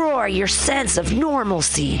destroy your sense of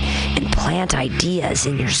normalcy and plant ideas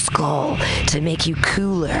in your skull to make you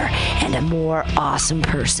cooler and a more awesome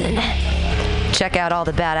person. Check out all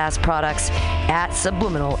the badass products at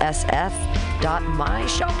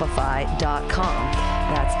subliminalsf.myshopify.com.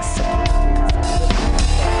 That's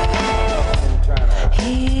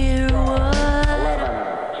Here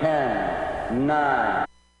 11, 10, 9.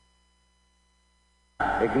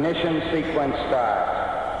 Ignition sequence start.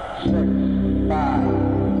 6, 5,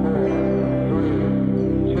 4,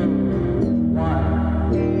 3, 2,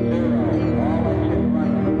 1, 0. All engine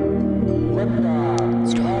running. Liftoff.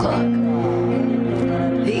 Stroke clock.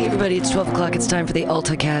 It's 12 o'clock. It's time for the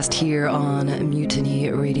AltaCast here on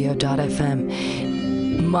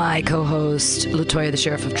MutinyRadio.fm. My co-host, Latoya, the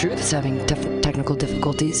Sheriff of Truth, is having technical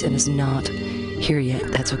difficulties and is not here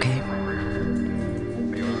yet. That's okay.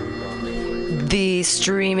 The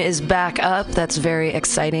stream is back up. That's very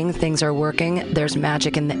exciting. Things are working. There's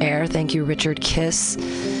magic in the air. Thank you, Richard Kiss,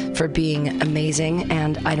 for being amazing.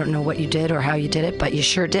 And I don't know what you did or how you did it, but you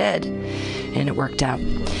sure did. And it worked out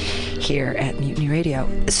here at Mutiny Radio.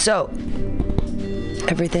 So,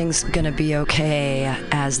 everything's gonna be okay,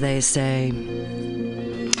 as they say.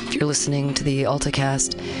 If you're listening to the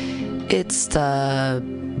AltaCast, it's the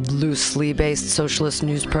loosely based socialist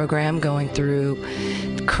news program going through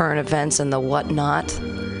current events and the whatnot,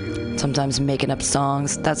 sometimes making up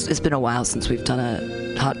songs. It's been a while since we've done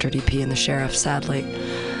a Hot Dirty P and the Sheriff, sadly.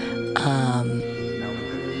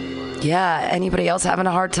 Yeah, anybody else having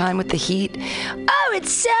a hard time with the heat? Oh,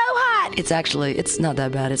 it's so hot! It's not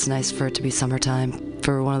that bad. It's nice for it to be summertime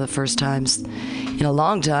for one of the first times in a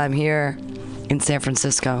long time here in San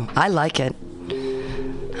Francisco. I like it.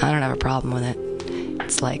 I don't have a problem with it.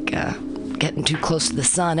 It's like getting too close to the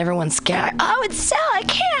sun. Everyone's scared. Oh, I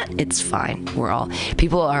can't. It's fine.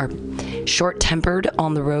 People are short-tempered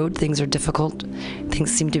on the road. Things are difficult.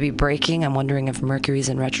 Things seem to be breaking. I'm wondering if Mercury's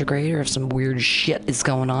in retrograde or if some weird shit is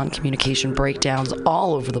going on. Communication breakdowns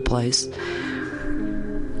all over the place.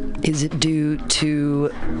 Is it due to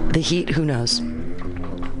the heat? Who knows?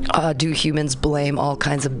 Do humans blame all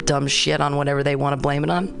kinds of dumb shit on whatever they want to blame it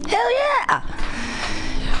on? Hell yeah!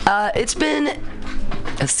 It's been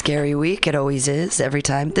a scary week. It always is, every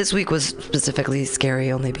time. This week was specifically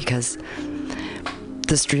scary only because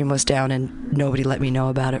the stream was down and nobody let me know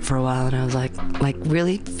about it for a while, and I was like,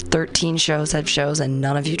 really? 13 shows had shows and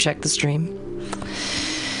none of you checked the stream?